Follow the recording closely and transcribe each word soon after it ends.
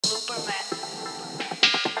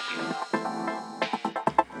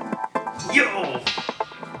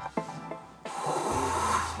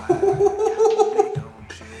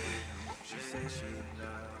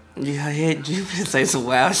ahead, you been say some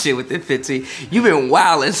wild shit with the 15. You've been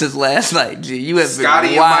wilding since last night, G. You have been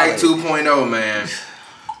Scotty wilding. and Mike 2.0, man.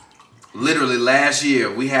 Literally last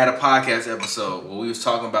year, we had a podcast episode where we was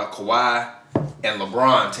talking about Kawhi and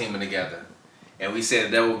LeBron teaming together. And we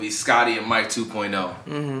said that would be Scotty and Mike 2.0.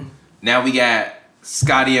 Mm-hmm. Now we got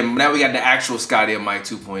the actual Scotty and Mike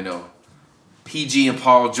 2.0. PG and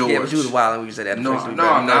Paul George. Yeah, but you was wilding when you said that. No, I'm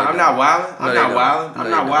not. I'm not wilding. I'm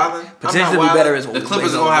not wilding. Potentially be better is the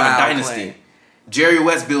Clippers are gonna have a dynasty. Claim. Jerry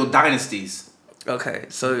West built dynasties. Okay.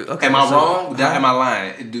 Am I wrong? Am I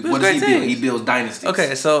lying? What does he build? He builds dynasties.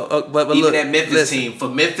 Okay, so but even look, that Memphis team, for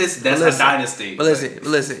Memphis, that's a dynasty. But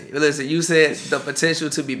listen. You said the potential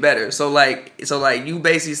to be better. So like you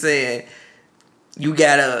basically saying you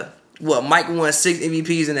got Mike won 6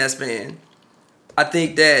 MVPs in that span. I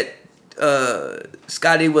think that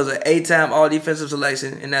Scotty was an 8-time All Defensive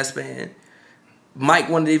selection in that span. Mike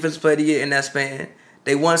won the Defensive Player of the Year in that span.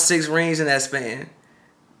 They won 6 rings in that span.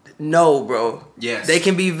 No, bro. Yes. They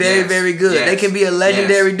can be very, very good. Yes. They can be a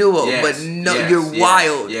legendary duo. Yes. But no, Yes. you're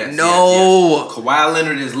wild. Yes. No. Yes. Kawhi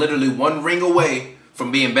Leonard is literally 1 ring away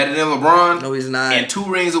from being better than LeBron. No, he's not. And 2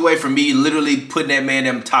 rings away from me literally putting that man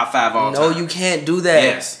in top 5 all time. No, you can't do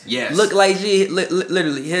that. Yes. Look like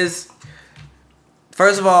literally his.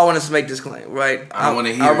 First of all, I want to make this claim, right? I want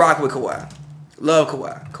to hear. I rock with Kawhi. Love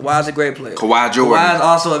Kawhi. Kawhi's a great player. Kawhi Jordan. Kawhi is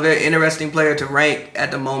also a very interesting player to rank at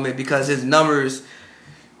the moment because his numbers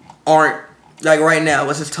aren't like right now.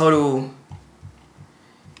 What's his total?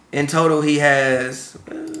 In total, he has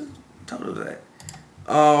total is that.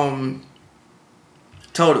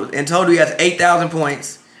 In total, he has 8,000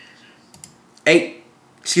 points.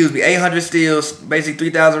 800 steals, basically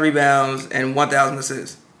 3,000 rebounds, and 1,000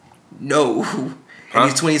 assists. No. And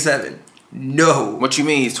he's 27. No. What you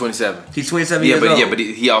mean he's 27? He's 27 years old. Yeah, but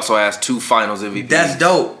he also has 2 Finals MVPs. That's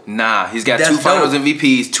dope. Nah, he's got 2 Finals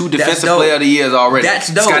MVPs, 2 Defensive Player of the Years already. That's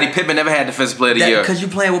dope. Scottie Pippen never had Defensive Player of the Year. Because you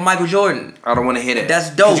playing with Michael Jordan. I don't want to hear that.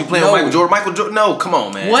 That's dope. Because you playing with Michael Jordan. Michael Jordan. No, come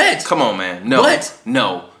on, man. What? Come on, man. No. What?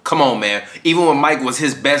 No. Come on, man. Even when Mike was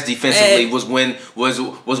his best defensively was when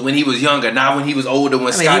he was younger. Not when he was older.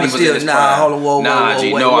 When Scottie was in his prime. Hold on, whoa,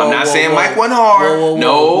 G. No, I'm not saying Mike went hard.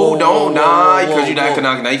 No, don't. Because you're not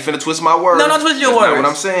gonna. Now you finna twist my words. No, not twist your words. That's not what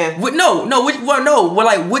I'm saying.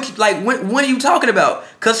 When are you talking about?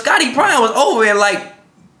 Because Scottie prime was over in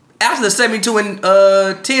after the 72 and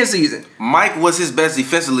 10 season. Mike was his best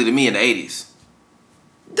defensively to me in the 80s.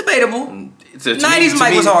 Debatable. 90s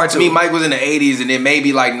Mike was hard too. To me, Mike was in the 80s, and then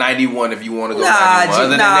maybe 91 if you want to go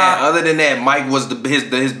 91. Other than that, Mike was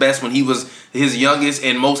his best when he was his youngest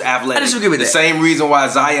and most athletic. I disagree with that. The same reason why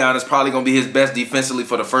Zion is probably going to be his best defensively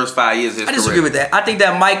for the first 5 years of his career. I disagree with that. I think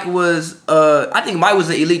that Mike was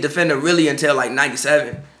the elite defender really until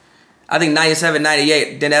 97. I think 97,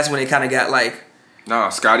 98, then that's when it kind of got Nah,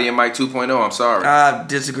 Scotty and Mike 2.0, I'm sorry. I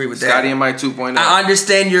disagree with that. Scotty and Mike 2.0. I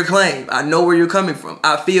understand your claim. I know where you're coming from.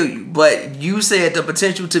 I feel you. But you said the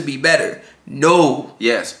potential to be better. No.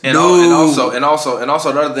 Yes. And no. Also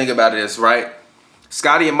the other thing about it is, right?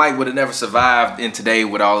 Scotty and Mike would have never survived in today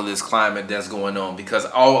with all of this climate that's going on because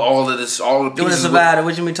all the pieces. You would have survived.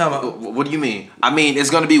 What you mean talking about? What do you mean? I mean,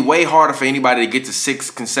 it's going to be way harder for anybody to get to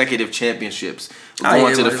 6 consecutive championships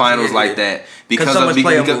going to the finals like that because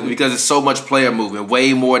it's so much player movement,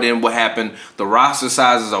 way more than what happened. The roster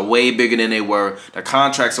sizes are way bigger than they were. The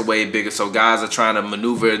contracts are way bigger, so guys are trying to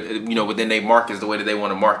maneuver, within their markets the way that they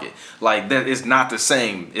want to market. Like that, it's not the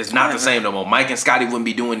same. It's not the same no more. Mike and Scotty wouldn't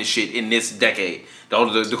be doing this shit in this decade.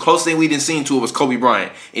 The closest thing we didn't see to it was Kobe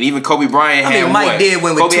Bryant, and even Kobe Bryant had Mike did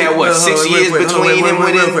win with Kobe had what 6 years between him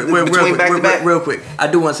winning back to back. Real quick, I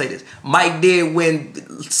do want to say this. Mike did win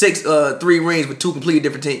 3 rings with 2 completely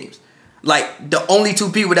different teams. The only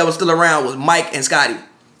 2 people that was still around was Mike and Scotty.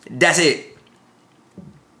 That's it.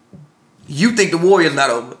 You think the Warriors not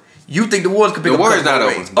over? You think the Warriors could pick up the Warriors not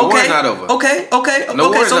over? The Warriors not over. Okay.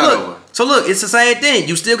 So look, it's the same thing.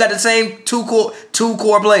 You still got the same two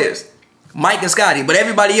core players. Mike and Scotty, but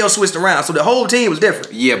everybody else switched around, so the whole team was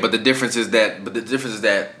different. Yeah, but the difference is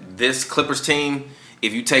that this Clippers team,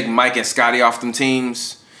 if you take Mike and Scotty off them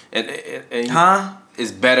teams,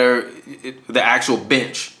 is better. The actual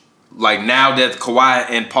bench, now that Kawhi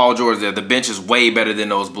and Paul George there, the bench is way better than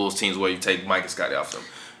those Bulls teams where you take Mike and Scotty off them.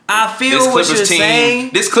 I feel what you're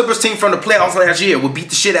saying. This Clippers team from the playoffs last year would beat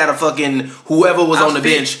the shit out of fucking whoever was on the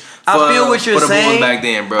bench. I feel what you're saying. Bulls back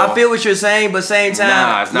then, bro. I feel what you're saying, but same time,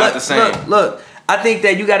 nah, it's not the same. Look, I think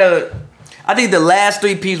that you gotta. I think the last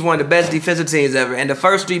 3P's one of the best defensive teams ever, and the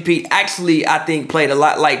first 3P actually I think played a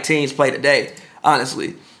lot like teams play today.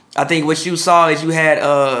 Honestly, I think what you saw is you had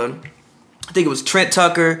I think it was Trent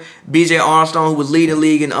Tucker, B.J. Armstrong, who was leading the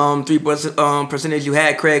league in 3% percentage. You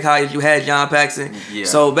had Craig Hodges, you had John Paxson. Yeah.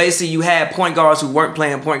 So basically, you had point guards who weren't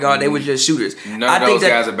playing point guard; they were just shooters. None of those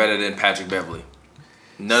guys are better than Patrick Beverly.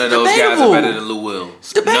 None of those guys are better than Lou Will.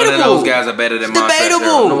 It's debatable. None of those guys are better than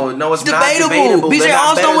Montrezl. No, it's not debatable. B.J.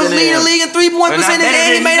 Armstrong was leading the league in 3-point percentage,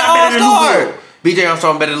 and he made an All-Star. B.J.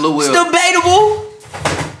 Armstrong better than Lou Will. It's debatable.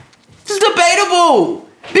 It's debatable.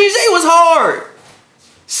 B.J. was hard.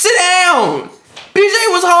 Sit down. B.J.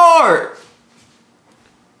 was hard.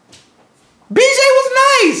 B.J. was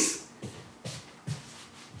nice.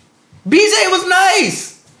 B.J. was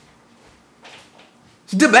nice.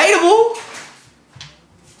 It's debatable.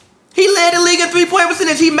 He led the league in 3-point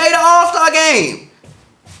percentage. He made an All-Star game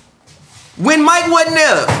when Mike wasn't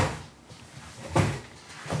there.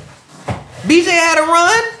 B.J. had a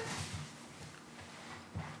run.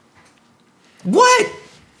 What?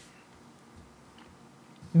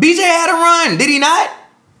 B.J. had a run, did he not?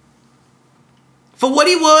 For what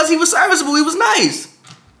he was serviceable. He was nice.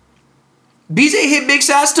 B.J. hit big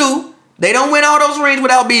shots too. They don't win all those rings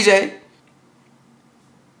without B.J.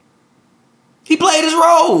 He played his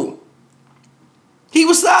role. He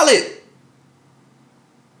was solid.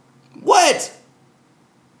 What?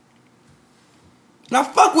 Now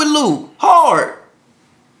fuck with Lou. Hard.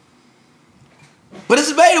 But it's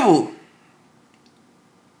debatable.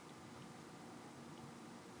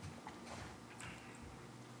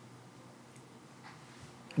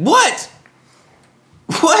 What?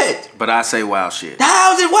 What? But I say wild shit.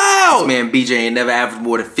 How's it wild? This man BJ ain't never averaged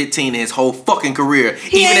more than 15 in his whole fucking career.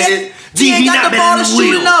 He ain't got the ball to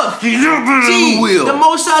shoot enough. He's not better than Lou Will. The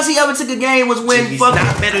most shots he ever took a game was when he's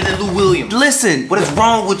not better than Lou Williams. Listen. What is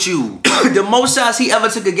wrong with you? The most shots he ever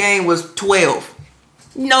took a game was 12.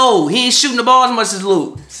 No, he ain't shooting the ball as much as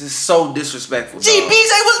Lou. This is so disrespectful. BJ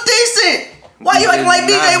was decent. Why you acting like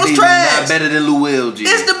BJ was trash? Not better than Lou Will, G.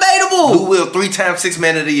 It's debatable. Lou Will 3-time 6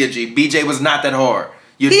 man of the year, G. BJ was not that hard.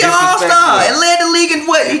 He an all-star and led the league in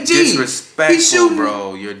what? You're disrespectful, he's shooting,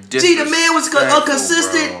 bro. You're disrespectful. The man was a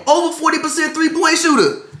consistent, over 40% 3-point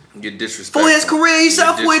shooter. You're disrespectful. For his career, he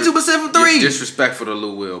shot 42% from 3. You're disrespectful to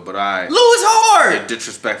Lou Will, but I. Lou is hard. You're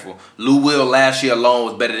disrespectful. Lou Will last year alone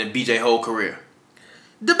was better than BJ whole career.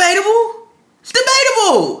 Debatable. It's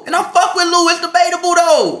debatable. And I fuck with Lou. It's debatable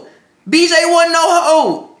though. BJ wasn't no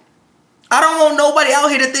hoe. I don't want nobody out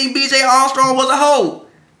here to think BJ Armstrong was a hoe.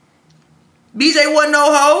 BJ wasn't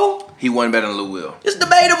no hoe. He wasn't better than Lou Will. It's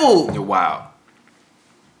debatable. You're wild.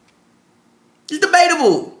 It's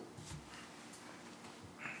debatable.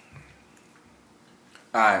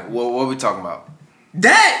 Alright, what are we talking about?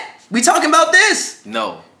 That. We talking about this.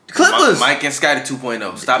 No. Clippers. Mike and Scotty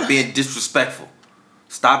 2.0. Stop being disrespectful.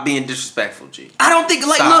 Stop being disrespectful, G. I don't think,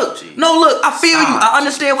 like, Stop, look. G. No, look, I feel Stop. you. I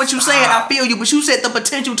understand what you're saying. I feel you. But you said the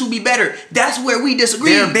potential to be better. That's where we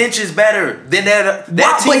disagree. Their bench is better than that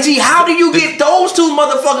team. But, G, how do you get those two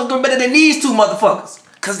motherfuckers doing better than these two motherfuckers?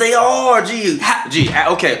 Because they are, G.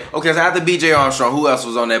 Okay, so after B.J. Armstrong, who else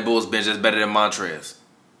was on that Bulls bench that's better than Montrez?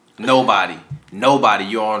 Nobody.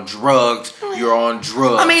 You're on drugs.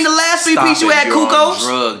 I mean, the last three piece you had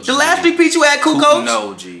Kukoc. The last three piece you had Kukoc.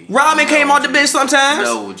 No, G. Rodman came off the bench sometimes.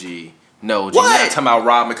 No, G. What? You're not talking about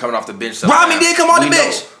Rodman coming off the bench sometimes. Rodman did come off the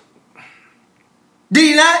bench. Did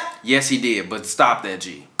he not? Yes, he did. But stop that,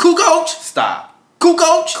 G. Kukoc. Stop.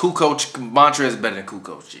 Kukoc. Montrez is better than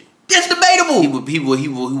Kukoc, G. It's debatable. He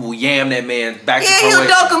will yam that man back to Croatia. Yeah, he'll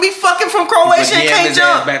dunk him. He fucking from Croatia and can't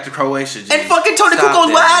jump. Back to Croatia, G. And fucking Tony Kukoc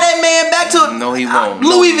will eye that man back to No, he won't.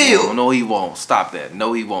 Louisville. No, he won't. Stop that.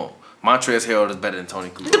 No, he won't. Montrezl Harrell is better than Tony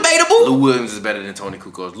Kukoc. Debatable. Lou Williams is better than Tony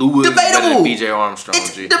Kukoc. Lou Williams is better than B.J. Armstrong,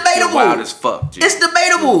 it's G. Debatable. You're wild as fuck, G. It's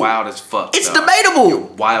debatable. You're wild as fuck. It's debatable. You're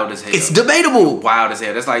wild as hell. It's debatable. Wild as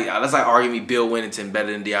hell. That's like arguing me Bill Wennington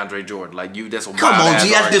better than DeAndre Jordan. Like you, that's a come on, G.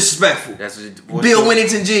 That's disrespectful. Bill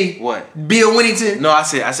Wennington, G. What? Bill Wennington. No, I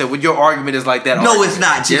said when your argument is like that. No, argument. it's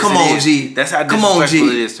not, G. Yes, come on, G. That's how disrespectful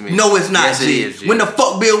it is to me. No, it's not, yes, G. It is, G. When the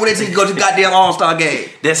fuck Bill Wennington go to goddamn All-Star game?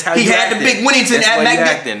 That's how he had the big Wennington at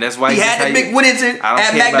McDonald's. That's why he had the big Wennington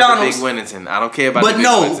at McDonald's. The big Wennington. I don't care about the big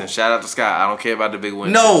Wennington. Shout out to Scott. I don't care about the big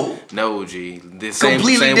Wennington. No, G. The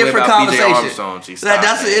completely different conversation. Armstrong, G. Stop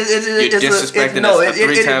that's You're disrespecting a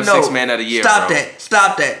 3-time 6 man of the year. Stop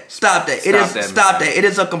that. It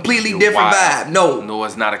is a completely different vibe. No,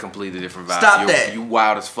 it's not a completely different vibe. Stop that. You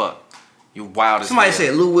wild as fuck. You wild as somebody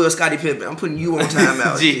said Lou Will, Scottie Pippen. I'm putting you on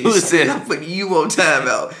timeout. Gee, who said? I'm putting you on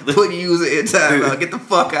timeout. Putting you in timeout. Get the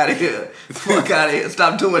fuck out of here. Fuck out of here.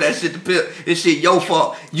 Stop doing that shit to Pip. This shit your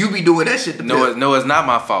fault. You be doing that shit to Pip. No, it's not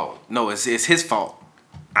my fault. No, it's his fault.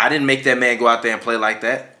 I didn't make that man go out there and play like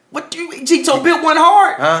that. What you? So Pip went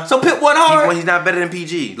hard. Huh? So Pip went hard. He's not better than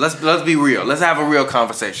PG. Let's be real. Let's have a real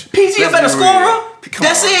conversation. PG a better scorer.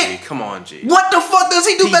 That's it. G. Come on, G. What the fuck does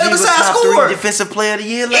he do PG better besides score? Defensive player of the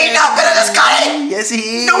year. He's not better than Scotty. Yes, he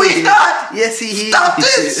is. No, he's not. Yes, he is. Stop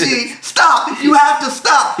this, G. Stop. You have to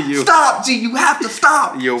stop. Stop, G. You have to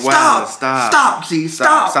stop. You're wild. Stop. Stop, G.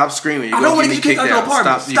 Stop. Stop screaming. I don't want to get kicked out of your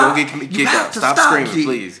apartment. Stop. You're going to get me kicked out. Stop screaming, G.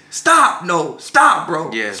 please. Stop. No. Stop,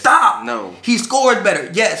 bro. Yes. Stop. No. He scores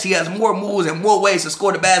better. Yes, he has more moves and more ways to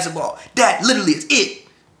score the basketball. That literally is it.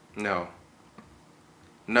 No.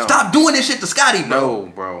 Stop doing this shit to Scotty, bro. No,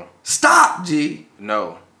 bro. Stop, G.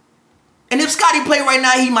 No. And if Scotty play right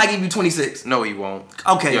now, he might give you 26. No, he won't.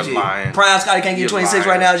 Okay, You're G. lying. Prime Scotty can't give you 26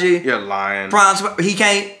 right now, G. You're lying. Prime, he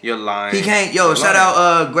can't. You're lying. He can't. Yo, shout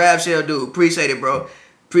out Grab Shell dude. Appreciate it, bro.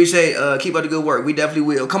 Appreciate keep up the good work. We definitely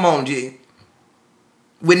will. Come on, G.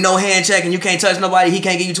 With no hand checking, you can't touch nobody. He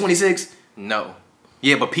can't give you 26. No.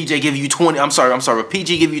 Yeah, but PJ give you 20. I'm sorry. But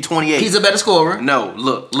PG give you 28. He's a better scorer. No,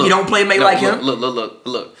 look. You don't play like him.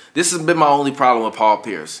 Look. This has been my only problem with Paul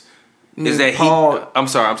Pierce. Is that I'm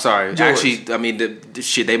sorry. George. Actually, I mean, the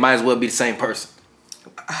shit. They might as well be the same person.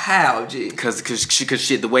 How, G? Because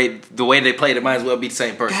shit, the way they play, they might as well be the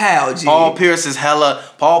same person. How, G? Paul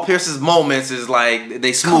Pierce's moments is like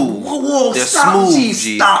they smooth. Whoa, they're stop, smooth,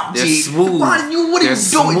 G. Stop, They're G. smooth. What are you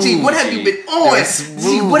doing, G? What have you been on?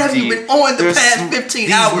 G, what have you been on the past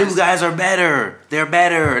 15 hours? These new guys are better. They're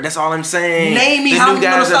better. That's all I'm saying. Name me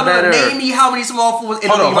how many small forwards in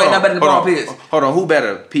the league right now better than Paul Pierce. Hold on, who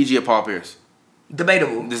better, PG or Paul Pierce?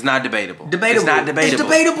 Debatable. It's not debatable. It's not debatable. It's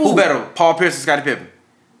debatable. Who better, Paul Pierce or Scottie Pippen?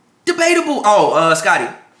 Debatable. Scotty.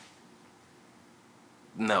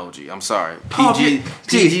 No, G. I'm sorry.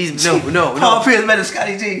 PG's no. Paul Pierce better than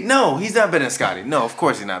Scotty G. No, he's not better than Scotty. No, of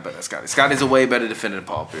course he's not better than Scotty. Scotty's a way better defender than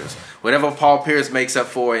Paul Pierce. Whatever Paul Pierce makes up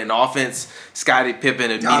for in offense, Scottie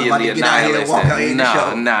Pippen immediately annihilates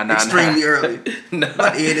that. Nah. Extremely early.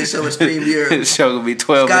 About to end this show extremely early. This show gonna be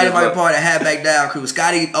 12 Scotty minutes. might be part of Halfback Down crew.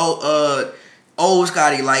 Scotty, old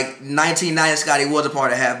Scotty, like 1990 Scotty was a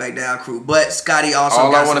part of Halfback Down crew, but Scotty also.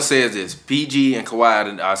 All I want to say is this: PG and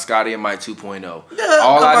Kawhi are Scotty and Mike 2.0.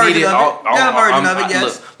 All I needed, a version of it.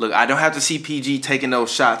 Yes. Look, I don't have to see PG taking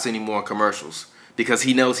those shots anymore in commercials because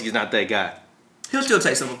he knows he's not that guy. He'll still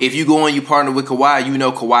take some of them. If you go and you partner with Kawhi, you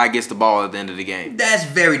know Kawhi gets the ball at the end of the game. That's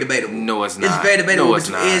very debatable. No, it's not. It's very debatable. No, it's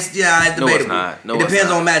not. It's debatable. No, it's not. It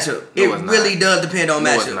depends on matchup. It really does depend on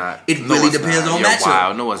matchup. It really depends on matchup.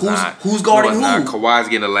 Wow, no, it's not. Who's guarding who? Kawhi's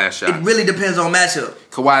getting the last shot. It really depends on matchup.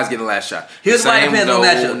 Kawhi's getting the last shot. Here's why it depends on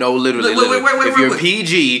matchup. No, literally. If you're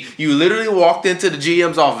PG, you literally walked into the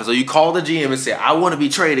GM's office or you called the GM and said, I want to be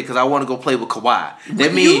traded because I want to go play with Kawhi.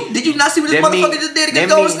 Did you not see what this motherfucker just did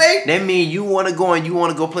against Golden State? That means you want to go and you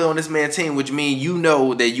want to go play on this man's team, which means you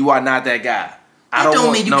know that you are not that guy. That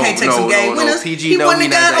don't mean you can't take some game winners. PG he wasn't the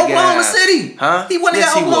guy in Oklahoma City. Huh? He wasn't the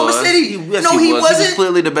guy in Oklahoma City. No, he wasn't. He was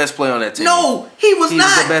clearly the best player on that team. No, he was not. He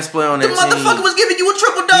was the best player on that team. The motherfucker was giving you a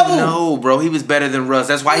triple-double. No, bro. He was better than Russ.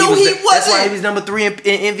 That's why he wasn't. That's why he was number 3 in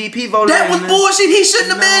MVP voting. That was bullshit. He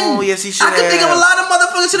shouldn't have been. No, yes, he should have. I could think of a lot of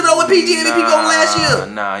motherfuckers should have been with PG MVP voting last year.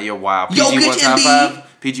 Nah, you're wild. Jokic, Embiid.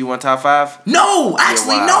 PG won top 5? No,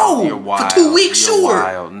 actually, no. You're wild. For 2 weeks, sure.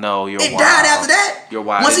 Wild. No, you're wild. It died after that. You're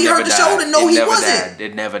wild. Once he hurt the shoulder, no, he wasn't.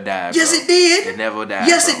 It never died. Yes, it did. It never died.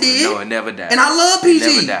 Yes, it did. No, it never died. And I love PG.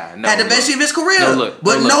 It never died. No, at the best of his career.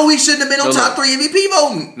 But he shouldn't have been on top 3 MVP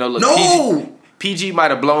voting. No. PG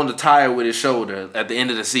might have blown the tire with his shoulder at the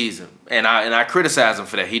end of the season, and I criticize him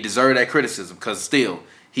for that. He deserved that criticism because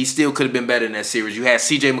he still could have been better in that series. You had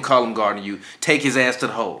C.J. McCollum guarding you. Take his ass to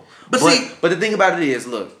the hole. But the thing about it is,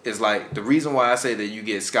 look, it's like the reason why I say that you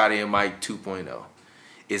get Scotty and Mike 2.0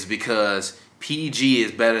 is because PG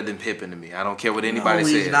is better than Pippen to me. I don't care what anybody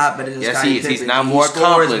says. He's not better than Scottie Pippen. Yes, he is. He's not more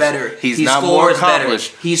accomplished. He's not more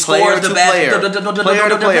accomplished. He scores the best. Player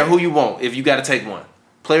to player, who you want if you got to take one.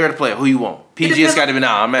 Player to player, who you want? PG has got to be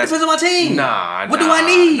I'm asking. Depends on my team. What do I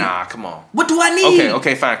need? Come on. What do I need?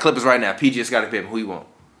 Okay, fine. Clippers right now. PG has got to Pippen. Who you want?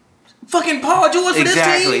 Fucking Paul George for this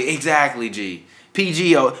team. Exactly, G.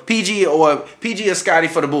 PG or Scotty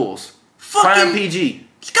for the Bulls. Prime PG.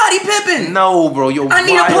 Scottie Pippen. No, bro. I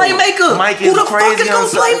need a playmaker. Mike is Who the crazy fuck is gonna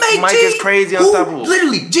play make, Mike G? is crazy unstoppable.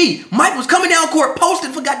 Literally, G. Mike was coming down court,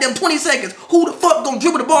 posting for goddamn 20 seconds. Who the fuck gonna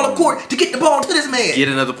dribble the ball up court to get the ball to this man? Get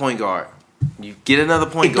another point guard. You get another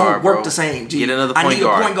point guard, It don't work the same, G. Get another point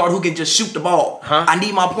guard. I need a point guard who can just shoot the ball. Huh? I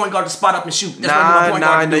need my point guard to spot up and shoot.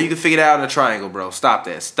 That's No, you can figure it out in a triangle, bro. Stop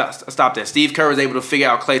that. Stop that. Steve Kerr was able to figure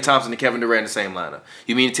out Klay Thompson and Kevin Durant in the same lineup.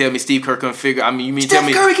 You mean to tell me Steve Kerr couldn't figure? You mean to tell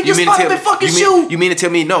me Steph Curry can just spot up and fucking shoot? You mean to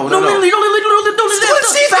tell me no? Stop. What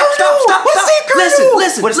does Steve Kerr do?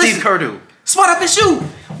 Listen. What does Steve Kerr do? Spot up and shoot.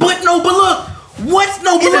 But look. What's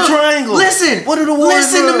no in the triangle? Listen. What are the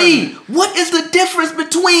Warriors Listen to me. What is the difference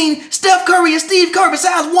between Steph Curry and Steve Kerr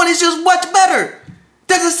besides one is just much better?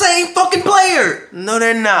 They're the same fucking player. No,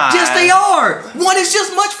 they're not. Yes, they are. One is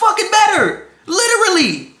just much fucking better.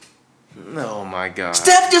 Literally. Oh my God.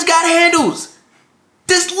 Steph just got handles.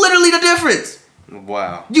 That's literally the difference.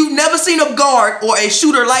 Wow. You've never seen a guard or a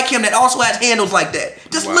shooter like him that also has handles like that.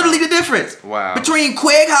 That's literally the difference. Wow. Between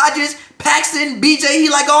Craig Hodges, Paxton, BJ, he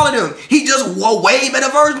like all of them. He just a way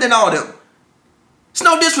better version than all of them. It's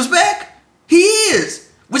no disrespect. He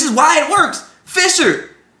is. Which is why it works. Fisher,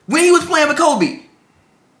 when he was playing with Kobe,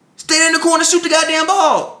 stayed in the corner, shoot the goddamn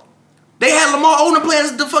ball. They had Lamar Odom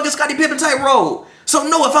playing the fucking Scottie Pippen type role. So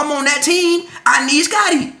no, if I'm on that team, I need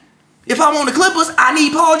Scottie. If I'm on the Clippers, I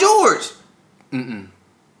need Paul George. I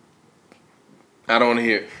don't want to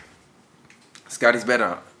hear it. Scottie's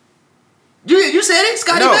better. You said it?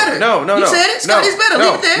 Scottie better. No. You said it? Scottie's better.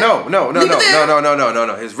 Leave it there.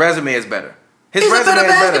 No. His resume is better. He's a better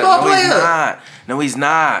basketball player. No, he's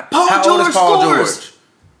not. Paul How George old is Paul scores.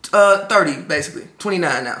 George? 30, basically.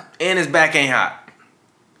 29 now. And his back ain't hot.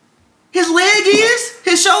 His leg is.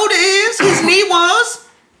 His shoulder is. His knee was.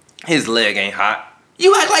 His leg ain't hot.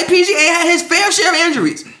 You act like PG ain't had his fair share of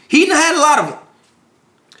injuries. He done had a lot of them.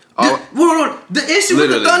 The issue with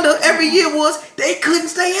the Thunder every year was they couldn't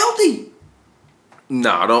stay healthy.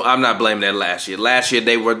 No, I'm not blaming that last year. Last year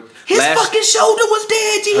they were. His fucking shoulder was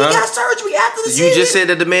dead. He got surgery after the season. You just said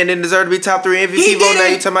that the man didn't deserve to be top 3 MVP vote. Now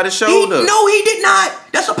you talking about his shoulder? No, he did not.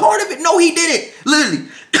 That's a part of it. No, he didn't. Literally,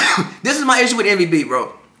 this is my issue with MVP,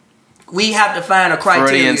 bro. We have to find a criteria.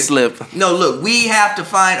 Freudian slip. No, look, we have to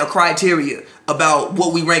find a criteria about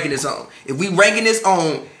what we ranking this on. If we ranking this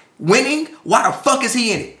on winning, why the fuck is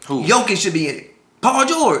he in it? Who? Jokic should be in it. Paul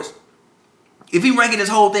George. If he ranking this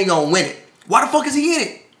whole thing on winning, why the fuck is he in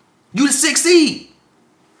it? You the 6th seed.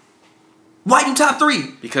 Why you top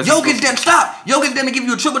 3? Because Jokic didn't stop. Jokic didn't give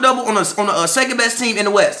you a triple-double on a second best team in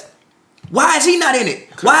the West. Why is he not in it?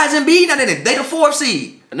 Why is Embiid not in it? They the 4th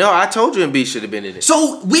seed. No, I told you Embiid should have been in it.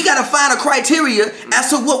 So we gotta find a criteria as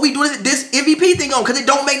to what we do this MVP thing on, because it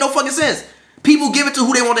don't make no fucking sense. People give it to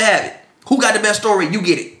who they want to have it. Who got the best story, you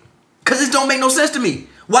get it. Because it don't make no sense to me.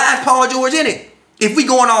 Why is Paul George in it? If we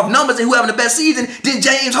going off numbers and who having the best season, then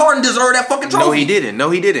James Harden deserved that fucking trophy. No, he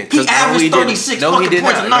didn't. He averaged 36 fucking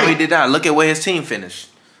points a night. No, he did not. Look at where his team finished.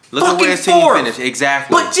 Look at where his team finished.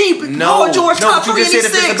 Exactly. But Paul George top 3 and he's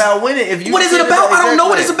 6. It's about winning. What is it about? I don't know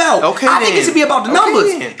what it's about. Okay, I think it should be about the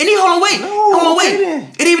numbers. Then. And he, hold on, wait.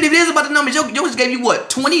 And even if it is about the numbers, Jokic gave you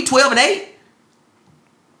what? 20, 12, and 8?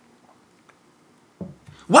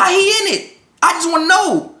 Why he in it? I just want to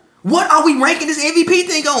know. What are we ranking this MVP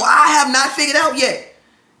thing on? I have not figured out yet.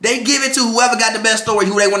 They give it to whoever got the best story,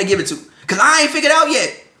 who they want to give it to. Because I ain't figured out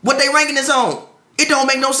yet what they ranking this on. It don't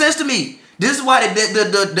make no sense to me. This is why the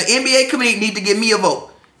NBA committee need to give me a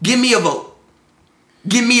vote. Give me a vote.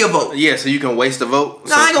 Give me a vote. Yeah, so you can waste a vote?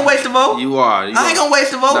 No, I ain't going to waste a vote. You are. I ain't going to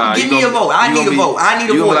waste a vote. Give me a vote. I need a vote. I need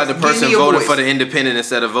a voice. You're going to be like the person voting for the independent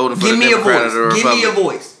instead of voting for the Democrat or the Republican. Give me a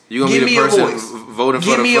voice. You're going to be the person voting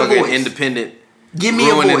for the fucking independent. Give me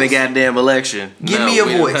a voice. Ruining the goddamn election. Give me a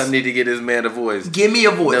voice. I need to get this man a voice. Give me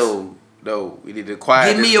a voice. No. We need to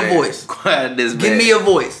quiet this man. Give me a voice. Quiet this man. Give me a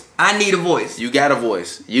voice. I need a voice. You got a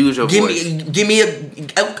voice. Use your voice. Give me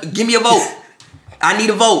a vote. I need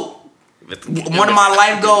a vote. One of my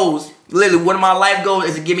life goals, literally, one of my life goals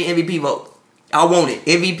is to give me MVP vote. I want it.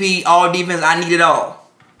 MVP, all defense, I need it all.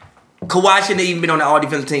 Kawhi shouldn't have even been on the all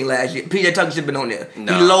defensive team last year. PJ Tucker should have been on there.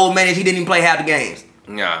 No. He low managed. He didn't even play half the games.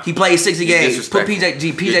 Nah. He played 60 games. Put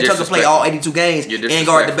PJ Tucker play all 82 games and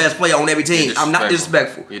guard the best player on every team. I'm not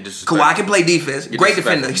disrespectful. Kawhi can play defense. Great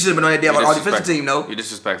defender. He should have been on that damn all defensive team, though. You're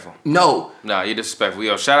disrespectful. No. Nah, you're disrespectful.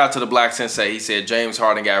 Yo, shout out to the Black Sensei. He said James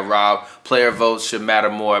Harden got robbed. Player votes should matter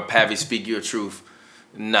more. Pavi, speak your truth.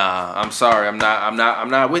 Nah, I'm sorry. I'm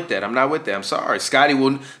not with that. I'm sorry. Scottie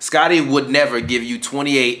would never give you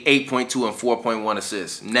 28, 8.2, and 4.1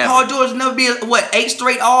 assists. Never. Paul George never be 8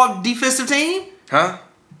 straight all defensive team? Huh?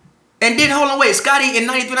 And then hold on, wait. Scottie in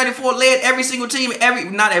 93-94 led every single team,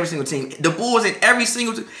 not every single team. The Bulls in every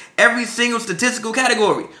single statistical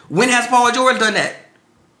category. When has Paul George done that?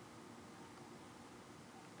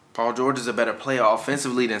 Paul George is a better player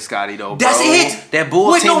offensively than Scottie, though, bro. That's it. That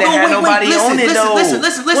Bulls team had nobody on it, though.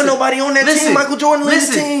 Listen. With nobody on that team, Michael Jordan led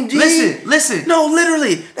the team. Listen. No,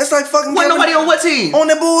 literally. That's like fucking. When nobody on what team? On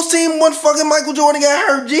the Bulls team, when fucking Michael Jordan got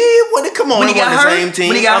hurt. Gee, come on, when he got hurt. Same team.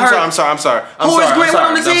 When he got hurt. I'm sorry. Horace Grant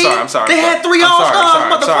on the team. I'm sorry. They had 3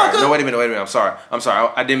 All-Stars, motherfucker. No, wait a minute. I'm sorry.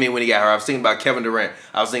 I didn't mean when he got hurt. I was thinking about Kevin Durant.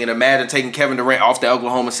 I was thinking, imagine taking Kevin Durant off the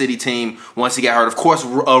Oklahoma City team once he got hurt. Of course,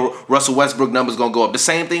 Russell Westbrook numbers gonna go up. The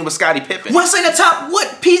same thing with Scottie Pippen. What's in the top?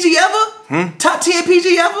 What PG ever? Top 10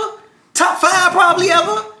 PG ever? Top 5 probably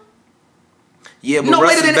ever? Yeah, but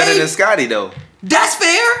Russ is better than Scottie though. That's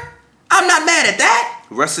fair. I'm not mad at that.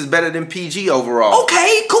 Russ is better than PG overall.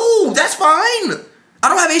 Okay, cool. That's fine. I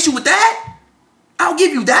don't have an issue with that. I'll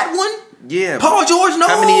give you that one. Yeah. Paul George, no.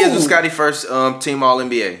 How many years was Scottie first team All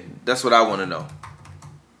NBA? That's what I want to know.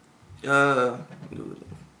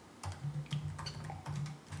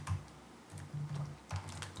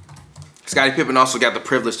 Scottie Pippen also got the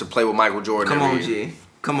privilege to play with Michael Jordan. Come on, G.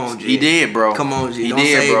 Come on, G. He did, bro. Come on, G. He don't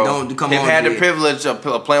did, say, bro. Don't come Pip on, had G. the privilege of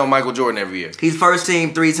playing with Michael Jordan every year. He's first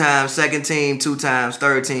team 3 times, second team 2 times,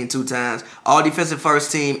 third team 2 times, all defensive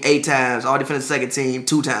first team 8 times, all defensive second team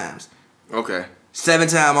 2 times. Okay.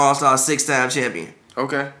 7-time All-Star, 6-time champion.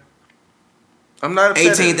 Okay. I'm not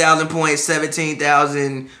upset. 18,000 points,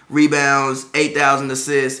 17,000 rebounds, 8,000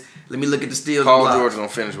 assists. Let me look at the steals. Paul George gonna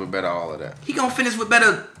finish with better all of that. He gonna finish with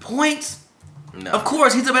better points? No. Of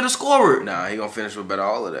course, he's a better scorer. Nah, he gonna finish with better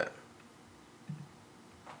all of that.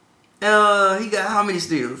 He got how many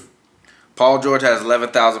steals? Paul George has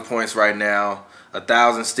 11,000 points right now,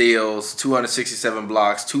 1,000 steals, 267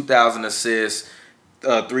 blocks, 2,000 assists,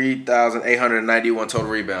 3,891 total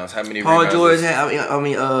rebounds. How many Paul rebounds?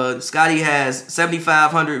 George Scottie has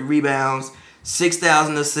 7,500 rebounds,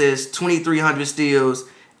 6,000 assists, 2,300 steals,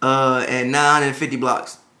 and 950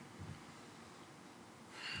 blocks.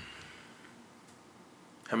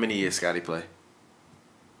 How many years Scottie play?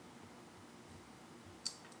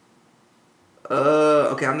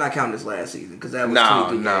 Okay, I'm not counting this last season because that was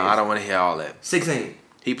 23 games. I don't want to hear all that. 16.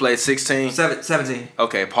 He played 16? 17.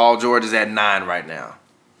 Okay, Paul George is at 9 right now.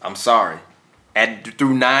 I'm sorry.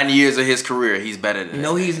 Through 9 years of his career, he's better than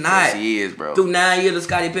No, that. he's not. Yes, he is, bro. Through 9 years of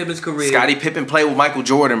Scottie Pippen's career. Scottie Pippen played with Michael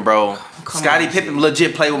Jordan, bro. Scottie Pippen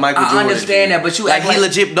legit played with Michael Jordan. I understand that, but you like act he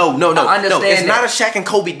legit. No. I understand It's that. not a Shaq and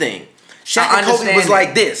Kobe thing. Shaq and Kobe was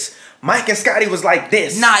like this. Mike and Scottie was like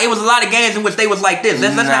this. Nah, it was a lot of games in which they was like this.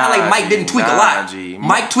 Let's not act like Mike didn't tweak a lot. G.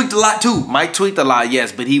 Mike tweaked a lot too. Mike tweaked a lot,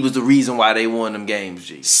 yes, but he was the reason why they won them games,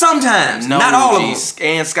 G. Sometimes, no, not all G. of them.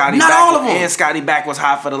 And Scottie not back, all of them. And Scottie back was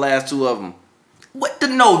hot for the last 2 of them. What the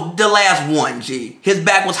last one, G. His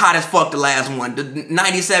back was hot as fuck. The last one, the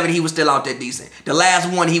 97, he was still out there decent. The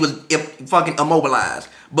last one, he was fucking immobilized.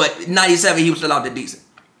 But 97, he was still out there decent.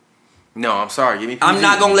 No, I'm sorry. Give me PG. I'm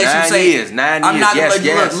not gonna let you say 9 years. 9 years. I'm not gonna yes, let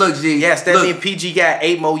you yes. look, G. Yes, that means PG got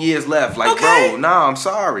 8 more years left. Like, okay. bro, no, I'm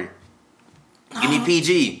sorry. Give me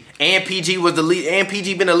PG. And PG was the lead. And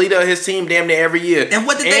PG been the leader of his team damn near every year. And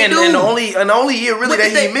what did they do? And the only year really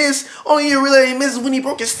that he missed, is when he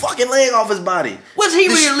broke his fucking leg off his body. Was he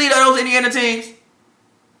really the leader of those Indiana teams?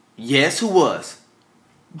 Yes, who was?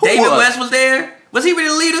 David West was there. Was he really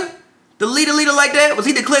the leader? The leader like that? Was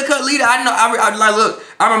he the clear-cut leader? I know.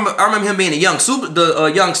 I remember him being a young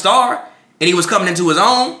young star, and he was coming into his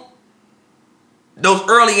own. Those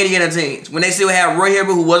early Indiana teams, when they still had Roy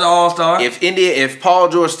Hibbert, who was an all-star. If Paul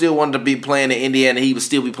George still wanted to be playing in Indiana, he would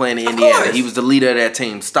still be playing in Indiana. Course. He was the leader of that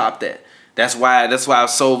team. Stop that. That's why it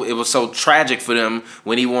was so tragic for them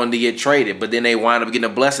when he wanted to get traded. But then they wound up getting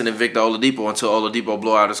a blessing in Victor Oladipo until Oladipo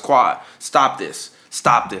blew out his quad. Stop this.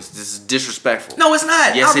 This is disrespectful. No, it's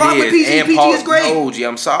not. Yes, I rock with PG. And PG is great. No, G,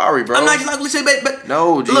 I'm sorry, bro. I'm not going to say, but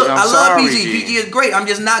no, G, look, I love sorry, PG. G. PG is great. I'm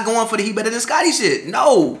just not going for the he better than Scottie shit.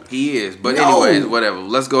 No. He is. But anyways, whatever.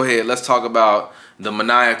 Let's go ahead. Let's talk about the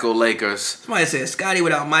maniacal Lakers. Somebody said Scottie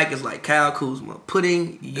without Mike is like Kyle Kuzma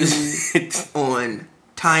putting you on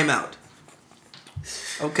timeout.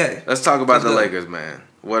 Okay. Let's talk about the Lakers, man.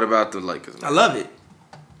 What about the Lakers, man? I love it.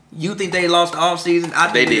 You think they lost the offseason?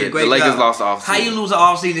 I think they did. A great the Lakers job. Lost the offseason. How you lose the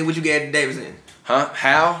offseason with you get Anthony Davis in? Huh?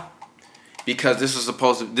 How? Because this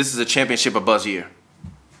is a championship a buzz year.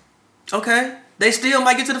 Okay. They still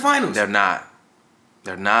might get to the finals. They're not.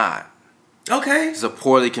 Okay. It's a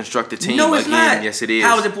poorly constructed team. No, it's not. Yes, it is.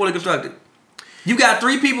 How is it poorly constructed? You got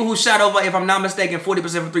 3 people who shot over, if I'm not mistaken,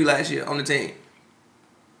 40% from 3 last year on the team.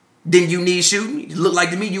 Then you need shooting. It looked like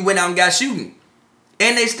to me you went out and got shooting.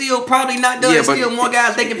 And they still probably not done. There's still more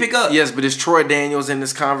guys they can pick up. Yes, but is Troy Daniels in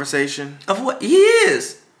this conversation? Of what? He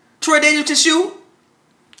is. Troy Daniels can shoot.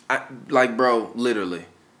 Bro, literally.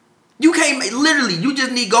 You can't, literally, you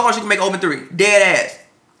just need guards who can make open 3. Dead ass.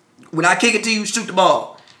 When I kick it to you, shoot the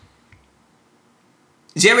ball.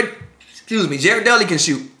 Jared Dudley can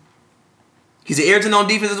shoot. He's an irritant on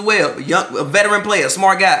defense as well. A veteran player,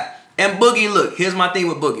 smart guy. And Boogie, look, here's my thing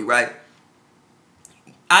with Boogie, right?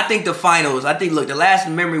 I think the last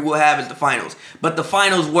memory we'll have is the finals. But the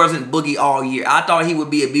finals wasn't Boogie all year. I thought he would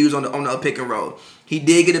be abused on the pick and roll. He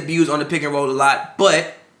did get abused on the pick and roll a lot,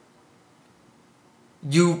 but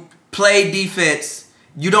you play defense.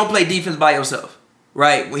 You don't play defense by yourself,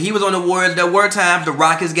 right? When he was on the Warriors, there were times, the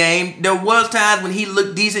Rockets game, there was times when he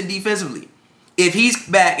looked decent defensively. If he's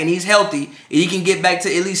back and he's healthy, and he can get back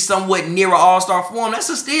to at least somewhat near an all-star form, that's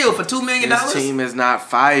a steal for $2 million. This team is not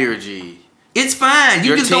fired, G. It's fine.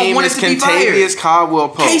 You just don't want it to be fired. Kentavious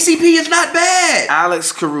Caldwell-Pope. KCP is not bad.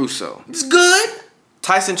 Alex Caruso. It's good.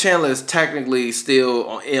 Tyson Chandler is technically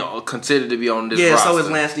still considered to be on this roster. Yeah, so is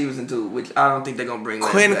Lance Stevenson too, which I don't think they're gonna bring.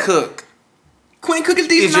 Quinn Cook. Quinn Cook is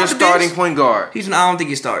decent. He's your starting point guard. I don't think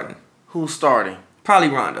he's starting. Who's starting? Probably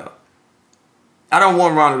Rondo. I don't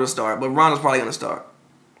want Rondo to start, but Rondo's probably gonna start.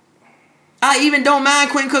 I even don't mind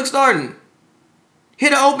Quinn Cook starting.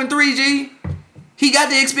 Hit an open 3G. He got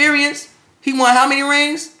the experience. He won how many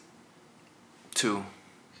rings? 2.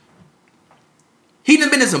 He done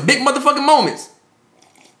been in some big motherfucking moments.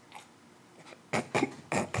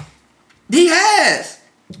 He has.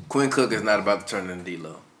 Quinn Cook is not about to turn into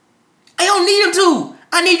D-Lo. I don't need him to.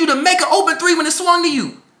 I need you to make an open 3 when it's swung to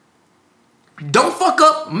you. Don't fuck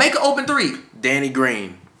up. Make an open 3. Danny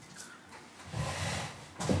Green.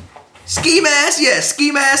 Ski mask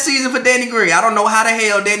season for Danny Green. I don't know how the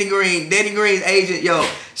hell Danny Green's agent,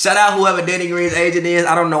 shout out whoever Danny Green's agent is.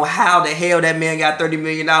 I don't know how the hell that man got $30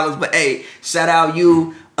 million, but hey, shout out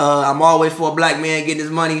you. I'm always for a black man getting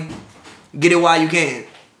his money. Get it while you can.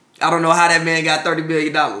 I don't know how that man got $30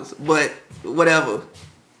 million, but whatever.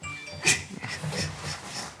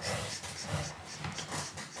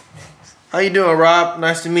 How you doing, Rob?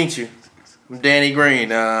 Nice to meet you. I'm Danny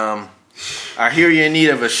Green. I hear you're in need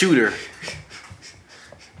of a shooter.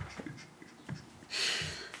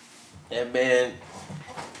 That man,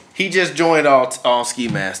 he just joined all Ski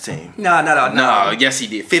Mask team. No. Yes, he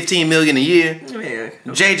did. $15 million a year. Man,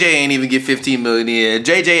 JJ ain't even get $15 million a year.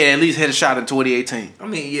 JJ at least had a shot in 2018. I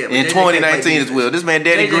mean, yeah. In 2019 as well. This man,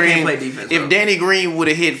 Danny Green. If Danny Green would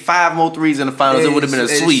have hit 5 more threes in the finals, it would have been a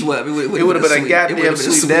sweep. It would have been a goddamn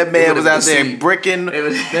sweep. That man was out there bricking.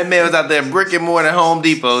 That man was out there bricking more than Home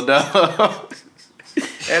Depot, dog.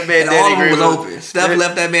 That man, Danny Green was open. Steph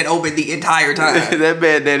left that man open the entire time. That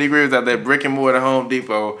man, Danny Green, was out there bricking more than Home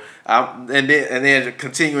Depot. And then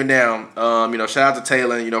continuing down, shout out to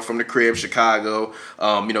Taylor, from the crib, Chicago.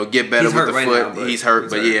 Get better with the foot. Now, he's hurt,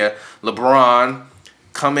 but yeah. LeBron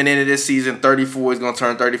coming into this season, 34. He's gonna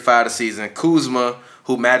turn 35 this season. Kuzma,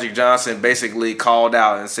 who Magic Johnson basically called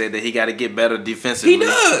out and said that he got to get better defensively. He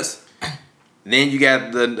does. Then you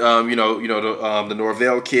got the the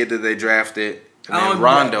Norvell kid that they drafted. And then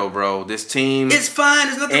Rondo, bro. This team. It's fine.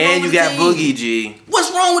 There's nothing wrong with the team. And you got Boogie, G.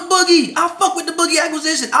 What's wrong with Boogie? I fuck with the Boogie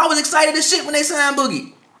acquisition. I was excited as shit when they signed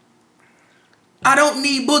Boogie. I don't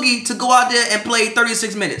need Boogie to go out there and play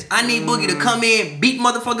 36 minutes. I need Boogie to come in, beat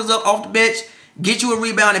motherfuckers up off the bench, get you a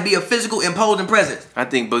rebound, and be a physical, imposing presence. I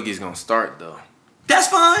think Boogie's going to start, though. That's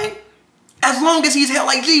fine. As long as he's held.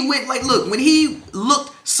 Look, when he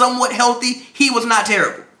looked somewhat healthy, he was not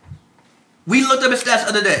terrible. We looked up his stats the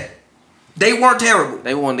other day. They weren't terrible.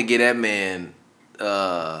 They wanted to get that man.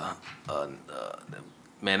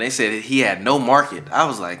 Man, they said he had no market. I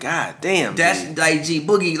was like, God damn. That's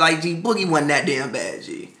Boogie wasn't that damn bad,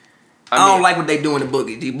 G. I don't like what they doing to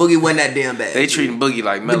Boogie. G. Boogie wasn't that damn bad. They treating Boogie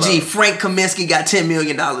like Melo. But G, Frank Kaminsky got $10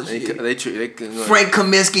 million. Frank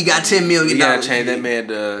Kaminsky got $10 million. You gotta change that man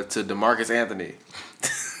to DeMarcus Anthony.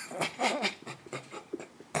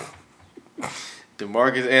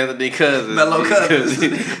 DeMarcus Anthony Cousins. Melo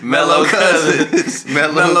Cousins. Melo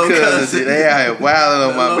Cousins. They out here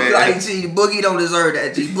wilding on my man. G, Boogie don't deserve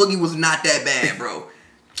that, G. Boogie was not that bad, bro.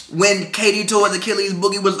 When KD tore his Achilles,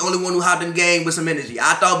 Boogie was the only one who hopped in the game with some energy.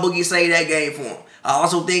 I thought Boogie saved that game for him. I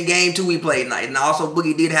also think game 2 he played nice. And also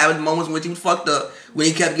Boogie did have his moments when he was fucked up, when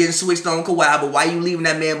he kept getting switched on Kawhi. But why you leaving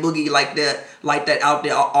that man Boogie like that out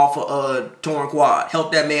there off of torn quad?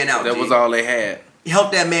 Help that man out, That was all they had.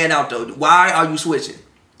 Help that man out, though. Why are you switching?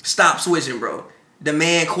 Stop switching, bro. The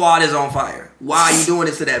man quad is on fire. Why are you doing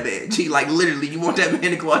this to that man? Gee, literally, you want that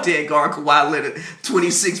man to go out there and guard Kawhi Leonard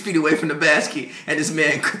 26 feet away from the basket, and this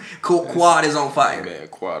man quad is on fire. Man,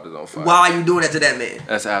 quad is on fire. Why are you doing that to that man?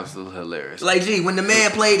 That's absolutely hilarious. When the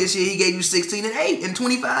man played this year, he gave you 16 and 8 in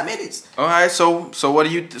 25 minutes. All right, so what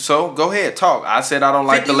do you? So go ahead, talk. I said I don't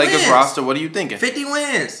like the Lakers roster. What are you thinking? 50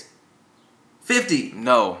 wins. 50.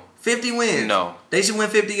 No. 50 wins. No. They should win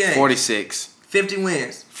 50 games. 46. 50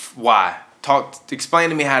 wins. Why? Explain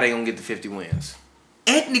to me how they gonna get the 50 wins.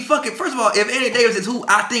 First of all, if Anthony Davis is who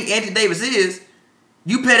I think Anthony Davis is,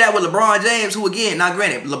 you pair that with LeBron James, who again, not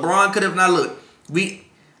granted, LeBron could have not looked.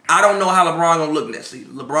 I don't know how LeBron gonna look next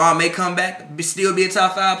season. LeBron may come back, still be a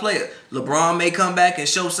top 5 player. LeBron may come back and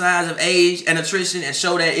show signs of age and attrition and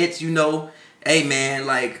show that it's, hey man,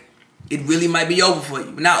 like it really might be over for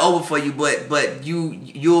you. Not over for you, but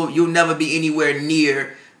you'll never be anywhere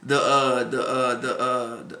near the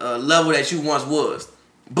level that you once was.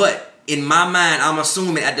 But in my mind, I'm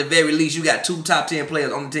assuming at the very least you got 2 top 10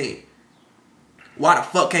 players on the team. Why the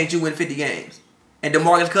fuck can't you win 50 games? And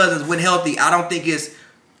DeMarcus Cousins, when healthy, I don't think it's...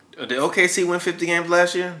 Did OKC win 50 games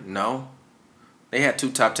last year? No. They had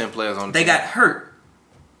 2 top 10 players on the team. They got hurt.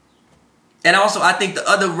 And also, I think the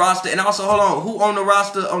other roster... And also, hold on. Who on the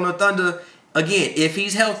roster on the Thunder, again, if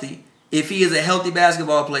he's healthy, if he is a healthy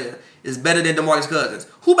basketball player, is better than DeMarcus Cousins.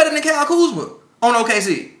 Who better than Kyle Kuzma on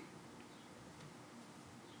OKC?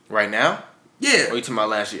 Right now? Yeah. Or you talking about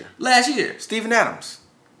last year? Last year. Steven Adams.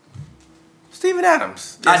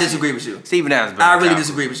 Yes, I disagree with you. Steven Adams. I really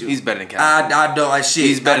disagree with you. He's better than Kyle. I don't. Shit.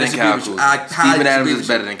 He's better than Kyle Kuzma. Steven Adams is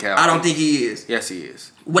better than Kyle. I don't think he is. Yes, he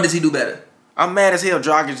is. What does he do better? I'm mad as hell.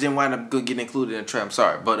 Dragic didn't wind up getting included in the trap. I'm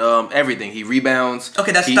sorry, but everything. He rebounds.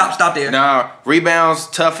 Okay, stop there. Nah, rebounds,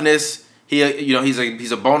 toughness.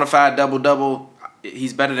 He's a bona fide double.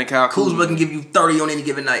 He's better than Kyle Kuzma. Kuzma can give you 30 on any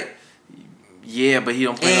given night. Yeah, but he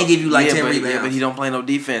don't play. And give you 10 rebounds. Yeah, but he don't play no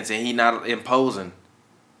defense, and he not imposing.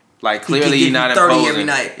 Like, clearly he's not 30 imposing. Every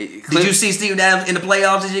night. Did you see Steven Adams in the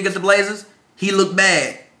playoffs this year against the Blazers? He looked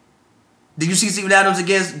bad. Did you see Steven Adams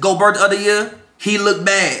against Gobert the other year? He looked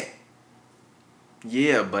bad.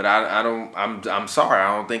 Yeah, but I'm sorry.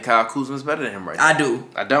 I don't think Kyle Kuzma's better than him right now. I do.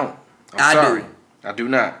 I don't. I'm sorry. I do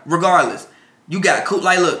not. Regardless, you got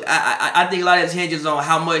look. I think a lot of this hinges on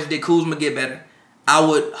how much did Kuzma get better. I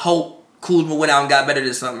would hope Kuzma went out and got better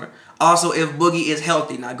this summer. Also, if Boogie is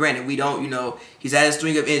healthy, now granted we don't, he's had a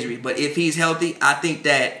string of injuries, but if he's healthy, I think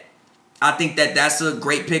that that's a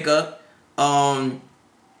great pickup. I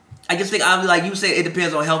just think like you said, it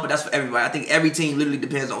depends on health, but that's for everybody. I think every team literally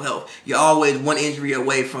depends on health. You're always one injury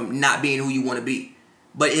away from not being who you want to be.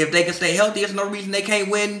 But if they can stay healthy, there's no reason they can't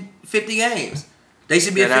win 50 games. They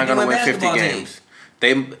should be a 50-win basketball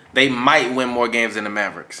team. They might win more games than the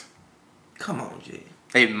Mavericks. Come on, G.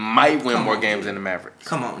 They might win more games than the Mavericks.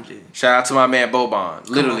 Come on, G. Shout out to my man Boban.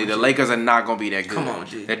 Literally, the Lakers are not going to be that good. Come on,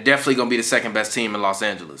 G. They're definitely going to be the second best team in Los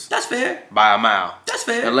Angeles. That's fair. By a mile. That's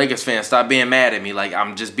fair. And Lakers fans, stop being mad at me. Like,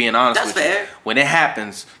 I'm just being honest with you. That's fair. When it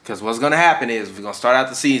happens, because what's going to happen is we're going to start out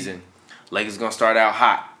the season. Lakers going to start out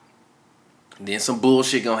hot. Then some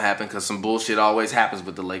bullshit gonna happen, because some bullshit always happens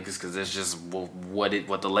with the Lakers, because that's just what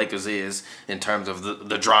the Lakers is in terms of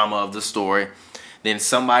the drama of the story. Then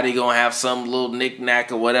somebody gonna have some little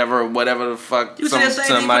knick-knack or whatever the fuck. You said the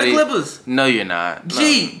same thing for the Clippers. No, you're not.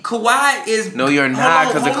 Gee, Kawhi is... No, you're not,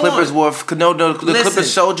 because the Clippers were... The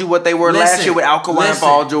Clippers showed you what they were last year with Kawhi and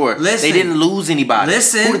Paul George. They didn't lose anybody.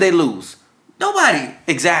 Who did they lose? Nobody.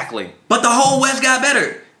 Exactly. But the whole West got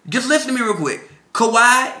better. Just listen to me real quick.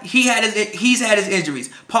 Kawhi, he's had his injuries.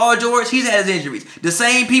 Paul George, he's had his injuries. The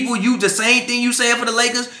same thing you saying for the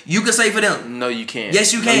Lakers, you can say for them. No, you can't.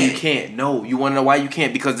 Yes, you can. No, you can't. No, you want to know why you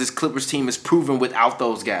can't? Because this Clippers team is proven without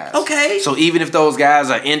those guys. Okay. So even if those guys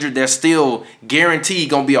are injured, they're still guaranteed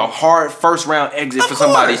gonna be a hard first round exit for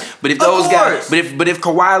somebody. But if those guys, but if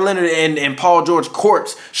Kawhi Leonard and Paul George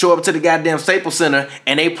corpse show up to the goddamn Staples Center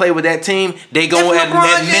and they play with that team, they go at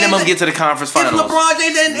minimum get to the conference finals. If LeBron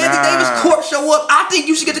James and Anthony Davis corpse show up, I think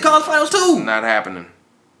you should get to conference finals too. Not happening.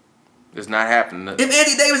 It's not happening. If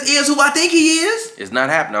Anthony Davis is who I think he is, it's not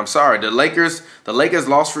happening. I'm sorry. The Lakers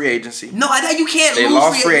lost free agency. No, you can't. They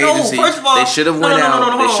lost free agency. No, first of all, they should have went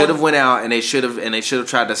out. They should have went out, and they should have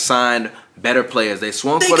tried to sign better players. They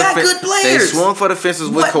swung for the good players. They swung for the fences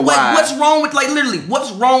with Kawhi. What's wrong with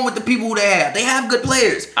what's wrong with the people who they have? They have good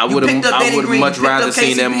players. I would have much rather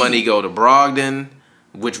seen that money go to Brogdon,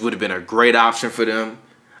 which would have been a great option for them.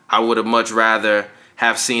 I would have much rather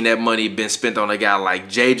have seen that money been spent on a guy like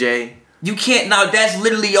JJ. You can't. Now that's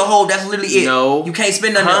literally it. No, you can't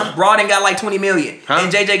spend nothing else. Brogdon got like $20 million,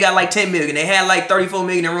 and JJ got like $10 million. They had like $34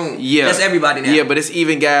 million in room. Yeah, that's everybody now. Yeah, but it's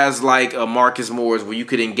even guys like Marcus Morris where you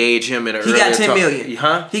could engage him in a. He got $10 million. He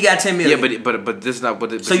got $10 million. Yeah, but this is not.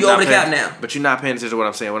 So you over the cap now. But you're not paying attention to what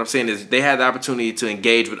I'm saying. What I'm saying is they had the opportunity to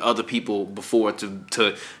engage with other people before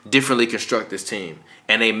to differently construct this team,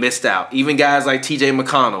 and they missed out. Even guys like T.J.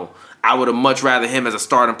 McConnell. I would have much rather him as a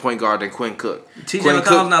starting point guard than Quinn Cook. T.J.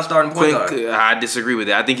 McConnell's not starting point guard. I disagree with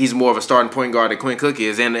that. I think he's more of a starting point guard than Quinn Cook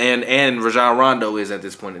is, and Rajon Rondo is at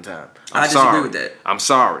this point in time. I disagree with that. I'm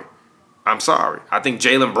sorry. I'm sorry. I think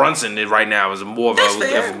Jalen Brunson right now is more of a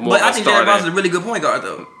fair. But I think Jalen Brunson's a really good point guard,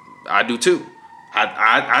 though. I do too.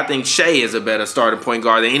 I think Shea is a better starting point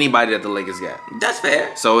guard than anybody that the Lakers got. That's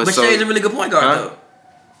fair. But Shea's a really good point guard, though.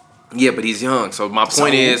 Yeah, but he's young. So my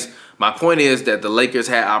point is that the Lakers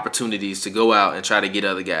had opportunities to go out and try to get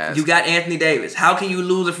other guys. You got Anthony Davis. How can you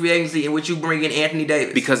lose a free agency in which you bring in Anthony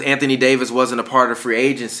Davis? Because Anthony Davis wasn't a part of free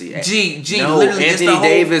agency. No, Anthony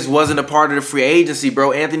Davis wasn't a part of the free agency,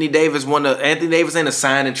 bro. Anthony Davis ain't a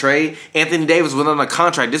sign and trade. Anthony Davis was on a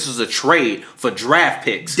contract. This was a trade for draft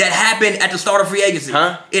picks. That happened at the start of free agency.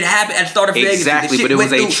 Huh? It happened at the start of free agency. Exactly, but it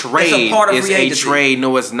was a trade. It's a part of free agency. It's a trade.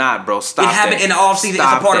 No, it's not, bro. Stop that. It happened in the offseason. It's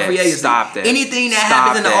a part of free agency. Stop that. Anything that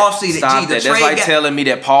happens in the offseason. Stop that. That's like telling me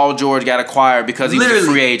that Paul George got acquired because he was a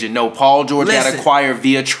free agent. No, Paul George got acquired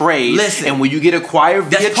via trade. And when you get acquired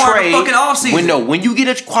via trade, part of fucking offseason. When you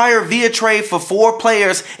get acquired via trade for 4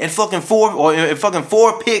 players and fucking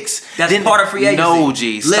 4 picks, that's then part of free agency. No,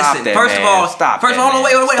 G, stop that. First of all, stop. First of all,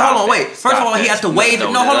 wait. First of all, he has to waive it.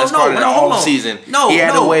 No, hold on. He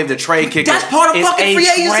had to waive the trade kicker. That's part of fucking free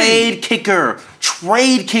agency.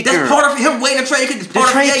 Trade kicker. That's part of him waiting a trade kicker. The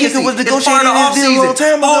trade kicker was negotiating his deal a long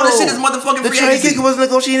time ago. All this shit is motherfucking free agency. The trade kicker was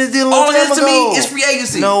negotiating his deal a long time ago. All it is to me is free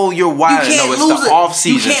agency. No, you're wild. No, it's the off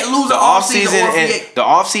season. You can't lose the off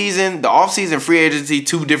season. The off season free agency,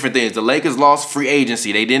 two different things. The Lakers lost free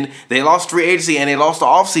agency. They lost free agency and they lost the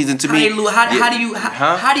off season to me. How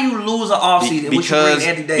do you lose an off season?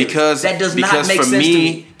 Because that does not make sense to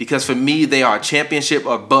me. Because for me, they are championship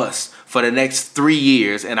or bust for the next 3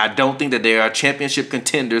 years, and I don't think that they are championship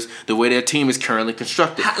contenders the way their team is currently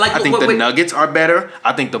constructed. I think the Nuggets are better.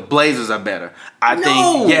 I think the Blazers are better. I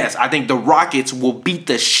think the Rockets will beat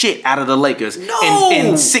the shit out of the Lakers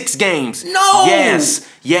in 6 games. No. Yes.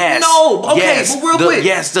 No. Okay, but real quick.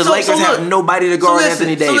 Yes, the Lakers have nobody to guard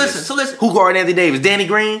Anthony Davis. So listen. Who guard Anthony Davis? Danny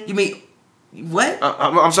Green? You mean what?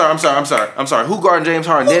 I'm sorry. Who guarding James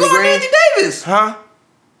Harden? Danny Green? Anthony Davis? Huh?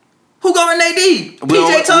 Who guarding AD? PJ Tucker? We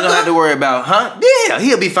don't have to worry about, Yeah,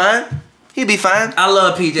 he'll be fine. I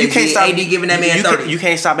love PJ. You can't stop AD giving that man 30. You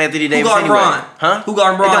can't stop Anthony Davis anyway. Braun? Who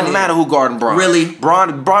guarding Braun? It don't matter who guarding Braun. Really?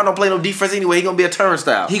 Braun don't play no defense anyway. He gonna be a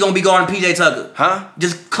turnstile. He gonna be guarding PJ Tucker.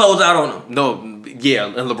 Just close out on him. No. Yeah,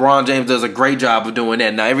 and LeBron James does a great job of doing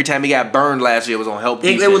that. Now, every time he got burned last year, it was on help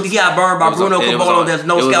defense. He got burned by Bruno Caboclo. There's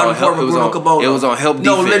no scouting report for Bruno Caboclo. It was on help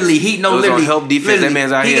defense. It was on help defense. That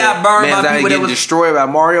man's out here. He got burned by people getting destroyed by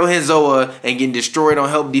Mario Henzoa and getting destroyed on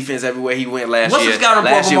help defense everywhere he went last year. What's the scouting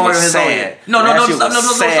report for Mario Henzoa?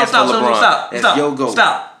 No,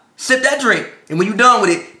 stop. Sip that drink, and when you're done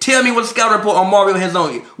with it, tell me what the scouting report on Mario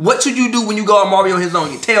Henzoa. What should you do when you guard Mario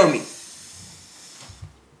Henzoa? Tell me.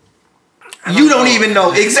 You don't even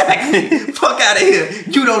know. Exactly. Fuck out of here.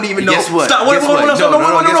 You don't even know. Guess what? Stop. Wait. Stop.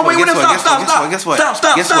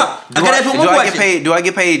 I gotta ask you one more question. Do I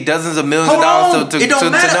get paid dozens of millions of dollars to It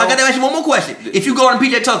don't matter. I gotta ask you one more question. If you guard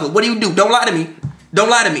PJ Tucker, what do? Don't lie to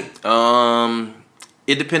me.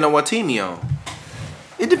 It depends on what team you on.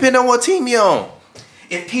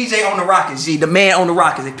 If PJ on the Rockets, the man on the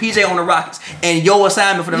Rockets. If PJ on the Rockets, and your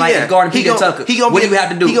assignment for the night is guarding PJ Tucker, what do you have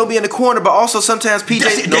to do? He gonna be in the corner, but also sometimes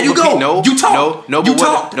PJ. There you go. You talk.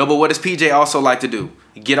 But what does PJ also like to do?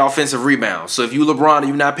 Get offensive rebounds. So if you LeBron and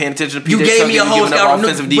you're not paying attention to PJ you gave me a whole scouting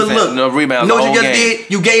offensive defense, rebounds. You know what you just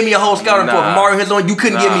did? You gave me a whole scouting report. For Mario Henzoa, you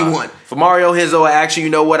couldn't give me one. For Mario Henzoa, actually, you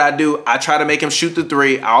know what I do? I try to make him shoot the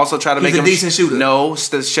 3. I also try to make him. He's a decent shooter. No,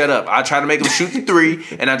 shut up. I try to make him shoot the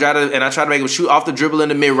 3, and I try to make him shoot off the dribble in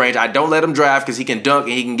the mid range. I don't let him drive because he can dunk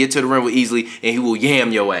and he can get to the rim easily, and he will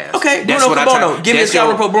yam your ass. Okay, that's Bruno Caboclo. Give me a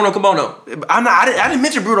scouting report, Bruno Caboclo. I didn't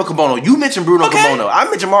mention Bruno Caboclo. You mentioned Bruno Caboclo. I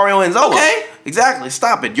mentioned Mario Henzoa. Okay. Exactly.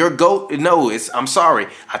 Stop it. Your GOAT. No, I'm sorry.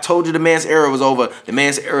 I told you the man's era was over. The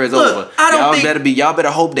man's era is over. Y'all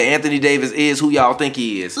better hope that Anthony Davis is who y'all think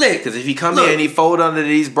he is. Because if he come here and he fold under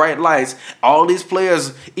these bright lights, all these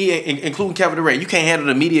players, including Kevin Durant, you can't handle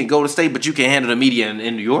the media in Golden State, but you can handle the media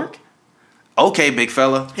in New York. Okay, big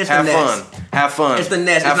fella. Have fun. It's the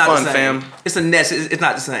Nets. Have it's not fun, the same. fam. It's the Nets. It's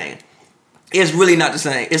not the same. It's really not the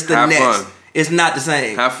same. It's the Nets. Fun. It's not the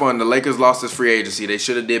same. Have fun. The Lakers lost this free agency. They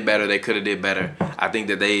should have did better. They could have did better. I think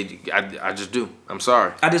that I just do. I'm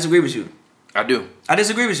sorry. I disagree with you. I do. I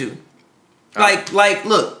disagree with you.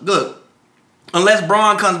 Look. Unless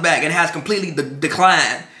Braun comes back and has completely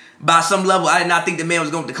declined by some level, I did not think the man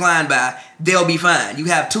was going to decline by. They'll be fine. You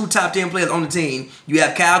have 2 top 10 players on the team. You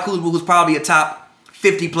have Kyle Kuzma, who's probably a top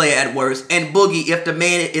 50 player at worst, and Boogie if the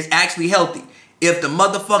man is actually healthy. if the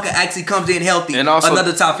motherfucker actually comes in healthy, and also,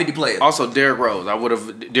 another top 50 player. Also, Derrick Rose.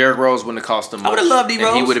 Derrick Rose wouldn't have cost him much. I would have loved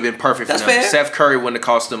D-Rose. He would have been perfect for them. Fair. Steph Curry wouldn't have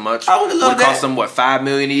cost him much. I would have loved that. Would have cost him, what, $5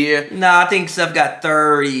 million a year? Nah, I think Steph got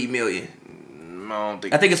 $30 million.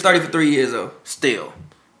 I think it's 30 for 3 years, though. Still.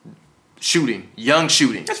 Young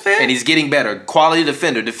shooting. That's fair. And he's getting better. Quality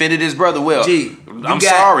defender. Defended his brother well. G.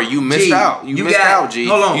 Sorry, you missed out. You missed out, G.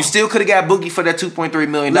 Hold on. You still could have got Boogie for that $2.3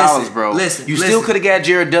 million, bro. You still could have got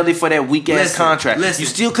Jared Dudley for that weak ass contract. You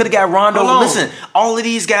still could have got Rondo. Listen, all of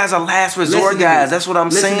these guys are last resort guys. That's what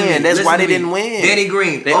I'm saying. That's why they didn't win. Danny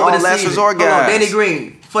Green. They all last resort guys. Danny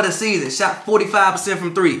Green for the season shot 45%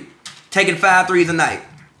 from 3, taking 5 threes a night.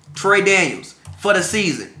 Trey Daniels for the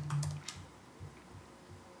season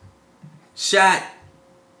shot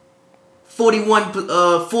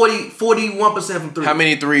 41% from 3. How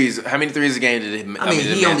many threes a game did he make?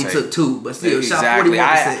 He only took 2, but still shot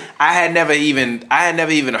 41%. I had never even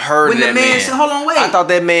heard when of that man. Hold on, wait. I thought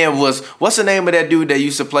that man was, what's the name of that dude that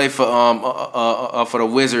used to play for the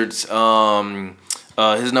Wizards?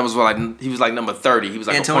 His numbers were he was like number 30. He was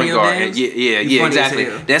like Antonio a point guard. Davis? Yeah, exactly.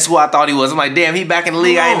 That's who I thought he was. I'm like, damn, he back in the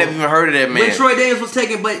league. I ain't never even heard of that man. When Troy Daniels was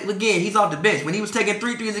taking, but again, he's off the bench. When he was taking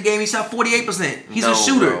 3 threes a game, he shot 48%. He's a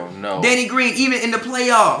shooter. No. Danny Green, even in the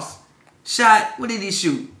playoffs, shot, what did he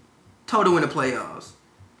shoot? Total in the playoffs.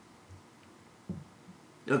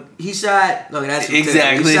 He shot. Look, that's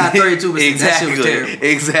exactly. He shot 32%. Exactly. That shit was terrible.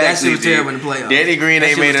 Exactly. That shit was terrible in the playoffs. Danny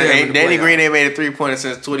Green ain't made a 3-pointer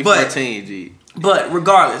since 2014. G. But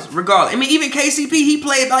regardless, I mean, even KCP, he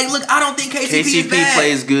played look. I don't think KCP is bad. KCP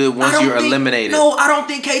plays good once you're eliminated. No, I don't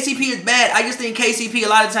think KCP is bad. I just think KCP a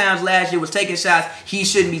lot of times last year was taking shots he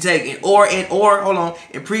shouldn't be taking, or in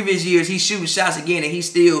previous years he's shooting shots again and he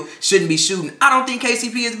still shouldn't be shooting. I don't think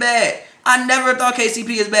KCP is bad. I never thought KCP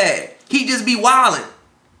is bad. He just be wilding.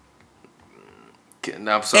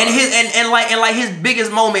 No, I'm sorry. And his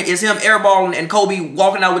biggest moment is him airballing and Kobe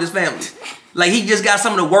walking out with his family. Like, he just got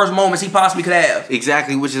some of the worst moments he possibly could have.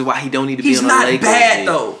 Exactly, which is why he don't need to be on the Lakers. He's not bad,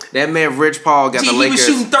 though. That man, Rich Paul, got the Lakers.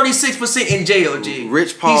 He was shooting 36% in jail, G.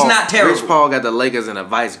 Rich Paul, he's not terrible. Rich Paul got the Lakers in a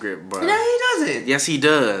vice grip, bro. No, he doesn't. Yes, he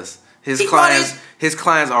does. His clients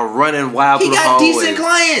are running wild through the hallways. He got decent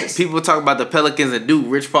clients. People talk about the Pelicans and Duke.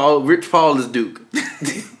 Rich Paul is Duke.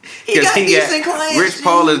 He got decent clients. Rich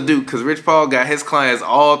Paul is Duke because Rich Paul got his clients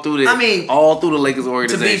all through the Lakers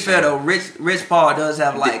organization. To be fair though, Rich Paul does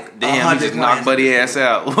have like damn, he just knocked Buddy ass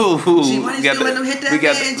out. Gee, why you still letting him hit that man?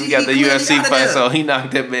 We got the UFC fight, so he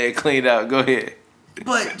knocked that man clean out. Go ahead.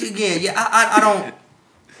 But again, I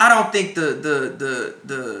don't think the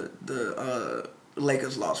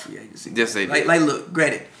Lakers lost free agency. Yes, they did. Like, look,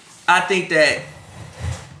 granted, I think that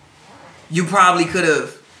you probably could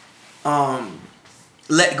have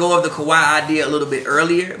let go of the Kawhi idea a little bit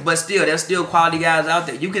earlier, but still, there's still quality guys out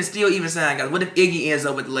there. You can still even sign guys. What if Iggy ends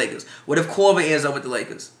up with the Lakers? What if Korver ends up with the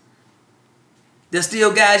Lakers? There's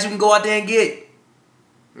still guys you can go out there and get.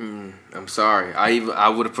 I'm sorry. I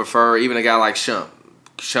would have preferred even a guy like Shump.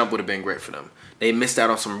 Shump would have been great for them. They missed out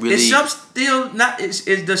on some really. Is Shump still not? Does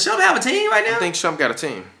Shump have a team right now? I think Shump got a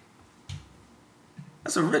team.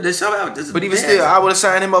 Does Shump have? But even still, I would have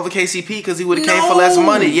signed him over KCP because he would have came for less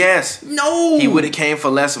money. Yes. No. He would have came for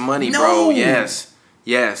less money, bro. Yes.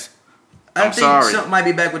 I think Shump might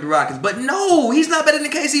be back with the Rockets, but no, he's not better than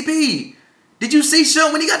KCP. Did you see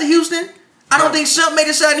Shump when he got to Houston? I don't think Shump made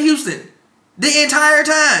a shot in Houston the entire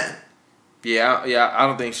time. Yeah. I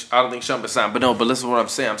don't think Shump is signed, but listen to what I'm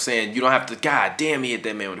saying. I'm saying you don't have to. God damn, he hit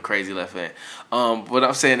that man with a crazy left hand. What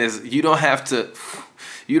I'm saying is you don't have to.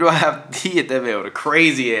 He hit that man with a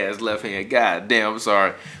crazy ass left hand. God damn, I'm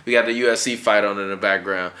sorry. We got the UFC fight on in the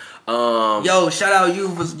background. Shout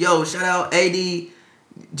out AD,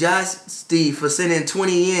 Josh, Steve for sending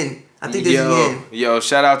 20 in. I think this is yen.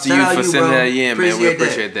 Shout out to you for sending that in, man. We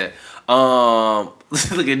appreciate that.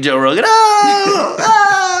 Look at Joe Rogan. He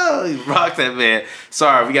rocked that man.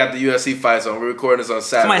 Sorry, we got the UFC fights on. We're recording this on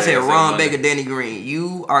Saturday. Somebody said Ron Baker, Danny Green.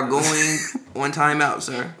 You are going on timeout,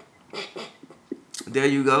 sir. There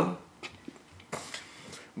you go.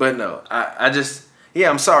 But no,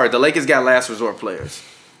 I'm sorry. The Lakers got last resort players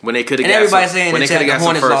when they could have. And everybody's saying the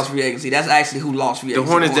Hornets lost free agency. That's actually who lost free agency.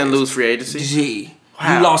 The Hornets didn't lose free agency. Gee,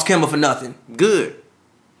 wow. You lost Kemba for nothing. Good.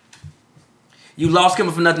 You lost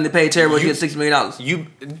Kemba for nothing to pay Terry Rozier $6 million.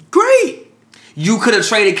 Great. You could have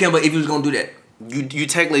traded Kemba if you was gonna do that. You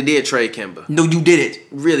technically did trade Kemba. No, you did it.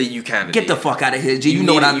 Really, you kind of Get the fuck out of here, G. You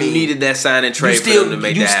know what I mean. You needed that sign and trade for them to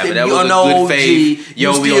make that happen. That was good faith. We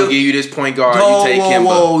gonna give you this point guard. You take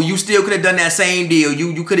Kemba. You still could have done that same deal.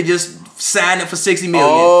 You could have just Sign it for $60 million.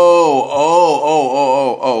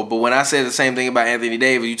 But when I said the same thing about Anthony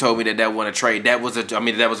Davis, you told me that wasn't a trade. That was a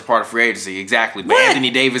part of free agency, exactly. But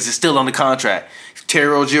Anthony Davis is still on the contract. Terry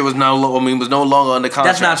Rozier was no longer under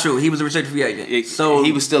contract. That's not true. He was a restricted free agent. So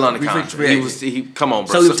he was still under contract. Come on,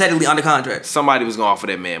 bro. So he was technically under contract. Somebody was going to offer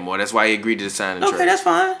that man more. That's why he agreed to sign the trade. Okay, that's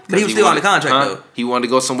fine. But he was still under contract though. He wanted to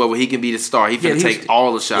go somewhere where he can be the star. He finna take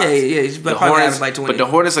all the shots. Yeah. He's probably having like 20. But the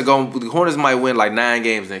Hornets might win like 9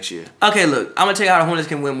 games next year. Okay, look, I'm gonna tell you how the Hornets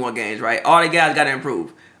can win more games. Right, all the guys got to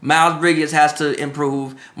improve. Miles Bridges has to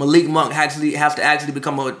improve. Malik Monk has to actually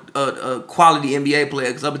become a quality NBA player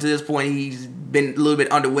because up until this point he's been a little bit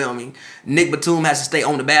underwhelming. Nick Batum has to stay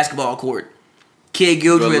on the basketball court. Kid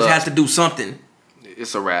Gildress has to do something.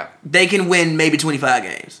 It's a wrap. They can win maybe 25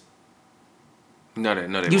 games. No,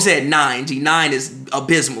 they You said 9. G, 9 is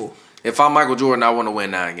abysmal. If I'm Michael Jordan, I want to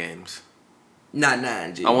win 9 games. Not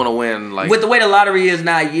 9, G. I want to win like... With the way the lottery is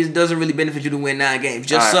now, it doesn't really benefit you to win 9 games.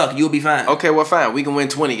 Just suck. You'll be fine. Okay, well, fine. We can win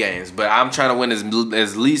 20 games, but I'm trying to win as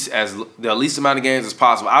the least amount of games as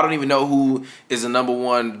possible. I don't even know who is the number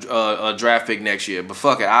 1 draft pick next year, but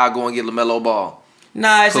fuck it. I'll go and get LaMelo Ball.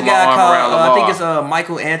 Nah, it's a guy called... I think it's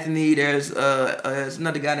Michael Anthony. There's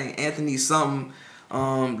another guy named Anthony something.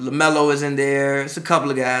 LaMelo is in there. It's a couple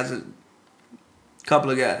of guys.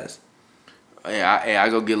 Yeah, I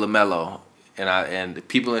go get LaMelo. And the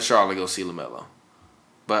people in Charlotte go see LaMelo.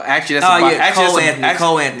 But actually, that's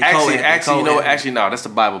Cole Anthony. Actually, no, that's the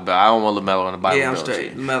Bible Belt. I don't want LaMelo in the Bible Belt. Yeah, I'm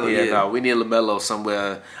straight. LaMelo, no, we need LaMelo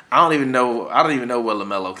somewhere. I don't even know where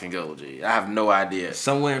LaMelo can go, G. I have no idea.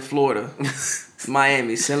 Somewhere in Florida.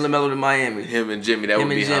 Miami. Send LaMelo to Miami. Him and Jimmy. That would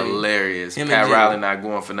be hilarious. Pat Riley not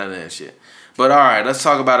going for none of that shit. But all right, let's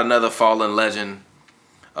talk about another fallen legend.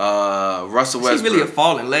 Russell Westbrook. He's really a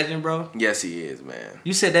fallen legend, bro. Yes, he is, man.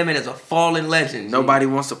 You said that man is a fallen legend. Nobody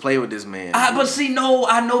wants to play with this man. But see, no,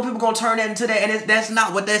 I know people gonna turn that into that, and that's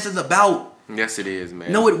not what this is about. Yes, it is,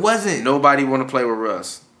 man. No, it wasn't. Nobody want to play with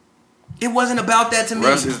Russ. It wasn't about that to me.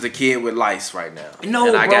 Russ is the kid with lice right now. No,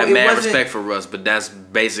 and I bro, got mad respect for Russ, but that's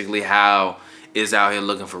basically how is out here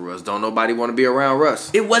looking for Russ. Don't nobody want to be around Russ.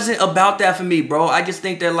 It wasn't about that for me, bro. I just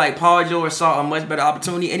think that like Paul George saw a much better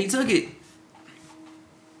opportunity and he took it.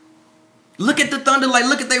 Look at the Thunder,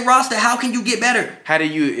 look at their roster. How can you get better?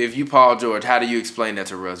 If you Paul George, how do you explain that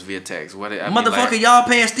to Russ via text? Motherfucker, y'all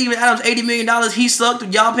paying Steven Adams $80 million. He sucked.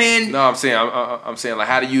 Y'all paying. No, I'm saying like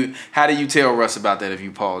how do you tell Russ about that if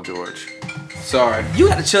you Paul George? Sorry. You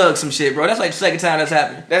got to chug some shit, bro. That's like the second time that's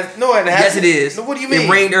happened. It happened. Yes, it is. No, what do you mean? It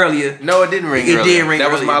rained earlier. No, it didn't ring earlier. It did ring That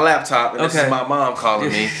earlier. was my laptop, and this is my mom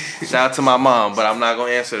calling me. Shout out to my mom, but I'm not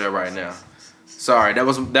gonna answer that right now. Sorry, that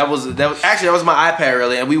was my iPad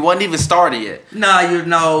earlier, and we wasn't even started yet.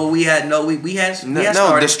 We had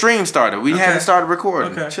started. The stream started. We hadn't started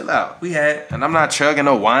recording. Okay. Chill out. We had. And I'm not chugging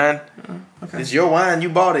no wine. Okay. It's your wine. You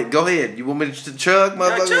bought it. Go ahead. You want me to chug,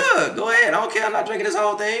 motherfucker? Chug. Go ahead. I don't care. I'm not drinking this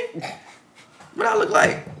whole thing. What I look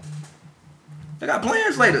like? I got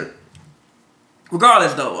plans later.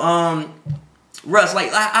 Regardless, though, Russ,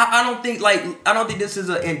 I don't think this is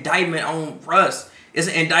an indictment on Russ. It's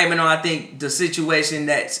an indictment on, I think, the situation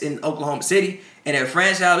that's in Oklahoma City and their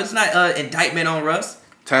franchise. It's not an indictment on Russ.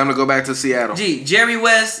 Time to go back to Seattle. Jerry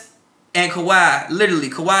West and Kawhi, literally,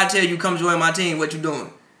 Kawhi tell you, come join my team. What you doing?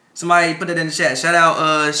 Somebody put that in the chat. Shout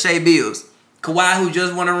out Shea Bills. Kawhi, who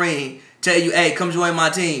just won a ring, tell you, hey, come join my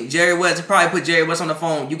team. Jerry West, probably put Jerry West on the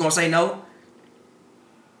phone. You gonna say no?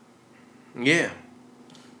 Yeah.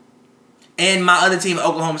 And my other team,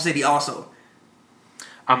 Oklahoma City, also.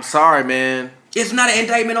 I'm sorry, man. It's not an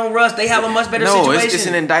indictment on Russ. They have a much better situation. No, it's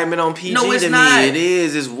an indictment on PG no, it's to not. me. It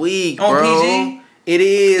is. It's weak, on bro. PG? It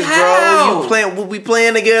is, How? bro. We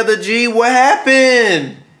playing together, G. What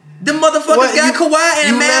happened? The motherfuckers got Kawhi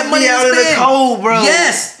and mad money to spend. You left me out in the cold, bro.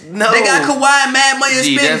 Yes. No. They got Kawhi and mad money to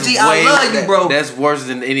spend. G, I love you, bro. That's worse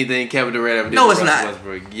than anything Kevin Durant ever did. No, it's to Russell not.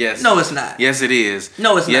 Westbrook. Yes. No, it's not. Yes, it is.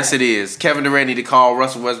 No, it's not. Yes, it is. Kevin Durant need to call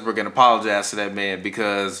Russell Westbrook and apologize to that man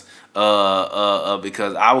because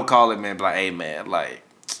I would call him man, be like, hey man, like,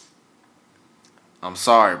 I'm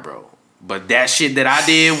sorry, bro, but that shit that I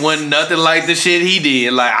did wasn't nothing like the shit he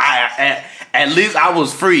did. Like at least I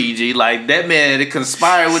was free, G. Like that man that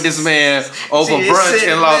conspired with this man over brunch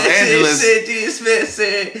in Los Angeles. G. Smith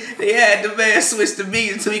said they had the man switch the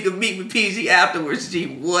meeting so he could meet with PG afterwards.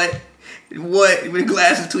 G, what? When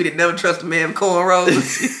Glasses tweeted, never trust a man with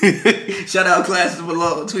cornrows. Shout out Glasses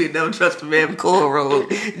Below. Tweeted, never trust a man with cornrows.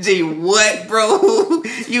 Gee, what, bro?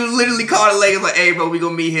 You literally called the Lakers like, hey, bro, we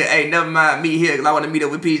gonna meet here. Hey, never mind, meet here because I want to meet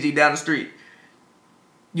up with PG down the street.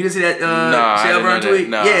 You didn't see that Shelburne tweet?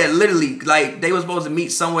 Nah. Yeah, literally. Like, they were supposed to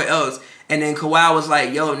meet somewhere else. And then Kawhi was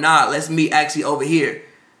like, yo, nah, let's meet actually over here.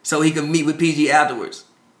 so he could meet with PG afterwards.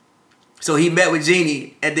 So he met with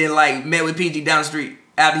Jeannie and then like met with PG down the street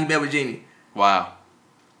after he met with Jeannie. Wow.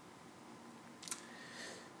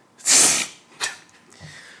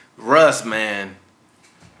 Russ, man.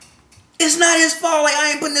 It's not his fault. Like,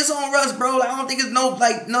 I ain't putting this on Russ, bro. Like, I don't think it's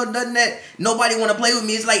nothing that nobody want to play with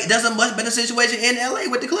me. It's like, that's a much better situation in LA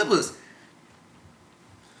with the Clippers.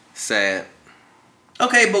 Sad.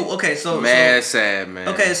 Okay, so sad, man.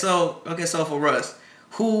 Okay, so for Russ,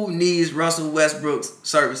 who needs Russell Westbrook's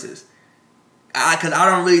services? Because I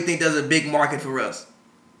don't really think there's a big market for Russ.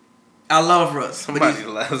 I love Russ. Somebody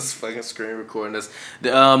loves fucking screen recording this.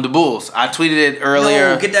 The Bulls. I tweeted it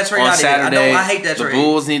earlier. No, get that trade on out Saturday. of here. I hate that trade. The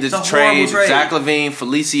Bulls need to trade Zach LaVine,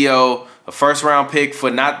 Felicio, a first round pick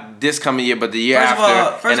for not this coming year, but the year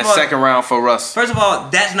after, and a second round for Russ. First of all,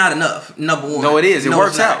 that's not enough. Number one. No, it is. It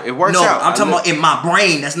works out. It works out. I'm talking about in my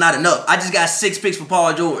brain. That's not enough. I just got 6 picks for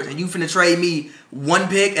Paul George, and you finna trade me 1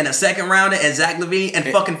 pick and a second rounder and Zach LaVine and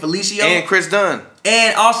fucking Felicio and Chris Dunn.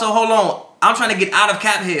 And also, hold on. I'm trying to get out of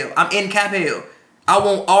cap hell. I'm in cap hell. I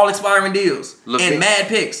want all expiring deals and mad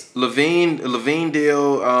picks. LaVine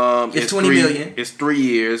deal it's $20 million. It's 3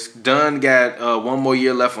 years. Dunn got 1 more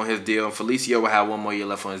year left on his deal, and Felicio will have 1 more year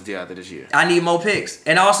left on his deal after this year. I need more picks.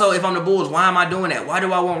 And also, if I'm the Bulls, why am I doing that? Why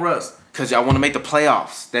do I want Russ? Because I want to make the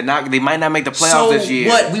playoffs. They might not make the playoffs this year.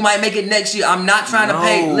 So what? We might make it next year. I'm not trying to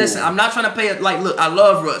pay. Listen, I'm not trying to pay. Like, look, I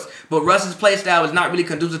love Russ, but Russ's play style is not really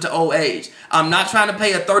conducive to old age. I'm not trying to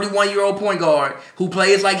pay a 31-year-old point guard who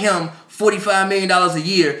plays like him $45 million a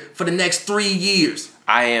year for the next 3 years.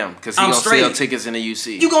 I am, because he's going to sell tickets in the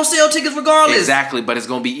UC. You going to sell tickets regardless. Exactly, but it's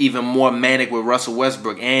going to be even more manic with Russell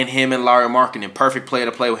Westbrook and him and Larry Markkinen. Perfect player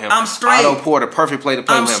to play with him. I'm straight. Otto Porter, perfect player to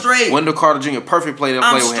play with him. I'm straight. Wendell Carter Jr., perfect player to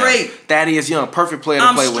play with him. Thaddeus Young, perfect player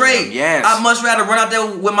to play with him. Yes. I'd much rather run out there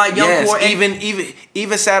with my young core.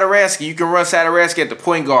 Even Satoransky. You can run Satoransky at the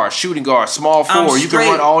point guard, shooting guard, small forward. You can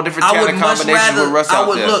run all different kind of combinations with Russ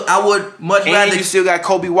out there. I would much rather. And you still got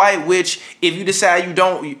Kobe White, which if you decide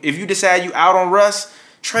you out on Russ,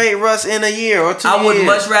 trade Russ in a year or 2 years. I would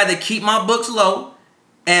much rather keep my books low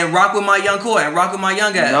and rock with my young core and rock with my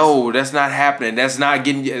young guys. No, that's not happening. That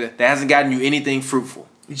hasn't gotten you anything fruitful.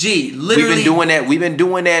 Literally. We've been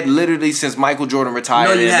doing that literally since Michael Jordan retired.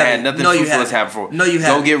 No, you haven't. Had nothing fruitful has happened for. No, you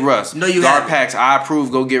haven't. Go get Russ. No, you haven't. Garpax, I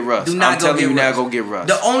approve. Go get Russ. I'm telling you now, go get Russ.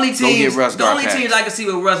 The only teams I can see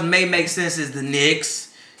where Russ may make sense is the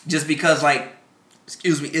Knicks, just because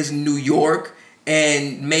it's New York,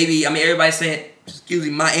 and maybe everybody's saying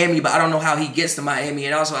Miami, but I don't know how he gets to Miami,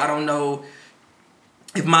 and also I don't know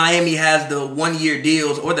if Miami has the 1-year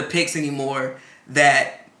deals or the picks anymore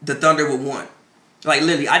that the Thunder would want. Like,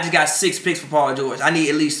 literally, I just got 6 picks for Paul George. I need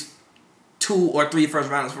at least 2 or 3 first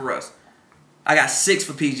rounders for Russ. I got 6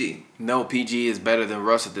 for PG. No, PG is better than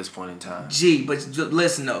Russ at this point in time. But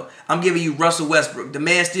listen though, I'm giving you Russell Westbrook. The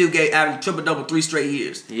man still averaged triple-double 3 straight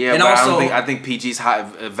years. Yeah, and but also, I think PG's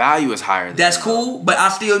value is higher than that's that. Cool, but I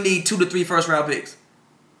still need 2 to 3 first round picks.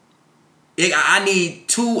 I need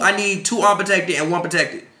 2 unprotected and 1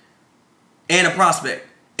 protected. And a prospect.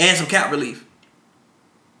 And some cap relief.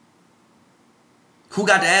 Who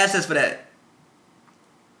got the assets for that?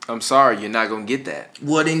 I'm sorry, you're not gonna get that.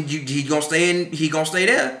 Well, then he gonna stay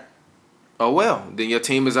there. Oh well, then your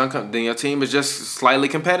team is just slightly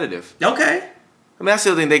competitive. Okay. I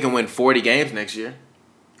still think they can win 40 games next year.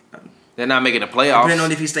 They're not making the playoffs. Depending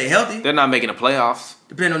on if he stay healthy. They're not making the playoffs.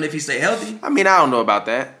 Depending on if he stay healthy. I don't know about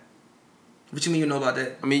that. What you mean you know about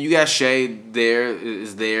that? You got Shea there.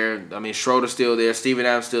 Schroeder's still there. Steven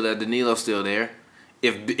Adams still there. Danilo's still there.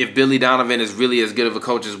 If Billy Donovan is really as good of a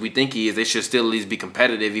coach as we think he is, they should still at least be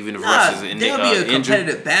competitive, even if Russ is injured. They'll be a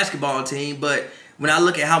competitive basketball team, but when I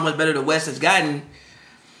look at how much better the West has gotten,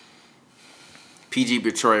 PG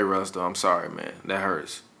betrayed Russ though. I'm sorry, man. That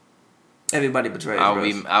hurts. Everybody betrayed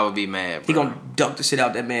Russ. I would be mad, bro. He gonna dunk the shit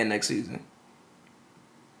out that man next season.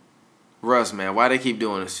 Russ, man, why they keep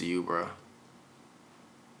doing this to you, bro?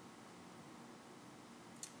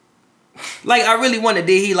 I really wonder,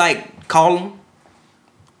 did he call him?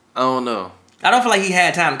 I don't know. I don't feel like he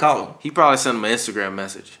had time to call him. He probably sent him an Instagram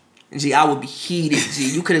message. Gee, I would be heated.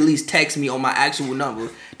 You could at least text me on my actual number.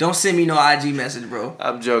 Don't send me no IG message, bro.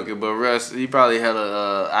 I'm joking, but Russ, he probably had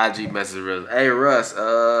a IG message. Hey, Russ,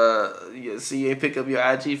 see you ain't pick up your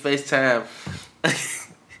IG FaceTime.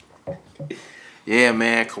 Yeah,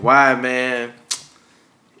 man, Kawhi, man.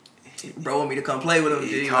 Bro want me to come play with him.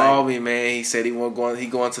 He called me, man. He said he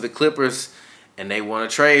going to the Clippers, and they want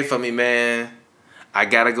to trade for me, man. I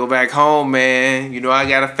gotta go back home, man. You know, I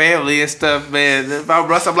got a family and stuff, man. If I'm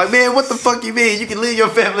Russ, I'm like, man, what the fuck you mean? You can leave your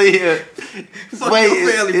family here. Fuck your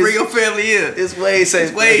family, bring your family here. It's way safer.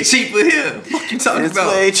 It's way cheaper here. What you talking about?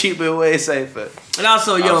 It's way cheaper and way safer. And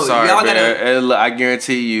also, yo, I'm sorry, y'all man. I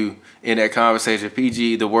guarantee you, in that conversation,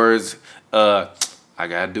 PG, the words, I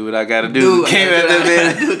gotta do what I gotta do. Came out there,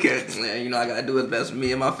 man. Man, you know, I gotta do what's best for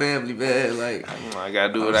me and my family, man. Like, I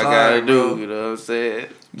gotta do what I gotta do. You know what I'm saying?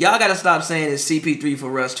 Y'all gotta stop saying it's CP3 for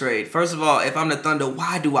Russ trade. First of all, if I'm the Thunder,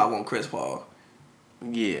 why do I want Chris Paul?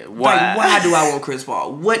 Yeah, why? Like, why do I want Chris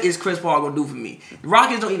Paul? What is Chris Paul gonna do for me? The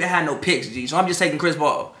Rockets don't even have no picks, G. So I'm just taking Chris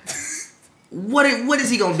Paul. What is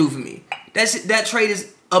he gonna do for me? That trade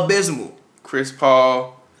is abysmal. Chris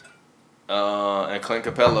Paul, and Clint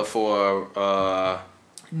Capella for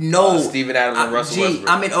Steven Adams and Russell Westbrook.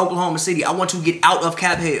 I'm in Oklahoma City. I want to get out of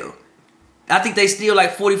cap hell. I think they steal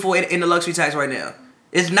like 44 in the luxury tax right now.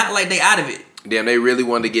 It's not like they out of it. Damn, they really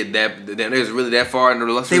wanted to get that. Damn, they was really that far in the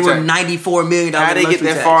luxury tax. They were $94 million. How they get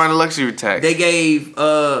that far in the luxury tax? They gave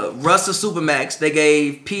Russ a supermax. They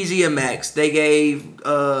gave PG a max. They gave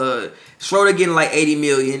Schroeder getting like $80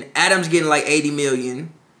 million. Adams getting like $80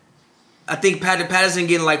 million. I think Patrick Patterson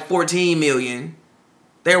getting like $14 million.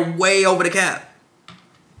 They're way over the cap.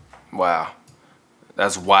 Wow.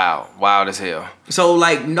 That's wild. Wild as hell. So,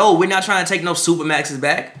 like, no, we're not trying to take no supermaxes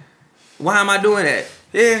back. Why am I doing that?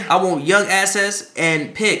 Yeah. I want young assets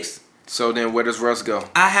and picks. So then where does Russ go?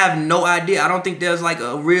 I have no idea. I don't think there's like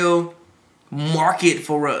a real market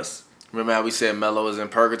for Russ. Remember how we said Melo is in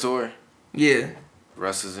purgatory? Yeah.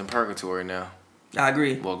 Russ is in purgatory now. I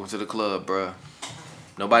agree. Welcome to the club, bruh.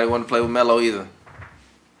 Nobody want to play with Melo either.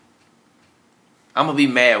 I'm gonna be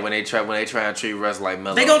mad when they try and treat Russ like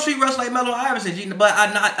Melo. They gonna treat Russ like Melo Iverson, but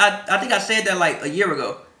I think I said that like a year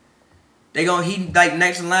ago. He like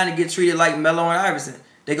next in line to get treated like Melo and Iverson.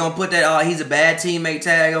 They gonna put that he's a bad teammate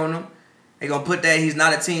tag on him. They gonna put that he's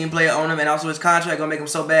not a team player on him, and also his contract gonna make him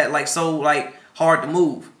so bad, like so hard to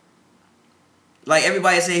move. Like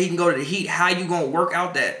everybody said he can go to the Heat. How you gonna work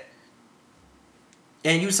out that?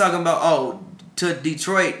 And you talking about to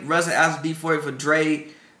Detroit, Russ asked D4 for Dre,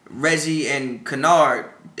 Reggie, and Kennard.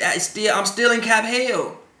 I'm still in cap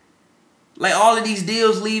hell. Like, all of these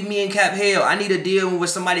deals leave me in cap hell. I need a deal where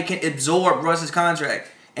somebody can absorb Russ's contract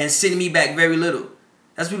and send me back very little.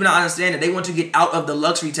 That's people not understanding. They want to get out of the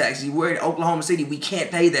luxury tax. We're in Oklahoma City. We can't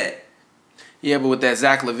pay that. Yeah, but with that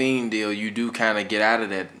Zach LaVine deal, you do kind of get out of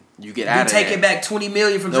that. You get out of that. You're taking back $20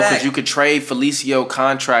 million from Zach. No, because you could trade Felicio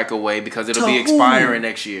contract away because it'll be expiring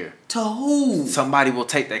next year. To who? Somebody will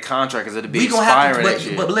take that contract because it'll be expiring next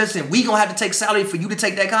year. But listen, we gonna have to take salary for you to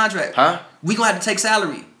take that contract. Huh? We gonna have to take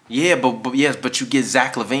salary. Yeah, but you get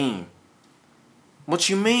Zach LaVine. What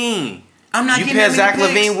you mean? I'm not getting that many Zach picks.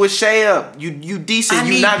 LaVine with Shea up. You decent.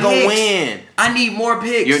 You're not gonna win. I need more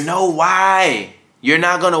picks. Why? You're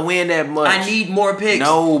not gonna win that much. I need more picks.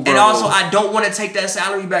 No, bro. And also, I don't want to take that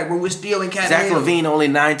salary back, bro. We're still in cap. Zach LaVine only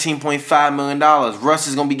 $19.5 million. Russ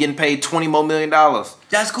is gonna be getting paid $20 more million.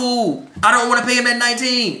 That's cool. I don't want to pay him at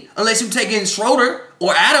 19 unless you take in Schroeder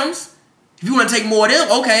or Adams. If you want to take more of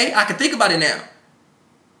them, okay, I can think about it now.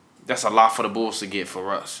 That's a lot for the Bulls to get for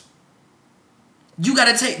Russ. You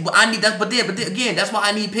gotta take, but I need that. But then again, that's why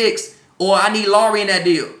I need picks, or I need Laurie in that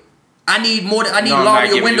deal. I need more. I need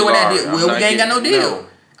Laurie or Wendell in that deal. Well, we ain't got no deal. No.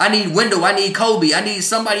 I need Wendell. I need Kobe. I need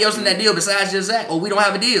somebody else in that deal besides just Zach. Or we don't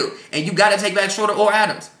have a deal, and you gotta take back Schroeder or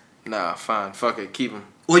Adams. Nah, fine. Fuck it. Keep him.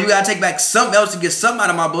 Or you gotta take back something else to get something out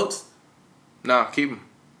of my books. Nah, keep him.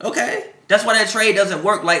 Okay. That's why that trade doesn't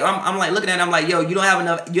work. Like I'm like looking at it, I'm like, yo, you don't have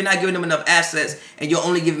enough. You're not giving them enough assets, and you're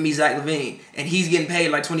only giving me Zach LaVine, and he's getting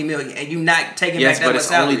paid like $20 million, and you're not taking back that much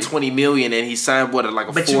salary. Yes, but it's only $20 million, and he signed like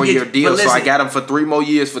a 4-year deal. Listen, so I got him for 3 more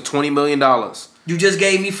years for $20 million. You just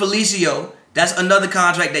gave me Felicio. That's another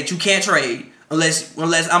contract that you can't trade unless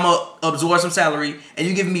I'm gonna absorb some salary, and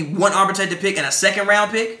you giving me one unprotected pick and a 2nd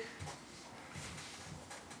round pick.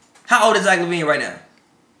 How old is Zach LaVine right now?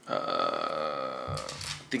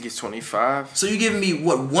 I think he's 25. So you giving me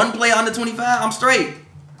one player under 25? I'm straight.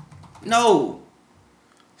 No.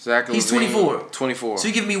 Zach LaVine, he's 24. 24. So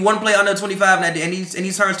you giving me one player under 25 and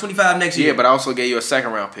he turns 25 next year. Yeah, but I also gave you a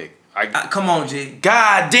 2nd round pick. Come on, G.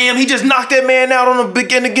 God damn, he just knocked that man out on the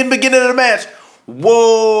beginning of the match.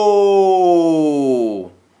 Whoa.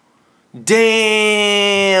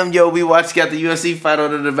 Damn, yo, we got the UFC fight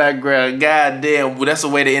on in the background. God damn, well, that's a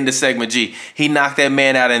way to end the segment, G. He knocked that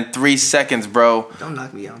man out in 3 seconds, bro. Don't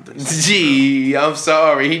knock me out in 3 seconds. G, I'm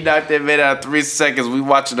sorry. He knocked that man out in 3 seconds. We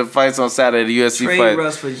watching the fights on Saturday, the UFC fight. Trade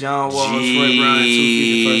Russ for John Wall, Troy Brown, 2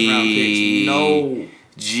 future 1st round picks. No.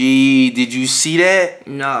 Gee, did you see that?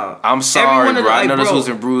 No. I'm sorry, bro. I know this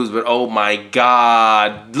wasn't bruised, but oh my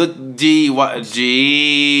God. Look, G, what?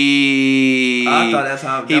 G. I thought that's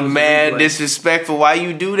how he mad disrespectful. Why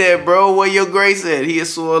you do that, bro? Where your grace at? He a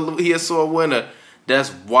sore winner.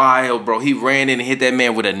 That's wild, bro. He ran in and hit that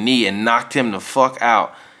man with a knee and knocked him the fuck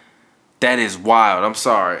out. That is wild. I'm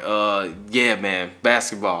sorry. Yeah, man.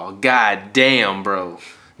 Basketball. God damn, bro.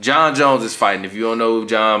 John Jones is fighting. If you don't know who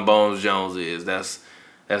John Bones Jones is, that's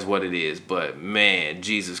what it is. But man,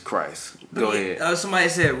 Jesus Christ. Go ahead. Somebody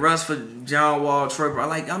said Russ for John Wall, Troy Brown.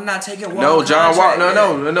 Like, I'm not taking Wall. No, John Wall.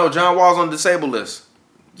 No. John Wall's on the disabled list.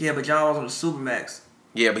 Yeah, but John Wall's on the Supermax.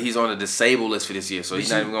 Yeah, but he's on the disabled list for this year, so he's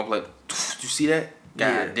not even gonna play. You see that?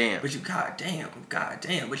 God damn. But God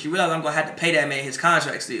damn. But you realize I'm gonna have to pay that man his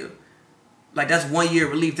contract still. Like, that's 1 year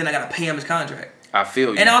relief. Then I gotta pay him his contract. I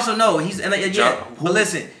feel you. And also no, but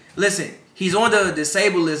listen. He's on the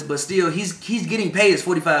disabled list, but still he's getting paid his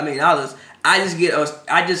 $45 million.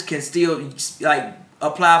 I just can still like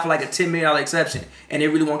apply for like a $10 million exception, and it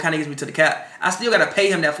really won't kind of gets me to the cap. I still gotta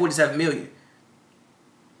pay him that $47 million.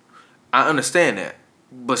 I understand that,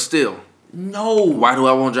 but still. No. Why do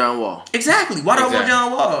I want John Wall? Exactly. Why do I want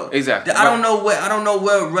John Wall? Exactly. I don't know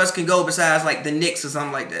where Russ can go besides like the Knicks or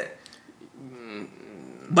something like that.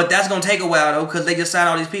 But that's gonna take a while though, because they just signed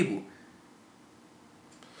all these people.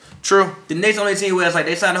 True. The Knicks only team where it's like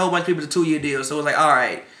they signed a whole bunch of people to 2 year deals, so it's like, all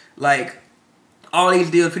right, like all these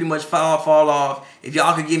deals pretty much fall off. If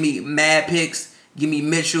y'all could give me mad picks, give me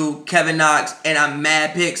Mitchell, Kevin Knox, and I'm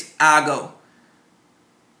mad picks, I'll go.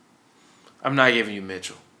 I'm not giving you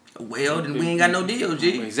Mitchell. Well, then we ain't got no deal,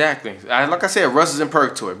 G. Exactly. Like I said, Russ is in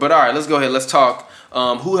purgatory. But all right, let's go ahead. Let's talk.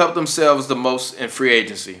 Who helped themselves the most in free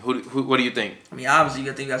agency? Who? What do you think? I mean, obviously,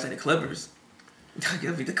 you gotta say the Clippers.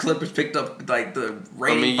 The Clippers picked up like the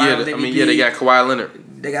reigning finals MVP. They got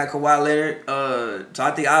Kawhi Leonard. So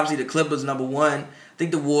I think obviously the Clippers #1. I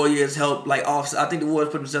think the Warriors helped I think the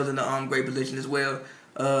Warriors put themselves in a great position as well.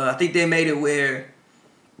 I think they made it where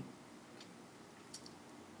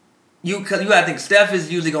you gotta think Steph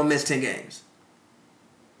is usually gonna miss 10 games.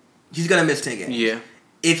 He's gonna miss 10 games. Yeah.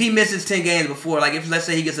 If he misses 10 games before, like if let's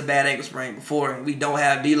say he gets a bad ankle sprain before and we don't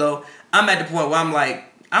have D'Lo, I'm at the point where I'm like,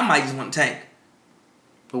 I might just want to tank.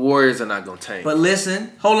 The Warriors are not gonna tank. But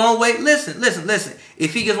listen, hold on, wait, listen.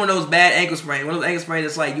 If he gets one of those bad ankle sprains, one of those ankle sprains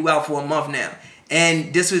that's like you out for a month now,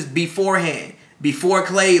 and this was beforehand, before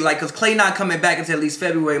Clay, like because Clay not coming back until at least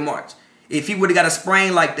February, March. If he would have got a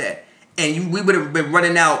sprain like that, and we would have been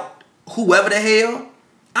running out whoever the hell,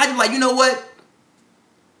 I'd be like, you know what?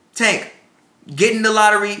 Tank. Get in the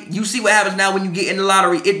lottery. You see what happens now when you get in the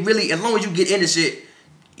lottery. It really, as long as you get into shit,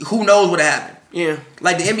 who knows what'll happen. Yeah.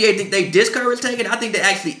 Like the NBA think they discourage tanking. I think they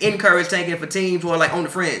actually encourage tanking for teams who are like on the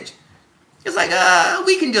fringe. It's like,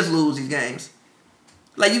 we can just lose these games.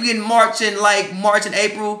 Like you get March and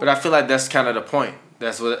April. But I feel like that's kind of the point.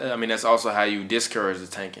 That's also how you discourage the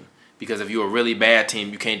tanking. Because if you're a really bad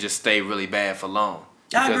team, you can't just stay really bad for long.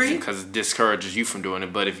 I agree. Because it discourages you from doing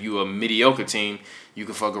it. But if you're a mediocre team, you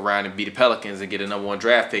can fuck around and beat the Pelicans and get a #1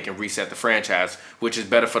 draft pick and reset the franchise, which is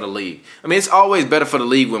better for the league. I mean, it's always better for the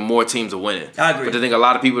league when more teams are winning. I agree. But I think a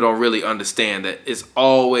lot of people don't really understand that it's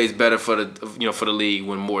always better for the league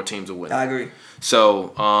when more teams are winning. I agree.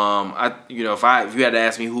 So, if you had to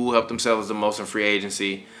ask me who helped themselves the most in free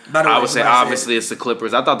agency, I would say obviously it's the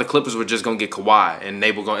Clippers. I thought the Clippers were just gonna get Kawhi,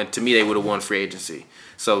 and to me they would have won free agency.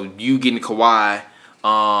 So you getting Kawhi.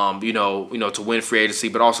 To win free agency,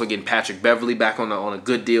 but also getting Patrick Beverley back on a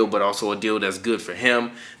good deal, but also a deal that's good for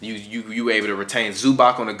him. You were able to retain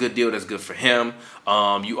Zubac on a good deal that's good for him.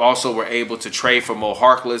 You also were able to trade for Mo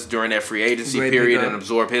Harkless during that free agency period and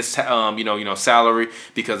absorb his salary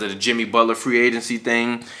because of the Jimmy Butler free agency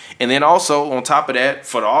thing. And then also on top of that,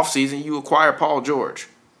 for the offseason, you acquired Paul George.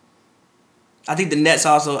 I think the Nets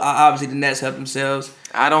obviously the Nets helped themselves.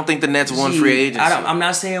 I don't think the Nets won free agency. I'm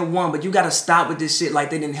not saying one, but you got to stop with this shit like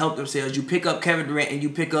they didn't help themselves. You pick up Kevin Durant and you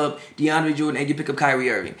pick up DeAndre Jordan and you pick up Kyrie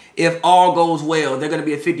Irving. If all goes well, they're going to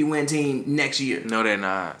be a 50-win team next year. No, they're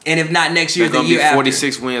not. And if not next year, the year after. They're going to be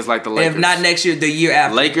 46 wins like the Lakers. And if not next year, the year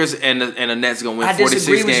after. Lakers and the Nets going to win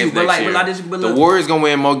 46 games next year. The Warriors going to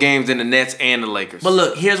win more games than the Nets and the Lakers. But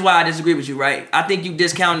look, here's why I disagree with you, right? I think you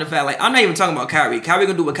discounting the fact, like, I'm not even talking about Kyrie. Kyrie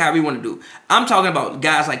going to do what Kyrie want to do. I'm talking about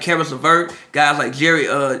guys like Karis LeVert, guys like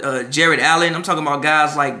Jared Allen. I'm talking about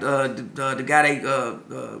guys like the guy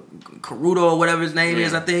Caruso or whatever his name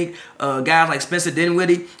is, I think. Guys like Spencer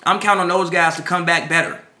Dinwiddie. I'm counting on those guys to come back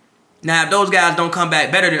better. Now, if those guys don't come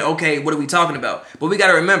back better, then okay, what are we talking about? But we got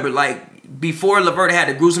to remember, like, before LeVert had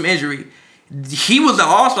a gruesome injury, he was an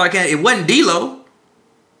all-star candidate. It wasn't D'Lo.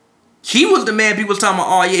 He was the man people was talking about,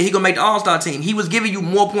 oh yeah, he gonna make the All-Star team. He was giving you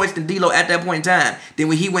more points than D'Lo at that point in time. Then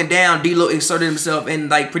when he went down, D'Lo exerted himself and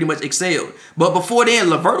like pretty much excelled. But before then,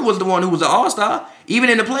 LeVert was the one who was an All-Star. Even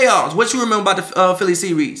in the playoffs. What you remember about the Philly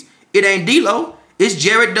series? It ain't D'Lo. It's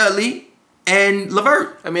Jared Dudley and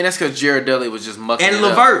LeVert. I mean, that's because Jared Dudley was just mucking and it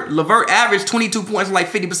LeVert. up. LeVert averaged 22 points and like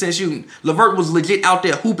 50% shooting. LeVert was legit out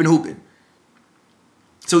there hooping.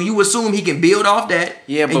 So you assume he can build off that.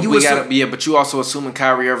 Yeah, but but you also assuming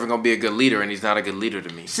Kyrie Irving gonna be a good leader, and he's not a good leader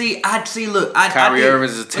to me. Kyrie Irving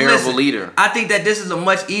is a terrible leader. I think that this is a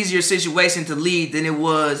much easier situation to lead than it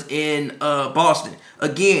was in Boston.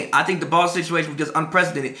 Again, I think the Boston situation was just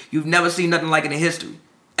unprecedented. You've never seen nothing like it in history,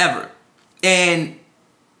 ever. And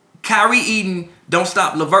Kyrie eating don't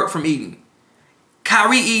stop LeVert from eating.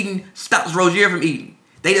 Kyrie eating stops Rozier from eating.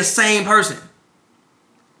 They the same person,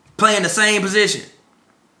 playing the same position.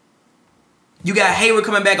 You got Hayward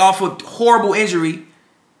coming back off of horrible injury,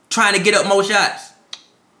 trying to get up more shots.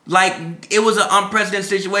 Like, it was an unprecedented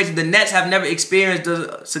situation. The Nets have never experienced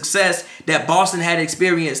the success that Boston had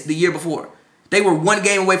experienced the year before. They were one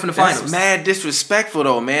game away from the finals. That's mad disrespectful,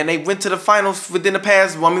 though, man. They went to the finals within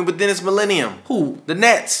this millennium. Who? The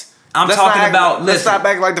Nets. Let's stop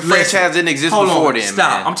back like the franchise didn't exist before then,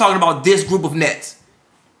 stop. Man. I'm talking about this group of Nets.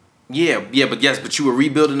 But you were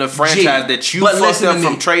rebuilding a franchise that you fucked up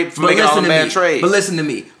from making all bad trades. But listen to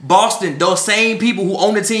me. Boston, those same people who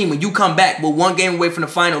own the team when you come back were one game away from the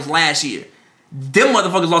finals last year. Them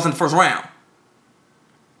motherfuckers lost in the first round.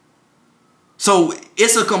 So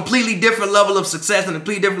it's a completely different level of success and a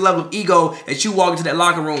completely different level of ego that you walk into that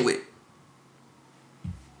locker room with.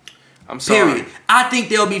 I'm sorry. Period. I think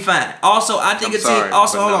they'll be fine. Also, I think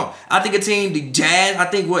I think a team, the Jazz, I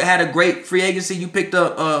think had a great free agency. You picked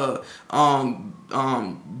up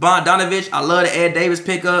Bogdanovich. I love the Ed Davis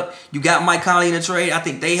pickup. You got Mike Conley in the trade. I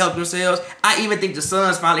think they helped themselves. I even think the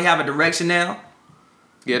Suns finally have a direction now.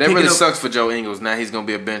 Yeah, that really sucks for Joe Ingles. Now he's gonna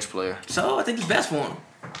be a bench player. So I think it's best for him.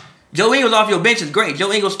 Joe Ingles off your bench is great.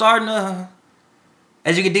 Joe Ingles starting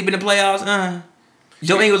as you get deep in the playoffs.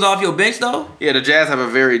 Joe Ingles off your bench though. Yeah, the Jazz have a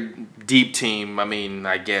very deep team. I mean,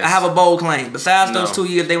 I guess. I have a bold claim. Besides those 2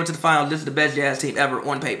 years they went to the finals, this is the best Jazz team ever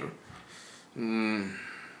on paper.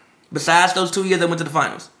 Besides those 2 years they went to the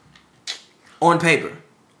finals. On paper.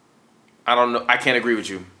 I don't know. I can't agree with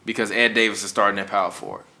you because Ed Davis is starting at power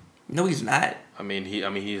forward. No, he's not.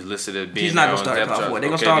 He's listed as being. He's not gonna start at power forward. They're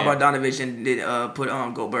gonna start Bogdanovich and put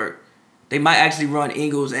Gobert. They might actually run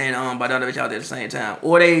Ingles and Bogdanovich out there at the same time,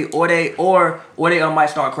 or they might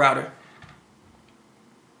start Crowder.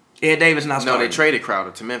 Ed Davis not starting. No, they traded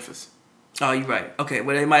Crowder to Memphis. Oh, you're right. Okay,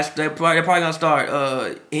 well they're probably gonna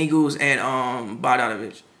start Ingles and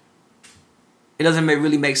Bogdanovich. It doesn't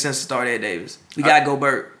really make sense to start Ed Davis. We got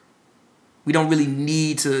Gobert. We don't really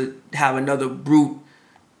need to have another brute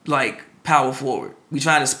like power forward. We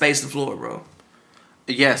trying to space the floor, bro.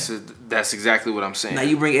 Yes, that's exactly what I'm saying. Now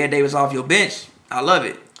you bring Ed Davis off your bench. I love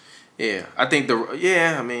it. Yeah, I think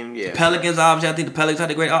The Pelicans, obviously, I think the Pelicans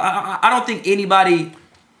had a great. I don't think anybody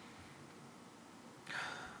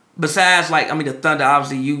besides the Thunder.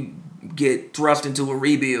 Obviously, you get thrust into a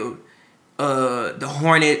rebuild. The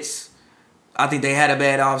Hornets, I think they had a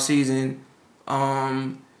bad offseason.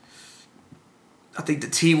 I think the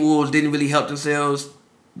T-Wolves didn't really help themselves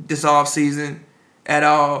this offseason at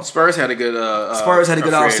all. Spurs had a good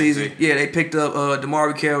offseason. Yeah, they picked up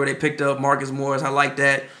DeMar Carroll. They picked up Marcus Morris. I like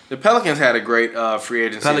that. The Pelicans had a great free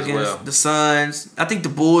agency as well. The Suns. I think the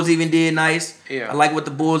Bulls even did nice. Yeah. I like what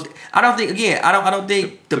the Bulls. I don't think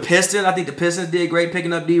the Pistons. I think the Pistons did great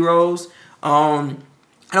picking up D Rose. I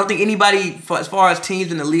don't think anybody, as far as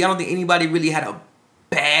teams in the league, I don't think anybody really had a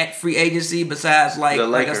bad free agency besides the Lakers.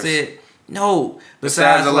 Like I said. No.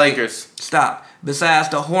 Besides the Lakers. Stop. Besides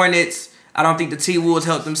the Hornets. I don't think the T-Wolves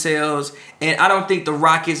helped themselves. And I don't think the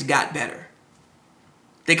Rockets got better.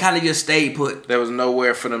 They kind of just stayed put. There was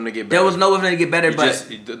nowhere for them to get better. There was nowhere for them to get better,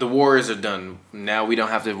 the Warriors are done. Now we don't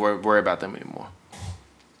have to worry about them anymore.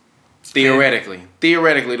 Theoretically.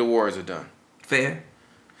 Theoretically, the Warriors are done. Fair.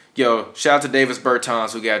 Yo, shout out to Davis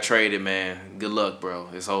Bertans who got traded, man. Good luck, bro.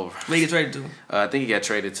 It's over. Where you get traded to? I think he got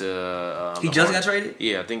traded to... he just got traded?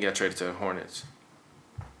 Yeah, I think he got traded to the Hornets.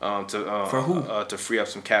 For who? To free up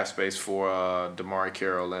some cap space for DeMar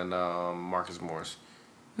Carroll and Marcus Morris.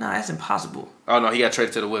 Nah, that's impossible. Oh, no, he got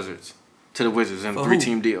traded to the Wizards. In a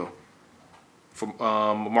 3-team deal. For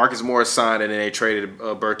Marcus Morris signed and then they traded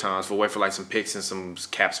Bertans for some picks and some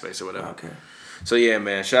cap space or whatever. Okay. So, yeah,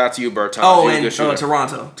 man. Shout out to you, Bertans. Oh, and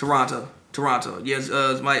Toronto. Yes,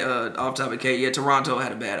 my off-topic K. Yeah, Toronto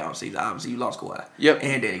had a bad offseason. Obviously, you lost Kawhi. Yep.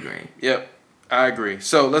 And Danny Green. Yep. I agree.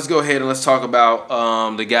 So let's go ahead and let's talk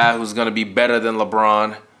about the guy who's going to be better than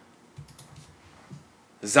LeBron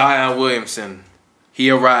Zion Williamson, he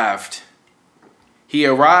arrived. He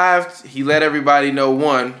let everybody know,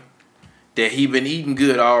 one, that he been eating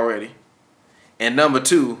good already. And number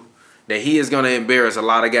two, that he is going to embarrass a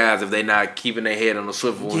lot of guys if they not keeping their head on the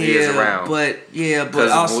swivel when he is around. But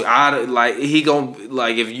also,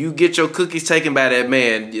 if you get your cookies taken by that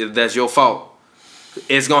man, that's your fault.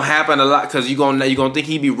 It's gonna happen a lot because you're gonna think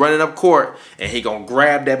he be running up court and he gonna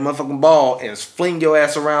grab that motherfucking ball and fling your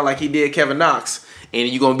ass around like he did Kevin Knox, and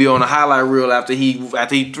you're gonna be on a highlight reel after he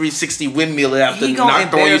 360 windmill after not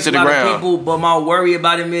throwing you to the ground. People, but my worry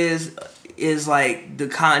about him is like the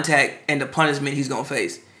contact and the punishment he's gonna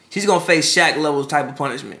face. He's gonna face Shaq levels type of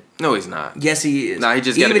punishment. No, he's not. Yes, he is. Nah, he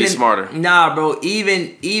just gotta be smarter. Nah, bro.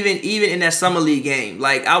 Even in that summer league game,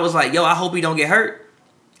 like I was like, yo, I hope he don't get hurt.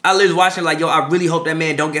 I was watching like, yo, I really hope that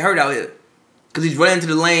man don't get hurt out here. Because he's running to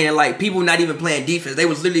the lane and like people not even playing defense. They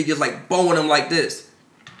was literally just like bowing him like this.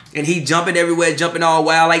 And he jumping everywhere, jumping all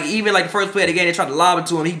wild. Like even like the first play of the game, they tried to lob it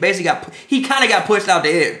to him. He kind of got pushed out the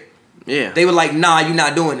air. Yeah. They were like, nah, you're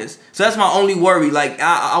not doing this. So that's my only worry. Like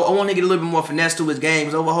I want to get a little bit more finesse to his game.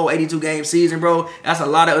 Because over a whole 82-game season, bro, that's a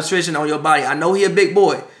lot of attrition on your body. I know he a big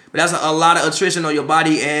boy, but that's a lot of attrition on your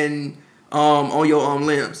body and on your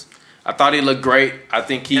limbs. I thought he looked great. I don't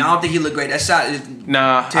think he looked great. That shot is terrible.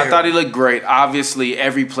 I thought he looked great. Obviously,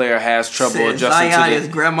 every player has trouble adjusting to Zion is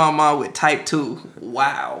grandmama with type 2.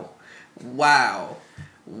 Wow.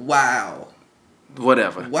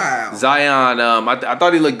 Whatever. Wow. Zion, I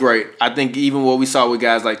thought he looked great. I think even what we saw with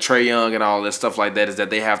guys like Trae Young and all that stuff like that is that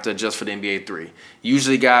they have to adjust for the NBA 3.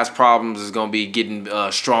 Usually guys' problems is going to be getting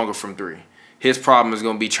stronger from 3. His problem is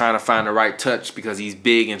going to be trying to find the right touch because he's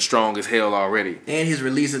big and strong as hell already. And his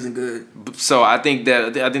release isn't good. So I think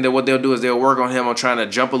that what they'll do is they'll work on him on trying to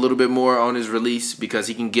jump a little bit more on his release because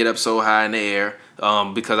he can get up so high in the air.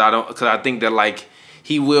 Because I think that like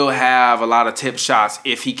he will have a lot of tip shots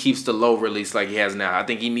if he keeps the low release like he has now. I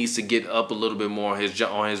think he needs to get up a little bit more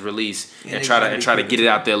on his release and try to get it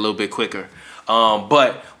out there a little bit quicker.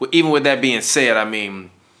 But even with that being said, I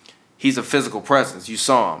mean, he's a physical presence. You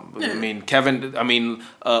saw him. Yeah. I mean,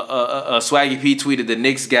 Swaggy P tweeted the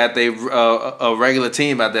Knicks got a regular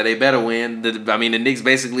team out there. They better win. The Knicks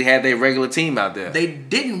basically had their regular team out there. They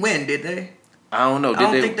didn't win, did they? I don't know. I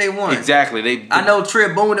don't think they won. Exactly. I know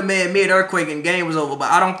Trip boomed the man mid-earthquake and game was over, but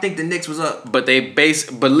I don't think the Knicks was up. But they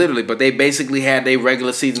basically had their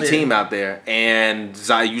regular season team out there. And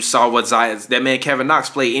you saw what that man Kevin Knox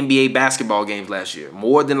played NBA basketball games last year.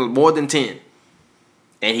 More than 10.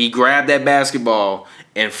 And he grabbed that basketball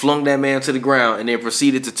and flung that man to the ground, and then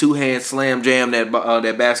proceeded to two-hand slam jam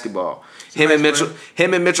that basketball. Him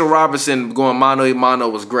and Mitchell Robinson going mano a mano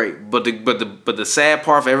was great. But the sad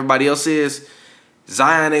part for everybody else is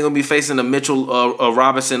Zion ain't gonna be facing a Mitchell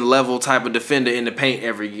Robinson level type of defender in the paint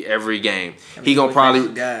every game. He gonna run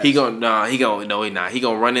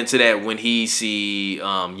into that when he see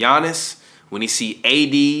Giannis, when he see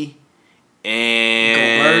AD.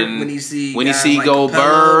 And when he see Gobert,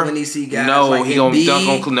 Capella, when he see guys like he gonna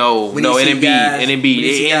dunk on Embiid.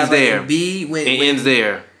 It ends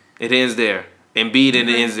there. It ends there. Embiid and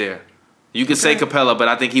it ends there. You could say Capella, but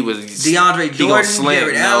I think he was DeAndre Jordan,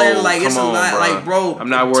 Jared Allen. Like it's a lot. Like bro, I'm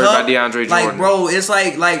not worried about DeAndre Jordan. Like bro, it's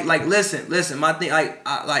like listen. My thing,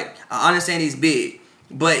 I understand he's big,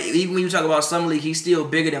 but even when you talk about Summer League, he's still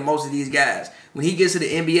bigger than most of these guys. When he gets to the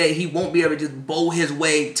NBA, he won't be able to just bowl his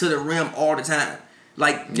way to the rim all the time.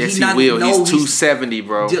 Like yes, he will. He's 270,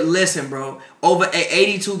 bro. Listen, bro. Over an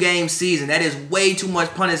 82-game season, that is way too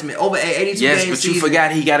much punishment. Over an 82-game season. Yes, but you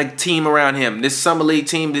forgot he got a team around him. This Summer League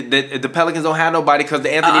team, the Pelicans don't have nobody because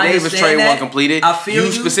the Anthony Davis trade wasn't completed. I feel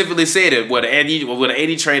you specifically said it. Well, the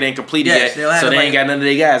 80 trade ain't completed yet, so they ain't got none of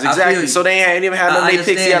their guys. Exactly. So they ain't even have none of their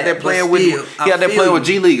picks. He out there playing with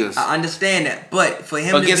G Leaguers. I understand that, but for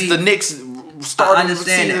him against the Knicks. I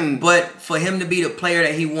understand that, but for him to be the player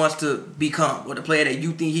that he wants to become, or the player that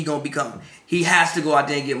you think he gonna become, he has to go out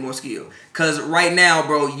there and get more skill. Cause right now,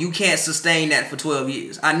 bro, you can't sustain that for 12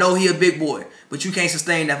 years. I know he a big boy, but you can't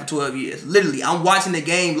sustain that for 12 years. Literally, I'm watching the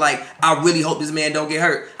game like I really hope this man don't get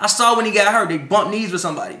hurt. I saw when he got hurt, they bumped knees with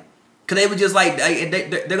somebody. Cause they were just like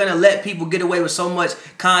they're gonna let people get away with so much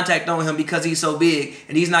contact on him because he's so big,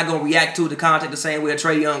 and he's not gonna react to the contact the same way a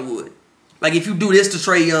Trae Young would. Like, if you do this to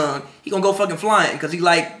Trae Young, he gonna go fucking flying because he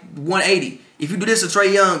like 180. If you do this to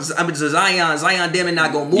Trae Young, to Zion damn it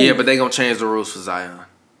not gonna move. Yeah, but they gonna change the rules for Zion.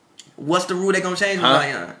 What's the rule they gonna change for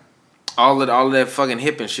Zion? All of that fucking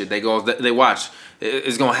hip and shit. They watch.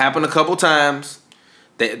 It's gonna happen a couple times.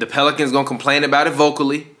 The Pelicans gonna complain about it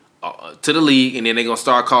vocally to the league, and then they gonna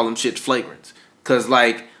start calling shit flagrant. Cause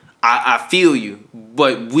like I feel you.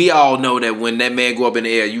 But we all know that when that man go up in the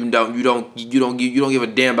air, you don't give a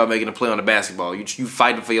damn about making a play on the basketball. You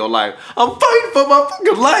fighting for your life. I'm fighting for my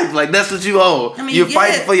fucking life. Like that's what you own. I mean, you're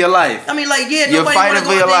fighting for your life. I mean, like you're fighting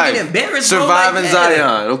for your life. Surviving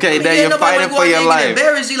Zion. Okay, then you're fighting for your life.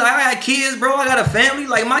 Embarrassed. You like I got kids, bro. I got a family.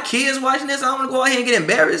 Like my kids watching this. I don't want to go out here and get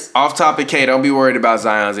embarrassed. Off topic, K. Don't be worried about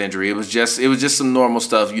Zion's injury. It was just some normal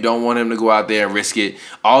stuff. You don't want him to go out there and risk it.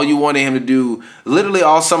 All you wanted him to do, literally,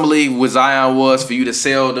 all Summer League with Zion was for you to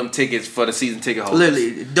sell them tickets for the season ticket holders.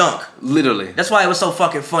 Literally, dunk. Literally. That's why it was so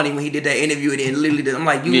fucking funny when he did that interview. And then literally, I'm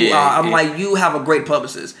like, like, you have a great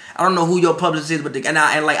publicist. I don't know who your publicist is, but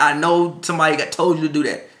I know somebody told you to do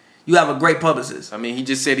that. You have a great publicist. I mean, he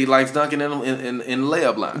just said he likes dunking in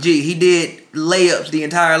layup line. Gee, he did layups, the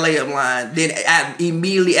entire layup line. Then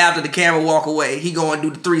immediately after the camera walk away, he go and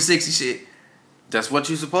do the 360 shit. That's what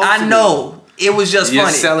you're supposed to do. I know. It was just You're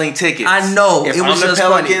funny. selling tickets. I know. If it was I'm just the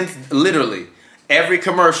Pelicans, funny. literally, every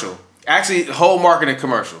commercial, actually, whole marketing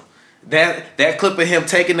commercial, that clip of him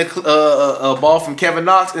taking the ball from Kevin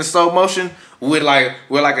Knox in slow motion with like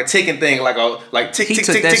a ticking thing, like tick tick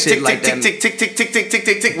tick tick tick tick tick tick tick tick tick tick tick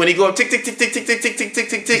tick tick. When he go up tick tick tick tick tick tick tick tick tick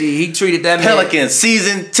tick tick. He treated that Pelicans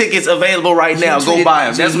season tickets available right now. Go buy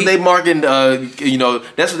them. That's what they marketing.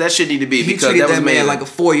 That's what that shit need to be. He treated that man like a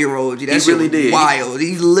 4-year-old. That shit really did. Wild.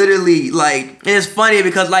 He literally like. It's funny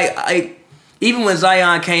because like even when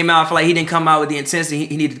Zion came out, I feel like he didn't come out with the intensity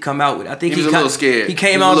he needed to come out with. I think he was a little scared. He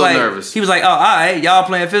came out like nervous. He was like, "Oh, all right, y'all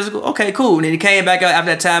playing physical? Okay, cool." And then he came back out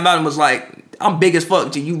after that timeout and was like, "I'm big as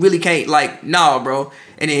fuck, G. You really can't like, nah, bro."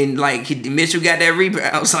 And then like Mitchell got that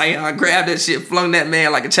rebound. So I grabbed that shit, flung that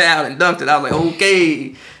man like a child, and dunked it. I was like,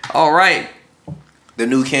 "Okay, all right." The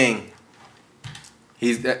new king.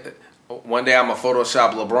 One day I'm gonna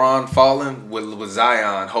Photoshop LeBron falling with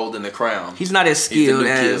Zion holding the crown. He's not as skilled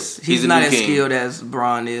he's not as skilled as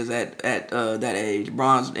Bron is at that age.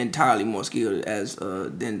 Bron's entirely more skilled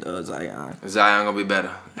than Zion. Zion gonna be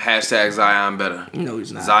better. Hashtag Zion better. No,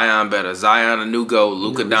 he's not. Zion better. Zion a new GOAT.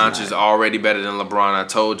 Luka Doncic is already better than LeBron. I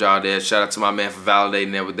told y'all that. Shout out to my man for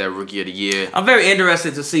validating that with that Rookie of the Year. I'm very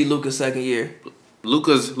interested to see Luka's second year.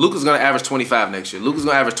 Luka's gonna average 25 next year. Luka's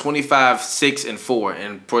gonna average 25, 6, and 4,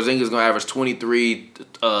 and Porzingis gonna average 23,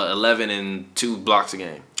 11, and 2 blocks a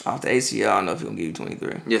game. Off the ACL, I don't know if he's gonna give you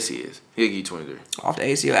 23. Yes, he is. He'll give you 23. Off the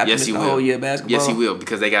ACL after missing the whole year of basketball. Yes, he will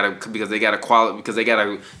because they got a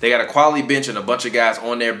quality bench and a bunch of guys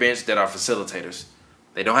on their bench that are facilitators.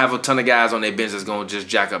 They don't have a ton of guys on their bench that's gonna just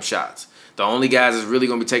jack up shots. The only guys that's really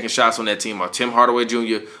gonna be taking shots on that team are Tim Hardaway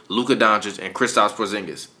Jr., Luka Doncic, and Kristaps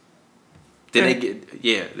Porzingis. Did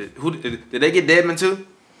they get Dedmon too?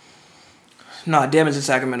 No, Dedmon's in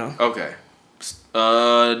Sacramento. Okay.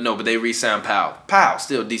 No, but they re-signed Powell. Powell,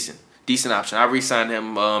 still decent option. I re-signed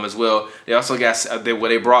him as well. They also got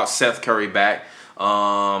they brought Seth Curry back.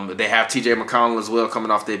 They have T.J. McConnell as well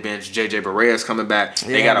coming off their bench. J.J. Berea's coming back.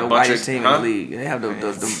 They got a bunch of team in the league. They have the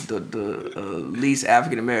least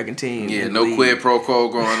African American team. Yeah, no quid pro quo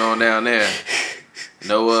going on down there.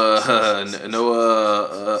 They are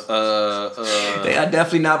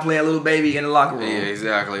definitely not playing little baby in the locker room. Yeah,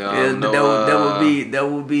 exactly. That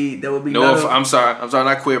would be. I'm sorry,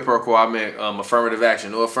 not quid pro quo. I meant affirmative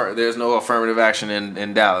action. There's no affirmative action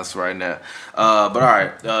in Dallas right now. But all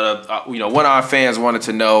right, one of our fans wanted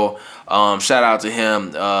to know. Shout out to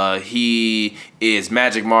him. He is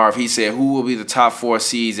Magic Marv. He said, "Who will be the top 4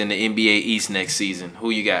 seeds in the NBA East next season? Who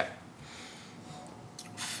you got?"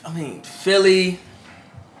 I mean, Philly.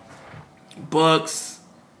 Bucks.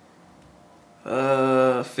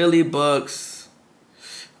 Philly Bucks.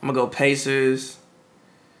 I'm gonna go Pacers.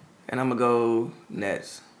 And I'm gonna go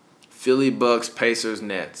Nets. Philly Bucks, Pacers,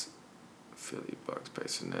 Nets. Philly Bucks,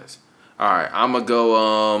 Pacers, Nets. Alright, I'm gonna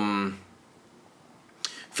go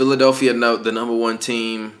Philadelphia, the number 1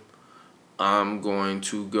 team. I'm going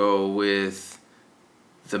to go with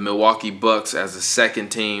the Milwaukee Bucks as the second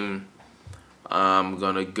team. I'm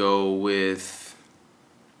gonna go with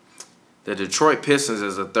the Detroit Pistons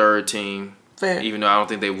as a third team. Fair. Even though I don't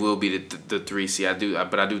think they will be the 3 seed,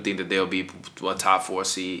 but I do think that they'll be a top 4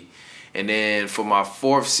 seed. And then for my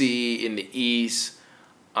 4th seed in the East,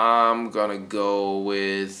 I'm gonna go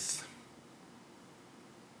with.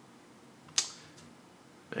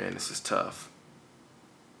 Man, this is tough.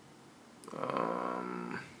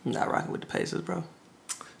 Not rocking with the Pacers, bro.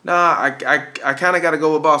 Nah, I kind of got to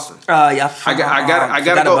go with Boston. Yeah. I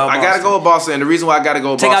gotta go with Boston, and the reason why I gotta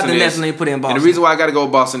go with Boston out the Nets and put in Boston. And the reason why I gotta go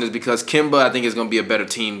with Boston is because Kemba, I think, is gonna be a better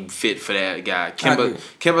team fit for that guy.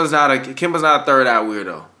 Kemba's not a third eye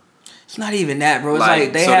weirdo. It's not even that, bro. It's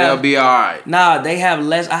like they'll be all right. Nah, they have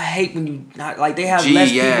less. I hate when you not like they have less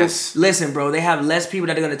people. Listen, bro, they have less people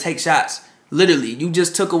that are gonna take shots Literally, you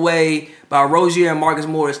just took away by Rozier and Marcus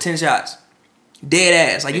Morris 10 shots.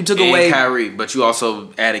 Dead ass. Like you took away Kyrie, but you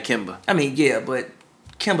also added Kemba. I mean, yeah, but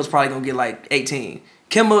Kemba's probably gonna get like 18.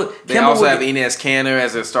 They Kemba also have Enes Kanter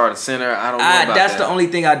as a starting center. I don't know about that's the only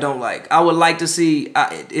thing I don't like. I would like to see.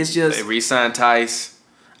 It's just they re-signed Tice.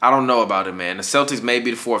 I don't know about it, man. The Celtics may be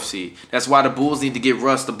the 4th seed. That's why the Bulls need to get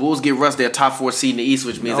Russ. The Bulls get Russ, they're top 4 seed in the East,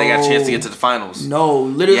 which means they got a chance to get to the finals.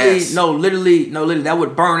 Literally. That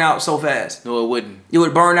would burn out so fast. No, it wouldn't. It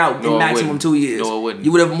would burn out in maximum 2 years. No, it wouldn't.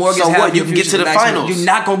 You would have mortgaged half what? You can get to the finals. You're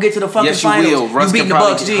not gonna get to the fucking finals. Yes, you will. Russ you beating the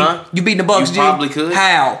Bucks, G. Huh? You beating the Bucks, G. You probably could.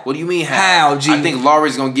 How? What do you mean how? How, G? I think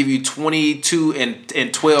Laurie's gonna give you 22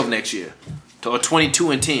 and 12 next year, or 22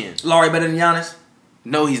 and 10. Laurie better than Giannis?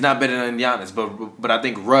 No, he's not better than Giannis, but I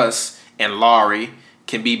think Russ and Laurie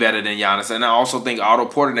can be better than Giannis. And I also think Otto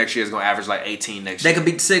Porter next year is going to average like 18 next year. They could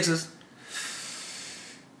beat the Sixers?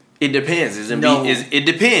 It depends. It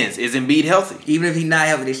depends. Is Embiid healthy? Even if he's not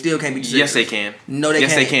healthy, they still can't beat the Sixers. Yes, they can. No, they can't.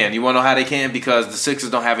 Yes, they can. You want to know how they can? Because the Sixers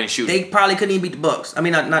don't have any shooting. They probably couldn't even beat the Bucks. I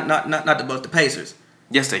mean, not the Bucks, the Pacers.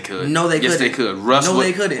 Yes, they could. No, they couldn't. Yes, they could.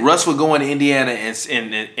 They couldn't. Russ would go into Indiana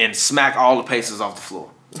and smack all the Pacers off the floor.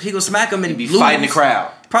 He would smack them and be fighting the crowd.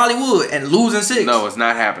 Probably would, and lose in 6. No, it's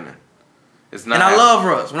not happening. It's not. And I love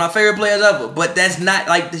Russ, one of my favorite players ever. But that's not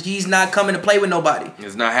like he's not coming to play with nobody.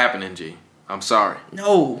 It's not happening, G. I'm sorry.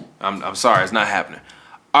 No. I'm sorry. It's not happening.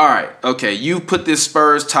 All right. Okay. You put this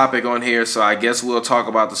Spurs topic on here, so I guess we'll talk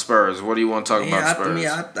about the Spurs. What do you want to talk about the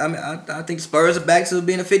Spurs? I think Spurs are back to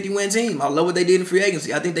being a 50-win team. I love what they did in free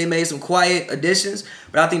agency. I think they made some quiet additions,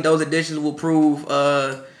 but I think those additions will prove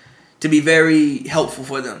to be very helpful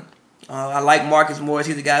for them. I like Marcus Morris.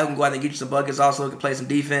 He's a guy who can go out and get you some buckets. Also can play some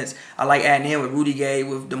defense. I like adding him with Rudy Gay,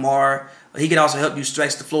 with DeMar. He can also help you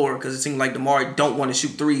stretch the floor because it seems like DeMar don't want to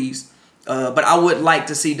shoot threes. But I would like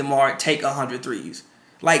to see DeMar take 100 threes.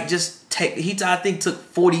 Like, just take... I think, took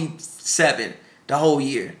 47 the whole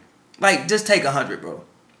year. Like, just take 100, bro.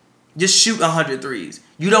 Just shoot 100 threes.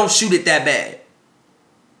 You don't shoot it that bad.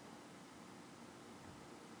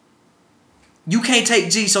 You can't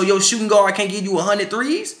take G, so your shooting guard can't give you 100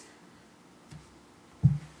 threes?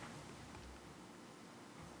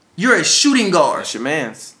 You're a shooting guard. That's your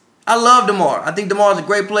man's. I love DeMar. I think DeMar's a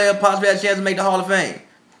great player. Possibly has a chance to make the Hall of Fame.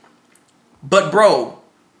 But, bro,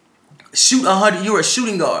 shoot 100. You're a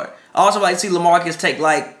shooting guard. I also like to see LaMarcus take,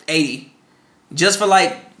 like, 80. Just for,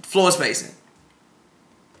 like, floor spacing.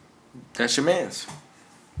 That's your man's.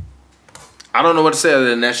 I don't know what to say other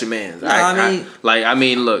than that's your man's. I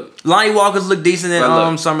mean, look. Lonnie Walker's look decent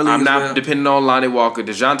in Summer League. I'm not depending on Lonnie Walker.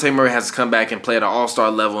 DeJounte Murray has to come back and play at an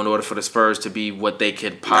all-star level in order for the Spurs to be what they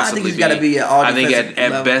could possibly be. I think he's got to be an all-defensive I think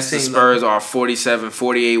at best the Spurs are a 47,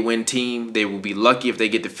 48 win team. They will be lucky if they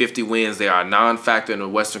get to 50 wins. They are a non-factor in the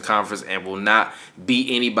Western Conference and will not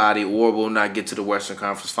beat anybody or will not get to the Western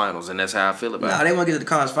Conference Finals. And that's how I feel about it. They won't get to the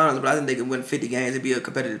Conference Finals, but I think they can win 50 games. It'd be a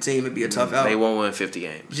competitive team. It'd be a tough out. They won't win 50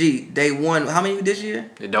 games. Gee, they won how many this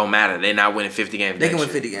year? It don't matter. They're not winning 50 games. They can win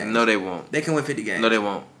 50 games. No, they won't. They can win 50 games. No, they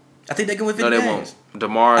won't. I think they can win 50 games. No, they won't.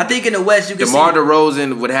 DeMar. I think in the West you can DeMar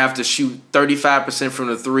DeRozan would have to shoot 35% from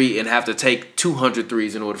the three and have to take 200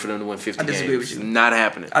 threes in order for them to win 50 games. I disagree with you. Not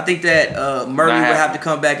happening. I think that Murray would have to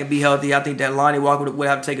come back and be healthy. I think that Lonnie Walker would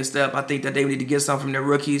have to take a step. I think that they would need to get something from their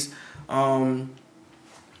rookies. I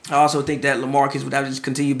also think that LaMarcus would have to just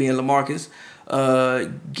continue being LaMarcus.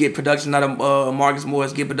 Get production out of Marcus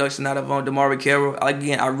Morris, get production out of DeMar Carroll.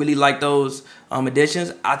 Again, I really like those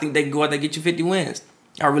additions. I think they can go out there and get you 50 wins.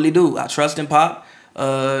 I really do. I trust in Pop.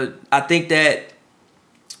 I think that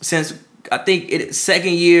it's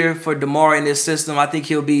second year for DeMar in this system, I think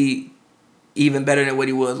he'll be even better than what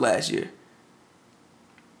he was last year.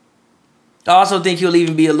 I also think he'll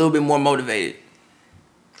even be a little bit more motivated.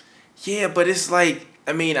 Yeah, but it's like,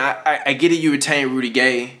 I mean, I get it, you retain Rudy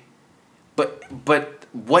Gay. But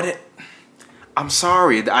what? I'm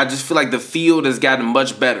sorry. I just feel like the field has gotten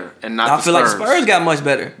much better, and not the Spurs. I feel like the Spurs got much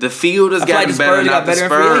better. The field has gotten better, not the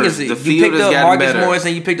Spurs. The field has gotten better. You picked up Marcus Morris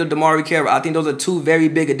and you picked up DeMar Carroll. I think those are two very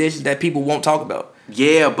big additions that people won't talk about.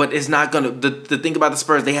 Yeah, but it's not gonna. The thing about the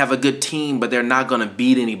Spurs, they have a good team, but they're not gonna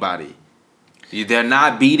beat anybody. They're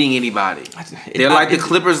not beating anybody. They're like the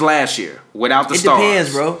Clippers last year without the stars. It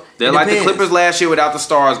depends, bro. They're like the Clippers last year without the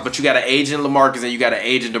stars, but you got an agent LaMarcus and you got an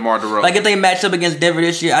agent DeMar DeRozan. Like if they matched up against Denver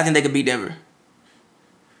this year, I think they could beat Denver.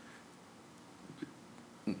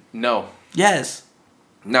 No. Yes.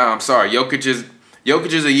 No, I'm sorry. Jokic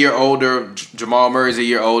is a year older. Jamal Murray's a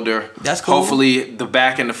year older. That's cool. Hopefully the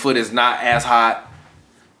back and the foot is not as hot.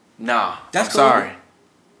 Nah. That's I'm cool. sorry.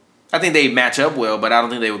 I think they match up well, but I don't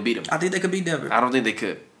think they would beat them. I think they could beat Denver. I don't think they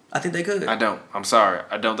could. I think they could. I don't. I'm sorry.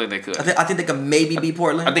 I don't think they could. I think they could maybe beat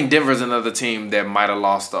Portland. I think Denver's another team that might have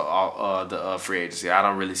lost the free agency. I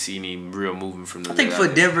don't really see any real movement from them. I think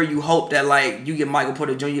for Denver, you hope that like you get Michael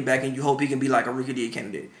Porter Jr. back and you hope he can be like a Rookie of the Year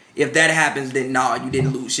candidate. If that happens, then you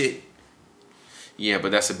didn't lose shit. Yeah,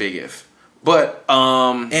 but that's a big if. But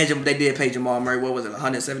and they did pay Jamal Murray. What was it?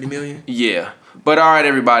 $170 million. Yeah. But all right,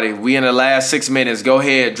 everybody, we in the last 6 minutes. Go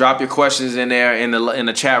ahead, drop your questions in there in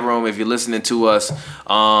the chat room if you're listening to us.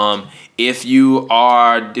 If you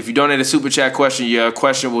donate a super chat question, your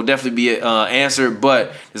question will definitely be answered.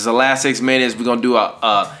 But this is the last 6 minutes. We're gonna do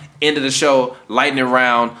a end of the show lightning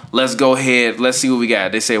round. Let's go ahead. Let's see what we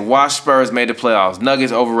got. They say watch Spurs made the playoffs.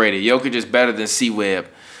 Nuggets overrated. Jokic is better than C-Web.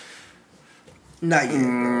 Not yet.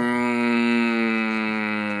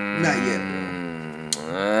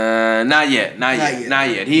 Not yet. Not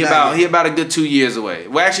yet. He about a good 2 years away.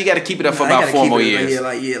 Well, actually, you got to keep it up for about 4 more years.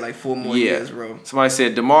 Like 4 more years, bro. Somebody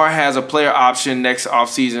said DeMar has a player option next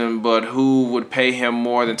offseason, but who would pay him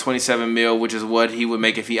more than $27 million, which is what he would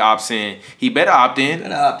make if he opts in? He better opt in.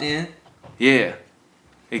 Yeah,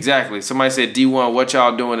 exactly. Somebody said D1, what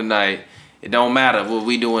y'all doing tonight? It don't matter what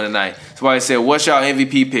we doing tonight. Somebody said, what's y'all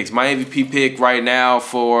MVP picks? My MVP pick right now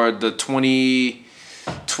for the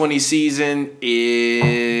 2020 season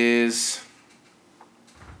is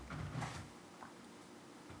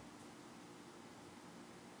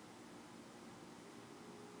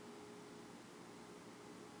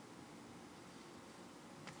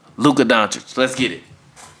Luka Doncic. Let's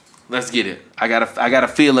get it. I got a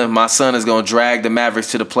feeling my son is gonna drag the Mavericks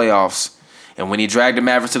to the playoffs. And when he dragged the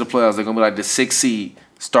Mavericks to the playoffs, they're going to be like the 6th seed,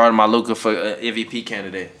 starting my Luka for MVP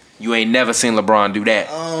candidate. You ain't never seen LeBron do that.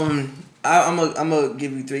 I'm gonna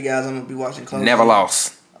give you 3 guys I'm going to be watching closely. Never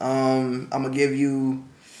lost. I'm going to give you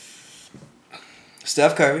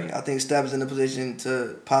Steph Curry. I think Steph is in a position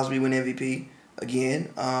to possibly win MVP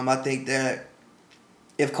again. I think that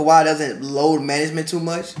if Kawhi doesn't load management too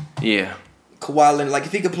much, Kawhi Leonard, like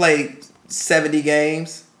if he could play 70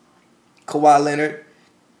 games, Kawhi Leonard,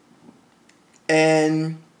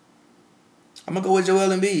 and I'm gonna go with Joel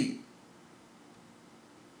Embiid.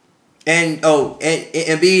 And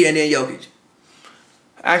Embiid and then Jokic.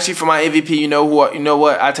 Actually, for my MVP, you know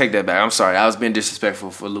what? I take that back. I'm sorry, I was being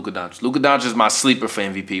disrespectful for Luka Doncic. Luka Doncic is my sleeper for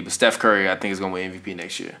MVP, but Steph Curry, I think, is gonna win MVP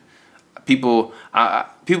next year. People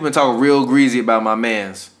been talking real greasy about my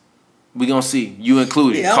mans. We gonna see. You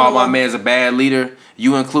included. Call my man's a bad leader.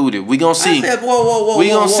 You included. We gonna see. Whoa. We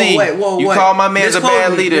gonna see. You call my man's a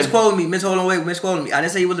bad leader. Misquoting me. I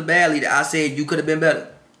didn't say he was a bad leader. I said you could have been better.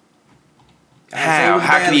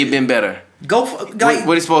 How could he have been better?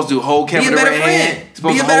 What he supposed to do? Hold Kevin Durant hand?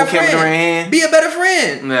 Supposed to hold Kevin Durant hand? Be a better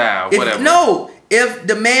friend. Nah, whatever. If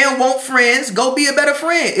the man want friends, go be a better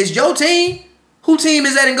friend. It's your team. Who team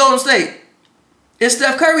is that in Golden State? It's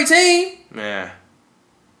Steph Curry team. Yeah.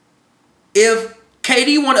 If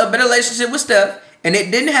KD wanted a better relationship with Steph and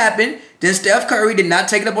it didn't happen, then Steph Curry did not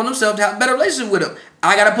take it upon himself to have a better relationship with him.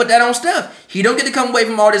 I got to put that on Steph. He don't get to come away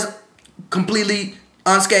from all this completely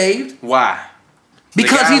unscathed. Why?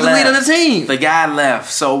 Because he's the leader of the team. The guy left,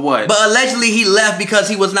 so what? But allegedly he left because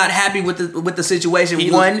he was not happy with the situation.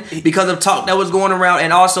 Because of talk that was going around,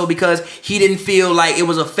 and also because he didn't feel like it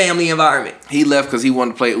was a family environment. He left because he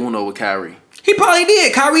wanted to play Uno with Kyrie. He probably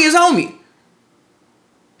did. Kyrie is homie.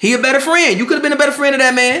 He a better friend. You could have been a better friend of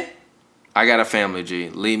that man. I got a family, G.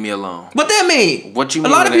 Leave me alone. What that mean? What you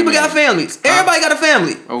mean? A lot of people got families. Everybody got a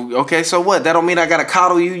family. Oh, okay, so what? That don't mean I gotta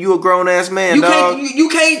coddle you. You a grown ass man, dog. You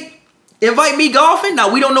can't invite me golfing.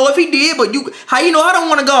 Now we don't know if he did, but how you know I don't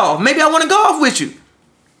want to golf? Maybe I want to golf with you.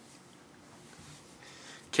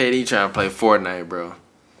 KD trying to play Fortnite, bro.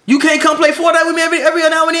 You can't come play Fortnite with me every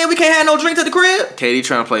now and then. We can't have no drink to the crib. KD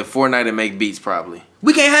trying to play Fortnite and make beats, probably.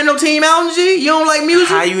 We can't have no team outings, G. You don't like music?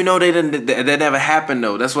 How you know that never happened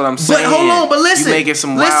though? That's what I'm saying. But hold on, but listen. You making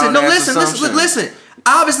some wild listen.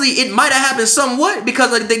 Obviously, it might have happened somewhat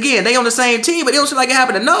because, like, again, they on the same team, but it don't seem like it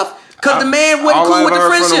happened enough because the man wasn't cool with the friendship.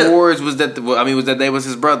 All I heard from the Warriors was that they was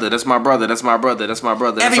his brother. That's my brother. That's my brother. That's my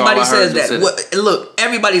brother. Everybody says that. Look,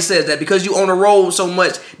 everybody says that because you on the road so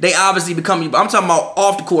much, they obviously become you. I'm talking about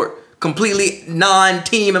off the court, completely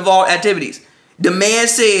non-team involved activities. The man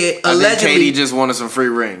said allegedly. I think KD just wanted some free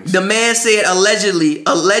rings. The man said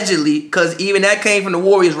allegedly, because even that came from the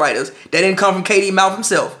Warriors writers. That didn't come from KD mouth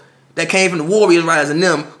himself. That came from the Warriors writers and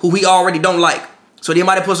them, who he already don't like. So they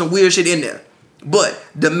might have put some weird shit in there. But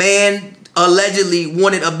the man allegedly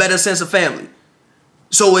wanted a better sense of family.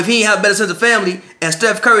 So if he ain't have a better sense of family and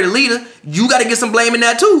Steph Curry the leader, you got to get some blame in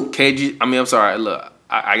that too. I'm sorry. Look,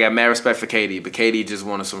 I got mad respect for KD, but KD just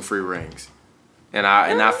wanted some free rings, and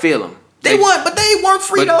I feel him. They weren't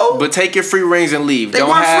free though. But take your free rings and leave. They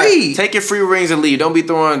weren't free. Take your free rings and leave. Don't be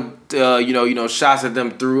throwing shots at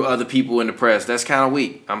them through other people in the press. That's kind of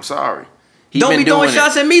weak. I'm sorry. Don't be throwing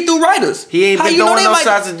shots at me through writers. He ain't been throwing no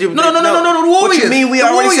shots at you. No. The Warriors. What you mean? We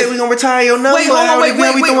already said we gonna retire your number. Wait, hold on. Wait.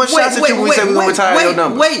 We throwing shots at you when we said we gonna retire your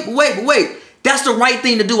number. Wait. That's the right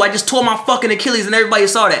thing to do. I just tore my fucking Achilles and everybody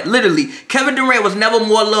saw that. Literally, Kevin Durant was never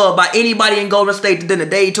more loved by anybody in Golden State than the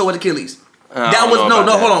day he tore his Achilles. Hold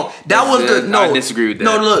on. I disagree with that.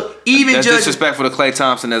 No, look, that's disrespectful to Klay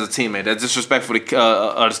Thompson as a teammate. That's disrespectful to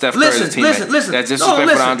Steph Curry as a teammate. Listen. That's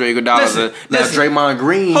disrespectful to Andre Iguodala. Now Draymond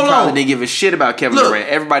Green probably didn't give a shit about Kevin Durant.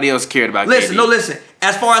 Everybody else cared about KD. Listen.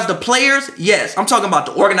 As far as the players, yes, I'm talking about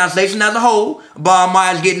the organization as a whole. Bob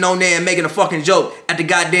Myers getting on there and making a fucking joke at the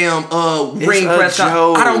goddamn ring press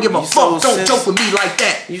conference. I don't give a fuck. Don't joke with me like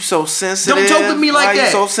that. You so sensitive. Don't joke with me like that. Why you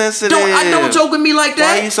so sensitive? Don't joke with me like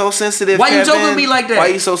that. Why you so sensitive? Why you joking with me like that? Why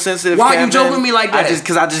you so sensitive? Why you joking with me like that?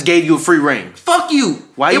 Because I just gave you a free ring. Fuck you.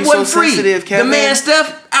 Why you so sensitive, Kevin? The man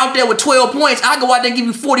Steph out there with 12 points. I go out there and give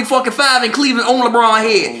you 40 fucking 5 in Cleveland on LeBron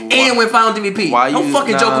head and win Finals MVP. Don't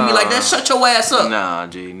fucking joke with me like that. Shut your ass up. Nah,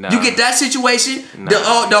 G. Nah. You get that situation. The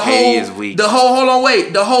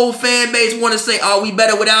whole fan base want to say, "Oh, we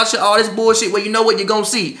better without you." All this bullshit. Well, you know what? You're gonna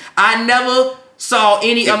see. I never saw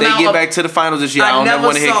any amount. If they get back to the finals this year, I don't never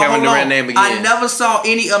want to hear Kevin Durant name again. I never saw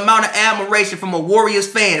any amount of admiration from a Warriors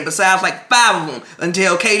fan besides like 5 of them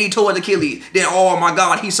until KD tore his Achilles. Then, oh my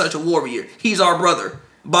God, he's such a Warrior. He's our brother.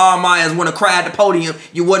 Bob Myers want to cry at the podium.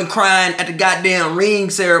 You wasn't crying at the goddamn ring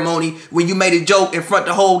ceremony when you made a joke in front of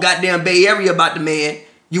the whole goddamn Bay Area about the man.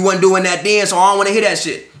 You wasn't doing that then, so I don't want to hear that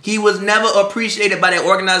shit. He was never appreciated by that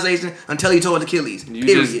organization until he tore his Achilles.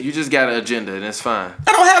 You just got an agenda, and that's fine.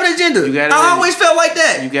 I don't have an agenda. I always felt like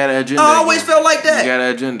that. You got an agenda. I always felt like that. You got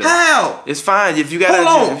an agenda. How? It's fine if you got an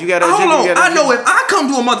agenda. If you got an agenda, hold on. I know if I come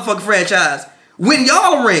to a motherfucking franchise, win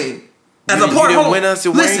y'all a ring. As a part, you win us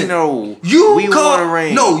a ring. No, we won a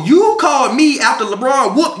ring. No, you called me after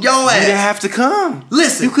LeBron whooped y'all ass. You didn't have to come.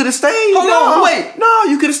 Listen, you could have stayed. Hold on, wait. No,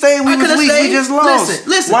 you could have stayed. We just lost.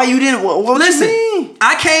 Listen. Why you didn't? What you mean?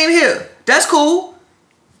 I came here. That's cool.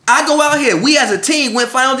 I go out here. We as a team went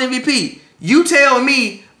Finals MVP. You tell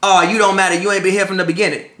me, oh, you don't matter. You ain't been here from the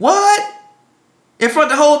beginning. What? In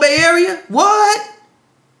front of the whole Bay Area? What?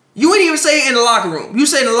 You ain't even say it in the locker room. You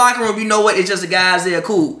say in the locker room, you know what? It's just the guys there,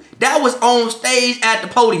 cool. That was on stage at the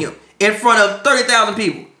podium in front of 30,000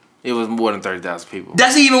 people. It was more than 30,000 people.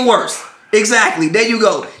 That's even worse. Exactly. There you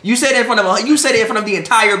go. You said it in front of the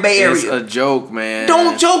entire Bay Area. It's a joke, man.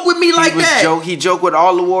 Don't joke with me like that. He joked with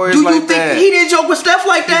all the Warriors like that. Do you think he didn't joke with Steph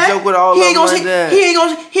like that? He joked with all of them like that.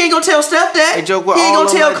 He ain't gonna tell Steph that. He joked with all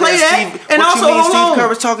of them like that. He ain't gonna tell Klay that. And also, Steve Kerr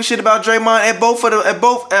was talking shit about Draymond at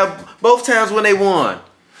both times when they won.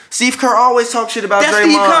 Steve Kerr always talks shit about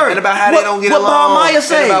Draymond and about how they don't get along. Bob Myers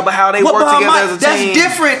said. And about how they work together as a team. That's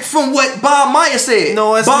different from what Bob Myers said.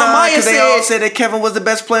 No, it's not, because they all said that Kevin was the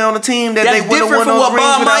best player on the team, that they wouldn't have won those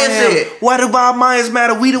rings without him. Why do Bob Myers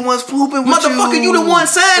matter? We the ones hooping with you. Motherfucker, you the one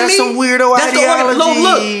signed me. That's some weirdo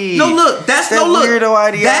ideology. That's weirdo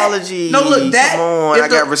ideology. Come on, I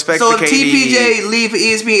got respect for KD. So if TPJ leave for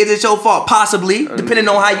ESPN, is it your fault? Possibly, depending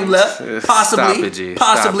on how you left.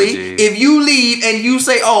 Possibly. If you leave and you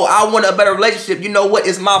say, oh, I want a better relationship, you know what?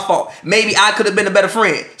 It's my fault. Maybe I could have been a better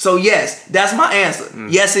friend. So yes, that's my answer.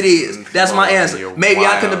 Yes, it is. That's my answer. Maybe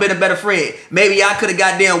I could have been a better friend. Maybe I could have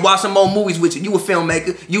goddamn watched some more movies with you. You a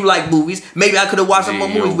filmmaker. You like movies. Maybe I could have watched some more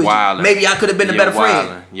movies with you. Maybe I could have been a better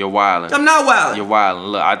friend. You're wilding. I'm not wilding. You're wilding.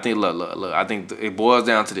 Look, I think it boils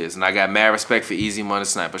down to this, and I got mad respect for Easy Money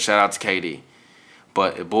Sniper. Shout out to KD.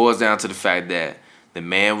 But it boils down to the fact that the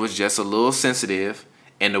man was just a little sensitive.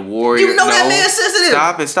 And the Warriors... You know that man's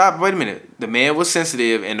sensitive. Stop. Wait a minute. The man was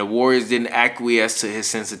sensitive, and the Warriors didn't acquiesce to his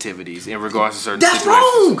sensitivities in regards to certain situations.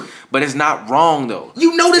 That's wrong. But it's not wrong, though.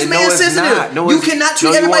 You know this man's sensitive. You cannot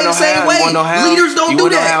treat everybody the same way. Leaders don't do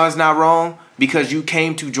that. You know how it's not wrong? Because you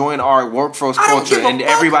came to join our workforce culture, and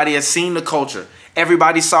everybody has seen the culture.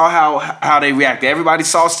 Everybody saw how they reacted. Everybody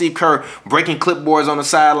saw Steve Kerr breaking clipboards on the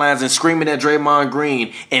sidelines and screaming at Draymond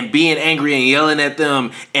Green and being angry and yelling at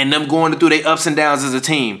them and them going through their ups and downs as a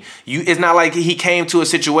team. It's not like he came to a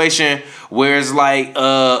situation where it's like kind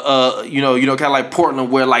of like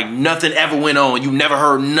Portland, where like nothing ever went on. You never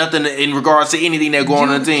heard nothing in regards to anything that going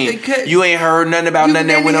on in the team. You ain't heard nothing about nothing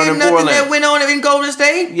that went on in Portland. That went on in Golden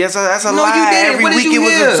State. Yes, that's a lie. Every week it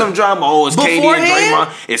was some drama. Oh, it's KD and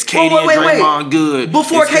Draymond. It's KD and Draymond good.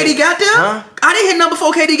 Before KD got there? Huh? I didn't hit nothing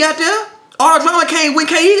before KD got there. All the drama came when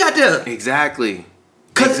KD got there. Exactly.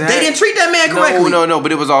 Because they didn't treat that man correctly. No,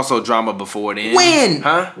 but it was also drama before then. When?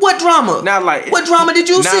 Huh? What drama? Not like... What drama did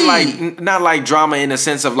you see? Not like drama in the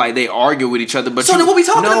sense of like they argue with each other, but... So then what we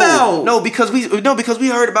talking about? No, because we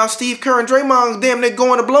heard about Steve Kerr and Draymond damn near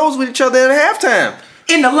going to blows with each other at halftime.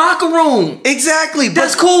 In the locker room. Exactly.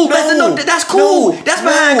 That's cool. That's cool. That's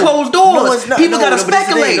behind closed doors. People gotta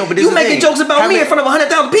speculate. You making jokes about me in front of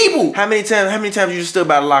 100,000 people. How many times you stood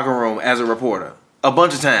by the locker room as a reporter? A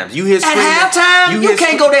bunch of times. You hear screaming. At halftime? You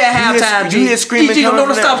can't go there at halftime. You hear screaming.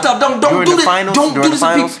 No, stop. Don't do this. Don't do this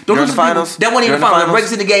to people. Don't do this to people. That wasn't even the finals.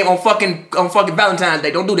 Breaks in the game on fucking Valentine's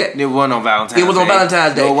Day. Don't do that. It wasn't on Valentine's Day. It was on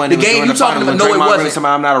Valentine's Day. The game you talking about? No, it wasn't.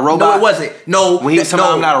 I'm not a robot. No, it wasn't. No. When he was talking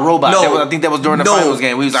about I'm not a robot. I think that was during the finals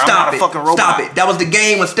game. He was like, I'm not a fucking robot. Stop it. That was the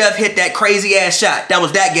game when Steph hit that crazy ass shot. That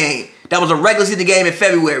was that game. That was a regular season game in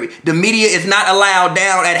February. The media is not allowed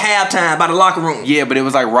down at halftime by the locker room. Yeah, but it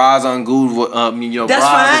was like Raz Angoud, that's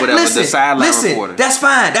Raz fine. Or whatever, the sideline reporter. That's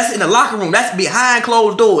fine. That's in the locker room. That's behind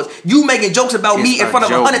closed doors. You making jokes about me in front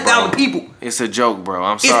of 100,000 people. It's a joke, bro.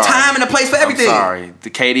 I'm sorry. It's time and a place for everything. I'm sorry. The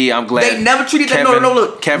KD, I'm glad. They never treated Kevin, that. No,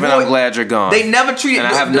 look. Kevin, boy, I'm glad you're gone. They never treated.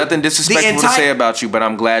 And I have nothing disrespectful to say about you, but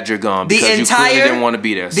I'm glad you're gone because you clearly didn't want to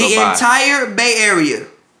be there. So the entire Bay Area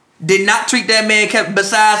did not treat that man,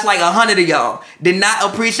 besides like 100 of y'all, did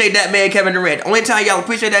not appreciate that man, Kevin Durant. The only time y'all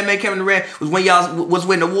appreciate that man, Kevin Durant, was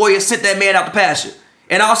when the Warriors sent that man out the pasture.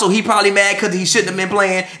 And also, he probably mad because he shouldn't have been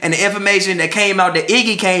playing. And the information that came out, that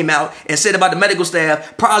Iggy came out and said about the medical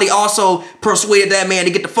staff, probably also persuaded that man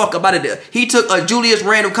to get the fuck up out of there. He took a Julius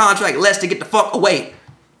Randle contract less to get the fuck away.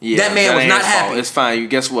 Yeah, that man was not happy. It's fine. You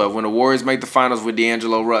guess what? When the Warriors make the finals with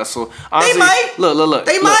D'Angelo Russell, honestly, they might. Look.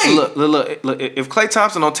 They might. Look. If Klay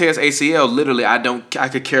Thompson don't tear his ACL, literally, I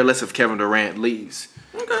could care less if Kevin Durant leaves.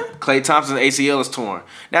 Okay. Klay Thompson's ACL is torn.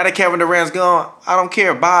 Now that Kevin Durant's gone, I don't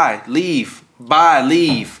care. Bye. Leave.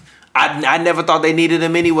 I never thought they needed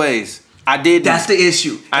him anyways. I did. That's the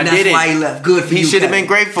issue. And that's why he left. Good for you, Kevin. He should have been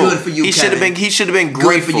grateful. Good for you, Kevin. He should have been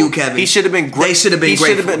grateful. Good for you, Kevin. He should have been grateful. They should have been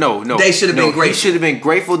grateful. No. They should have been grateful. He should have been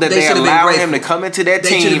grateful that they allowed him to come into that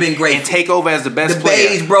team and take over as the best player.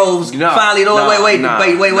 The Beige Bros finally. Wait.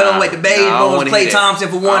 The Beige Bros, Klay Thompson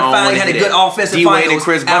for one, finally had a good offensive finals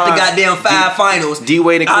after goddamn 5 finals.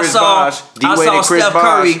 D-Wade and Chris Bosh.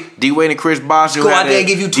 D-Wade and Chris Bosh go out there and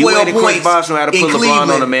give you 12 points. Chris Bosh knew how to put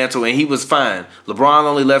LeBron on the mantle, and he was fine. LeBron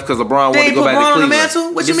only left because LeBron wanted to go back to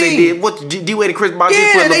Cleveland. What you mean? They did. What D-Wade and Chris Bosh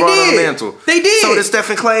did put LeBron on the mantle. They did. So did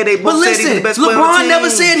Stephen Clay. They both said he was the best player on the team. LeBron never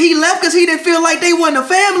said he left because he didn't feel like they wasn't a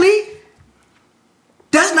family.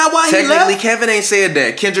 That's not why he left. Technically, Kevin ain't said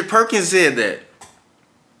that. Kendrick Perkins said that.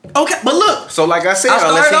 Okay, but look. So like I said,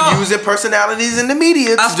 unless he using personalities in the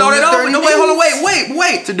media to do his dirty deeds.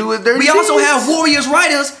 Wait. To do his dirty deeds. We also have Warriors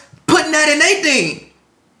writers putting that in their thing.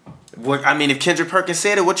 What, I mean, if Kendrick Perkins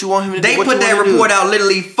said it, what you want him to do? They put that report out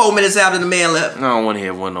literally 4 minutes after the man left. I don't want to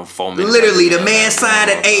hear one of them 4 minutes. Literally, the man signed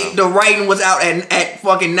at 8. The writing was out at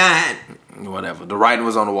fucking 9. Whatever. The writing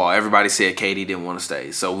was on the wall. Everybody said KD didn't want to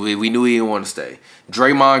stay. So we knew he didn't want to stay.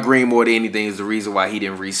 Draymond Green, more than anything, is the reason why he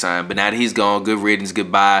didn't re-sign. But now that he's gone, good riddance,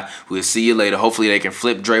 goodbye. We'll see you later. Hopefully they can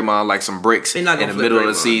flip Draymond like some bricks in the middle of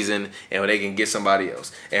the season, and they can get somebody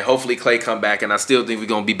else. And hopefully Klay come back, and I still think we're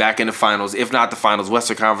going to be back in the finals, if not the finals,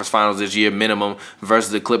 Western Conference Finals this year minimum versus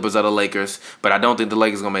the Clippers or the Lakers. But I don't think the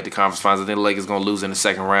Lakers going to make the conference finals. I think the Lakers going to lose in the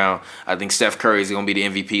second round. I think Steph Curry is going to be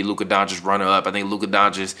the MVP. Luka Doncic runner-up. I think Luka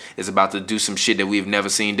Doncic is about to do some shit that we've never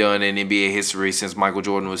seen done in NBA history since Michael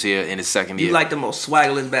Jordan was here in his second year. You like the most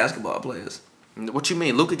swaggerless basketball players. What you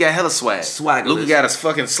mean? Luka got hella swag. Swaggerless. Luka got his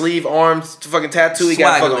fucking sleeve arms fucking tattoo. He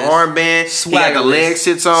got a fucking armband. He got the leg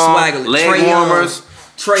shits on. Swaggerless. Leg warmers.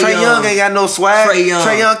 Trae Young ain't got no swag.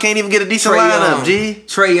 Trae Young can't even get a decent lineup, G.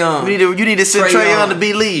 Trae Young. You need to send Trae Young to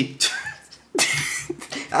B. Lee.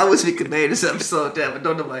 I wish we could name this episode that, but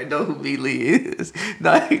don't nobody know who B. Lee is.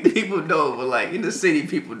 Like, people know, but like in the city,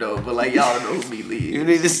 people know, but like y'all don't know who B. Lee is. You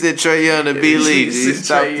need to send Trae Young to B. Lee. You need to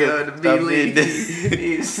send Trae Young to B. Lee. You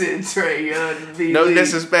need to send Trae Young to B. Lee. No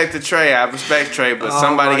disrespect to Trae. I respect Trae, but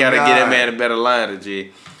somebody got to get that man a better liner,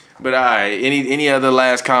 G. But all right, any other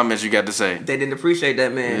last comments you got to say? They didn't appreciate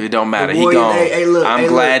that man. It don't matter. He gone. I'm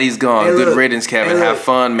glad he's gone. Good riddance, Kevin. Have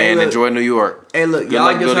fun, man. Enjoy New York. Hey, look,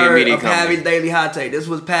 y'all just heard of Pavy's Daily Hot Take. This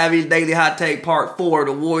was Pavy's Daily Hot Take Part 4.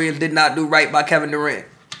 The Warriors did not do right by Kevin Durant.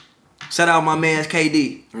 Shout out my man's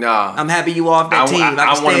KD. Nah. I'm happy you off that team.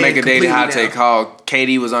 I want to make a Daily Hot Take called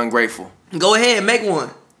KD was ungrateful. Go ahead, make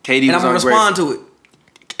one. KD was ungrateful. And I'm going to respond to it.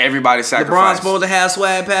 Everybody sacrificed. LeBron's supposed to have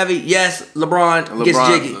swag, Pavy. Yes, LeBron gets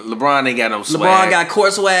jiggy. LeBron ain't got no swag. LeBron got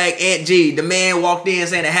court swag. Aunt G. The man walked in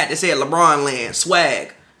saying the hat that said LeBron land.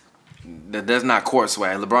 Swag. That's not court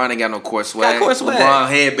swag. LeBron ain't got no court swag. LeBron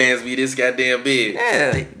headbands be this goddamn big.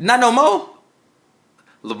 Yeah, not no more.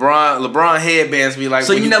 LeBron headbands be like.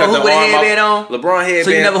 So you never hoop with a headband on? LeBron headband.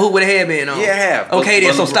 So you never hoop with a headband on? Yeah, I have. Okay,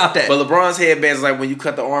 then so stop that. But LeBron's headbands is like when you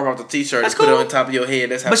cut the arm off the t-shirt and put it on top of your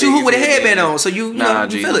head. That's how. But you hoop with a headband on, so you nah,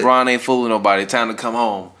 you feel LeBron ain't fooling nobody. Time to come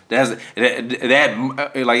home. That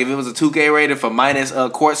like if it was a 2K rating for minus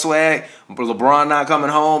court swag, LeBron not coming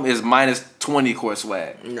home is minus 20 court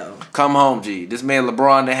swag. No. Come home, G. This man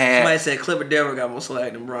LeBron that had. Somebody said Clipper Darrell got more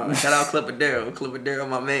swag than Bron. Shout out Clipper Darrell. Clipper Darrell,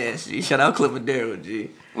 my man. G. Shout out Clipper Darrell, G.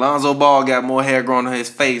 Lonzo Ball got more hair growing on his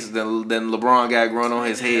face than LeBron got growing on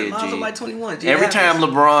his head, G. Lonzo like 21, G. Every time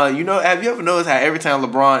LeBron, have you ever noticed how every time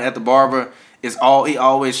LeBron at the barber he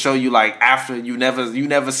always show you like after you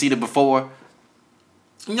never see the before?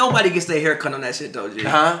 Nobody gets their haircut on that shit though, G.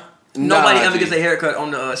 Huh? Nobody ever gets their haircut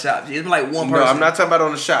on the shop, G. It's been like one person. No, I'm not talking about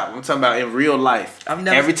on the shop. I'm talking about in real life.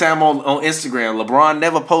 Every time on Instagram, LeBron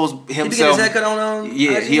never posts himself. He get his haircut on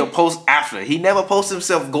yeah, IG? He'll post after. He never posts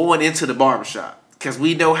himself going into the barbershop. Because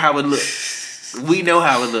we know how it looks.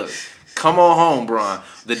 Come on home, Bron.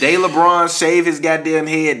 The day LeBron shaved his goddamn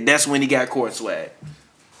head, that's when he got court swag.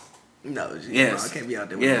 No, G. Yes. LeBron can't be out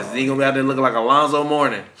there. Yes, he gonna be out there looking like Alonzo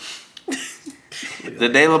Mourning. The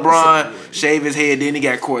day LeBron shaved his head, then he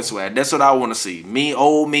got court swag. That's what I want to see. Me and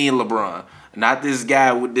LeBron, not this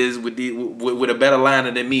guy with a better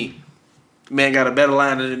liner than me. Man got a better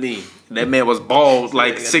liner than me. That man was bald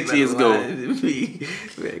like 6 years ago.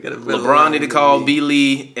 LeBron need to call B.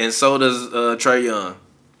 Lee, and so does Trae Young.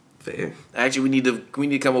 Fair. Actually, we need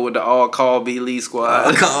to come up with the all call B. Lee squad.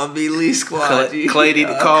 All call B. Lee squad. Clay need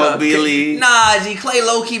to call B. Lee. Nah, G. Clay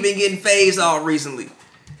low key been getting phased off recently.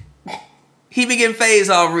 He been getting phased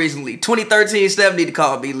off recently. 2013 Steph need to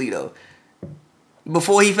call B. Lee though.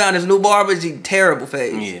 Before he found his new barber, G, terrible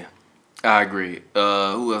phase. Yeah, I agree.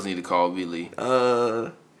 Who else need to call B. Lee?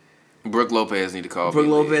 Brooke Lopez need to call Brooke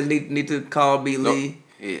B. Lee. Lopez need to call B. Lee.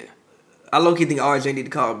 Yeah. I low-key think RJ need to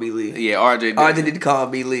call B. Lee. Yeah, RJ need to call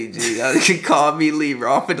B. Lee, G. I can call B. Lee,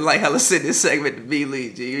 bro. I'm finna like hella send this segment to B.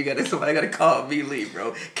 Lee, G. Somebody gotta call B. Lee,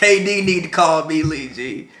 bro. KD need to call B. Lee,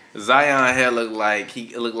 G. Zion hair looked like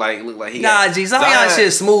he Nah, G. Zion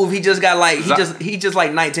shit smooth. He just got like he just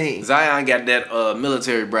like 19. Zion got that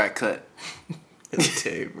military brat cut.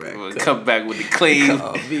 Military brat cut. Come back with the clean.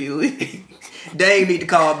 Call B. Lee. Dame need to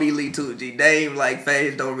call B. Lee too, G. Dame like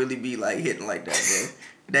phase don't really be like hitting like that, bro.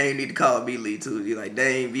 Dame need to call B. Lee too, G. Like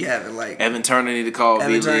Dame be having like Evan Turner need to call B.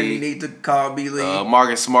 Lee. Evan Turner need to call B. Lee.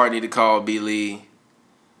 Marcus Smart need to call B. Lee.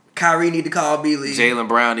 Kyrie need to call B. Lee. Jaylen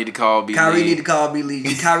Brown need to call B. Lee. Kyrie need to call B.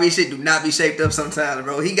 Lee. Kyrie shit do not be shaped up sometimes,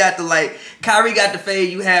 bro. He got Kyrie got the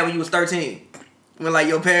fade you had when you was 13. When like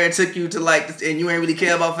your parents took you to like, and you ain't really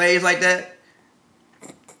care about fades like that.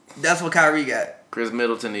 That's what Kyrie got. Chris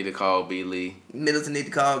Middleton need to call B. Lee. Middleton need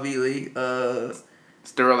to call B. Lee.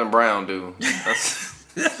 Sterling Brown do.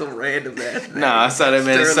 That's some random ass. Nah, I saw that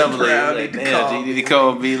man in Summer League. Damn, G need to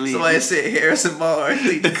call B. Lee. Somebody said Harrison Barnes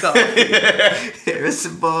need to call B.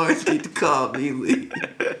 Harrison Barnes need to call B. Lee.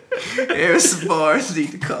 Harrison Barnes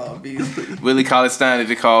need to call B. Lee. Willie Cauley-Stein need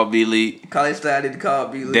to call B. Lee. Cauley-Stein need to call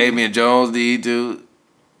B. Lee. Damian Jones need to.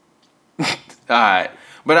 Alright.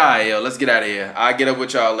 But alright, yo, let's get out of here. I'll get up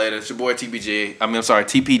with y'all later. It's your boy TPJ. I'm sorry,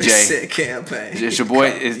 TPJ. Said campaign. It's your boy.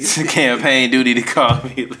 It's campaign duty to call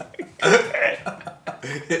me.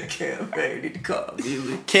 Campaign need to call B.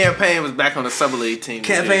 Lee. Campaign was back on the Summer League team.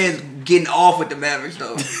 Campaign's getting off with the Mavericks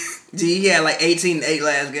though. G, he had like 18-8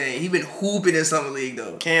 last game. He been hooping in Summer League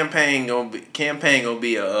though. Campaign gonna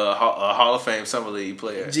be a Hall of Fame Summer League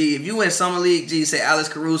player. G, if you win Summer League, G, say Alex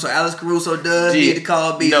Caruso. Alex Caruso does need to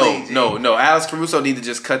call B. Lee. No. Alex Caruso need to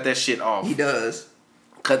just cut that shit off. He does.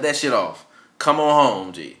 Cut that shit off. Come on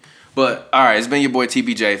home, G. But, all right, it's been your boy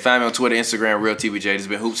TPJ. Find me on Twitter, Instagram, Real TPJ. It's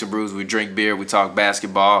been Hoops and Brews. We drink beer. We talk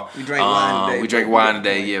basketball. We drank wine today. We drank wine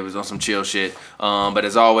today. Yeah, it was on some chill shit. But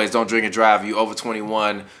as always, don't drink and drive. If you're over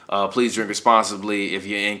 21, please drink responsibly. If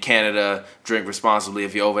you're in Canada, drink responsibly.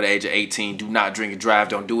 If you're over the age of 18, do not drink and drive.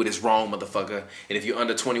 Don't do it. It's wrong, motherfucker. And if you're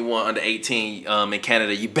under 21, under 18 in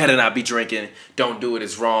Canada, you better not be drinking. Don't do it.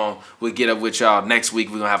 It's wrong. We'll get up with y'all next week.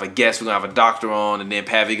 We're going to have a guest. We're going to have a doctor on. And then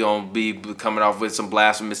Pavi going to be coming off with some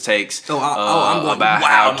blasphemous takes. I'm going about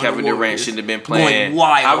how Kevin Durant shouldn't have been playing.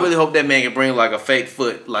 I really hope that man can bring like a fake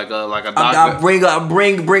foot, like a doctor. I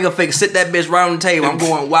bring a fake. Sit that bitch right on the table. I'm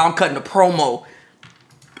going wild. I'm cutting a promo.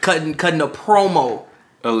 Cutting a promo.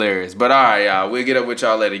 Hilarious. But all right, y'all. We'll get up with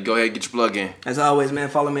y'all later. Go ahead, get your plug in. As always, man,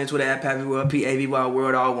 follow me on Twitter at PavyWorld, PAVY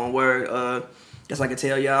World, all one word. Guess I can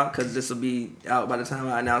tell y'all because this will be out by the time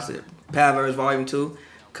I announce it. Pavers Volume 2.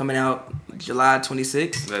 coming out July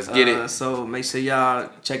 26th. Let's get it. So make sure y'all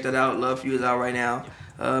check that out. Love for You is out right now.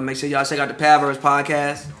 Make sure y'all check out the Powerverse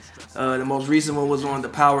podcast. The most recent one was on the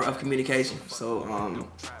power of communication. So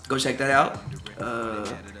go check that out.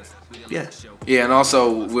 Yeah, and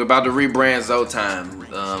also we're about to rebrand Zotime.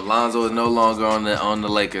 Lonzo is no longer on the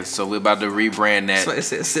Lakers, so we're about to rebrand that. So it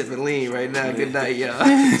says sipping lean right now. Good night, y'all.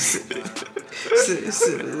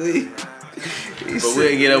 sipping lean. But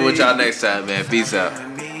we'll get up with y'all next time, man. Peace out.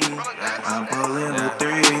 I'm pulling the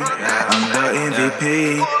 3. I'm the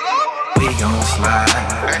MVP. We gon'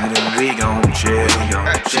 slide, then we gon' chill.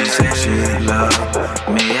 She said she love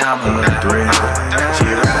me, I'm her thrill. She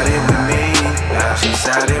riding with me, she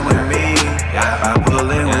siding with me.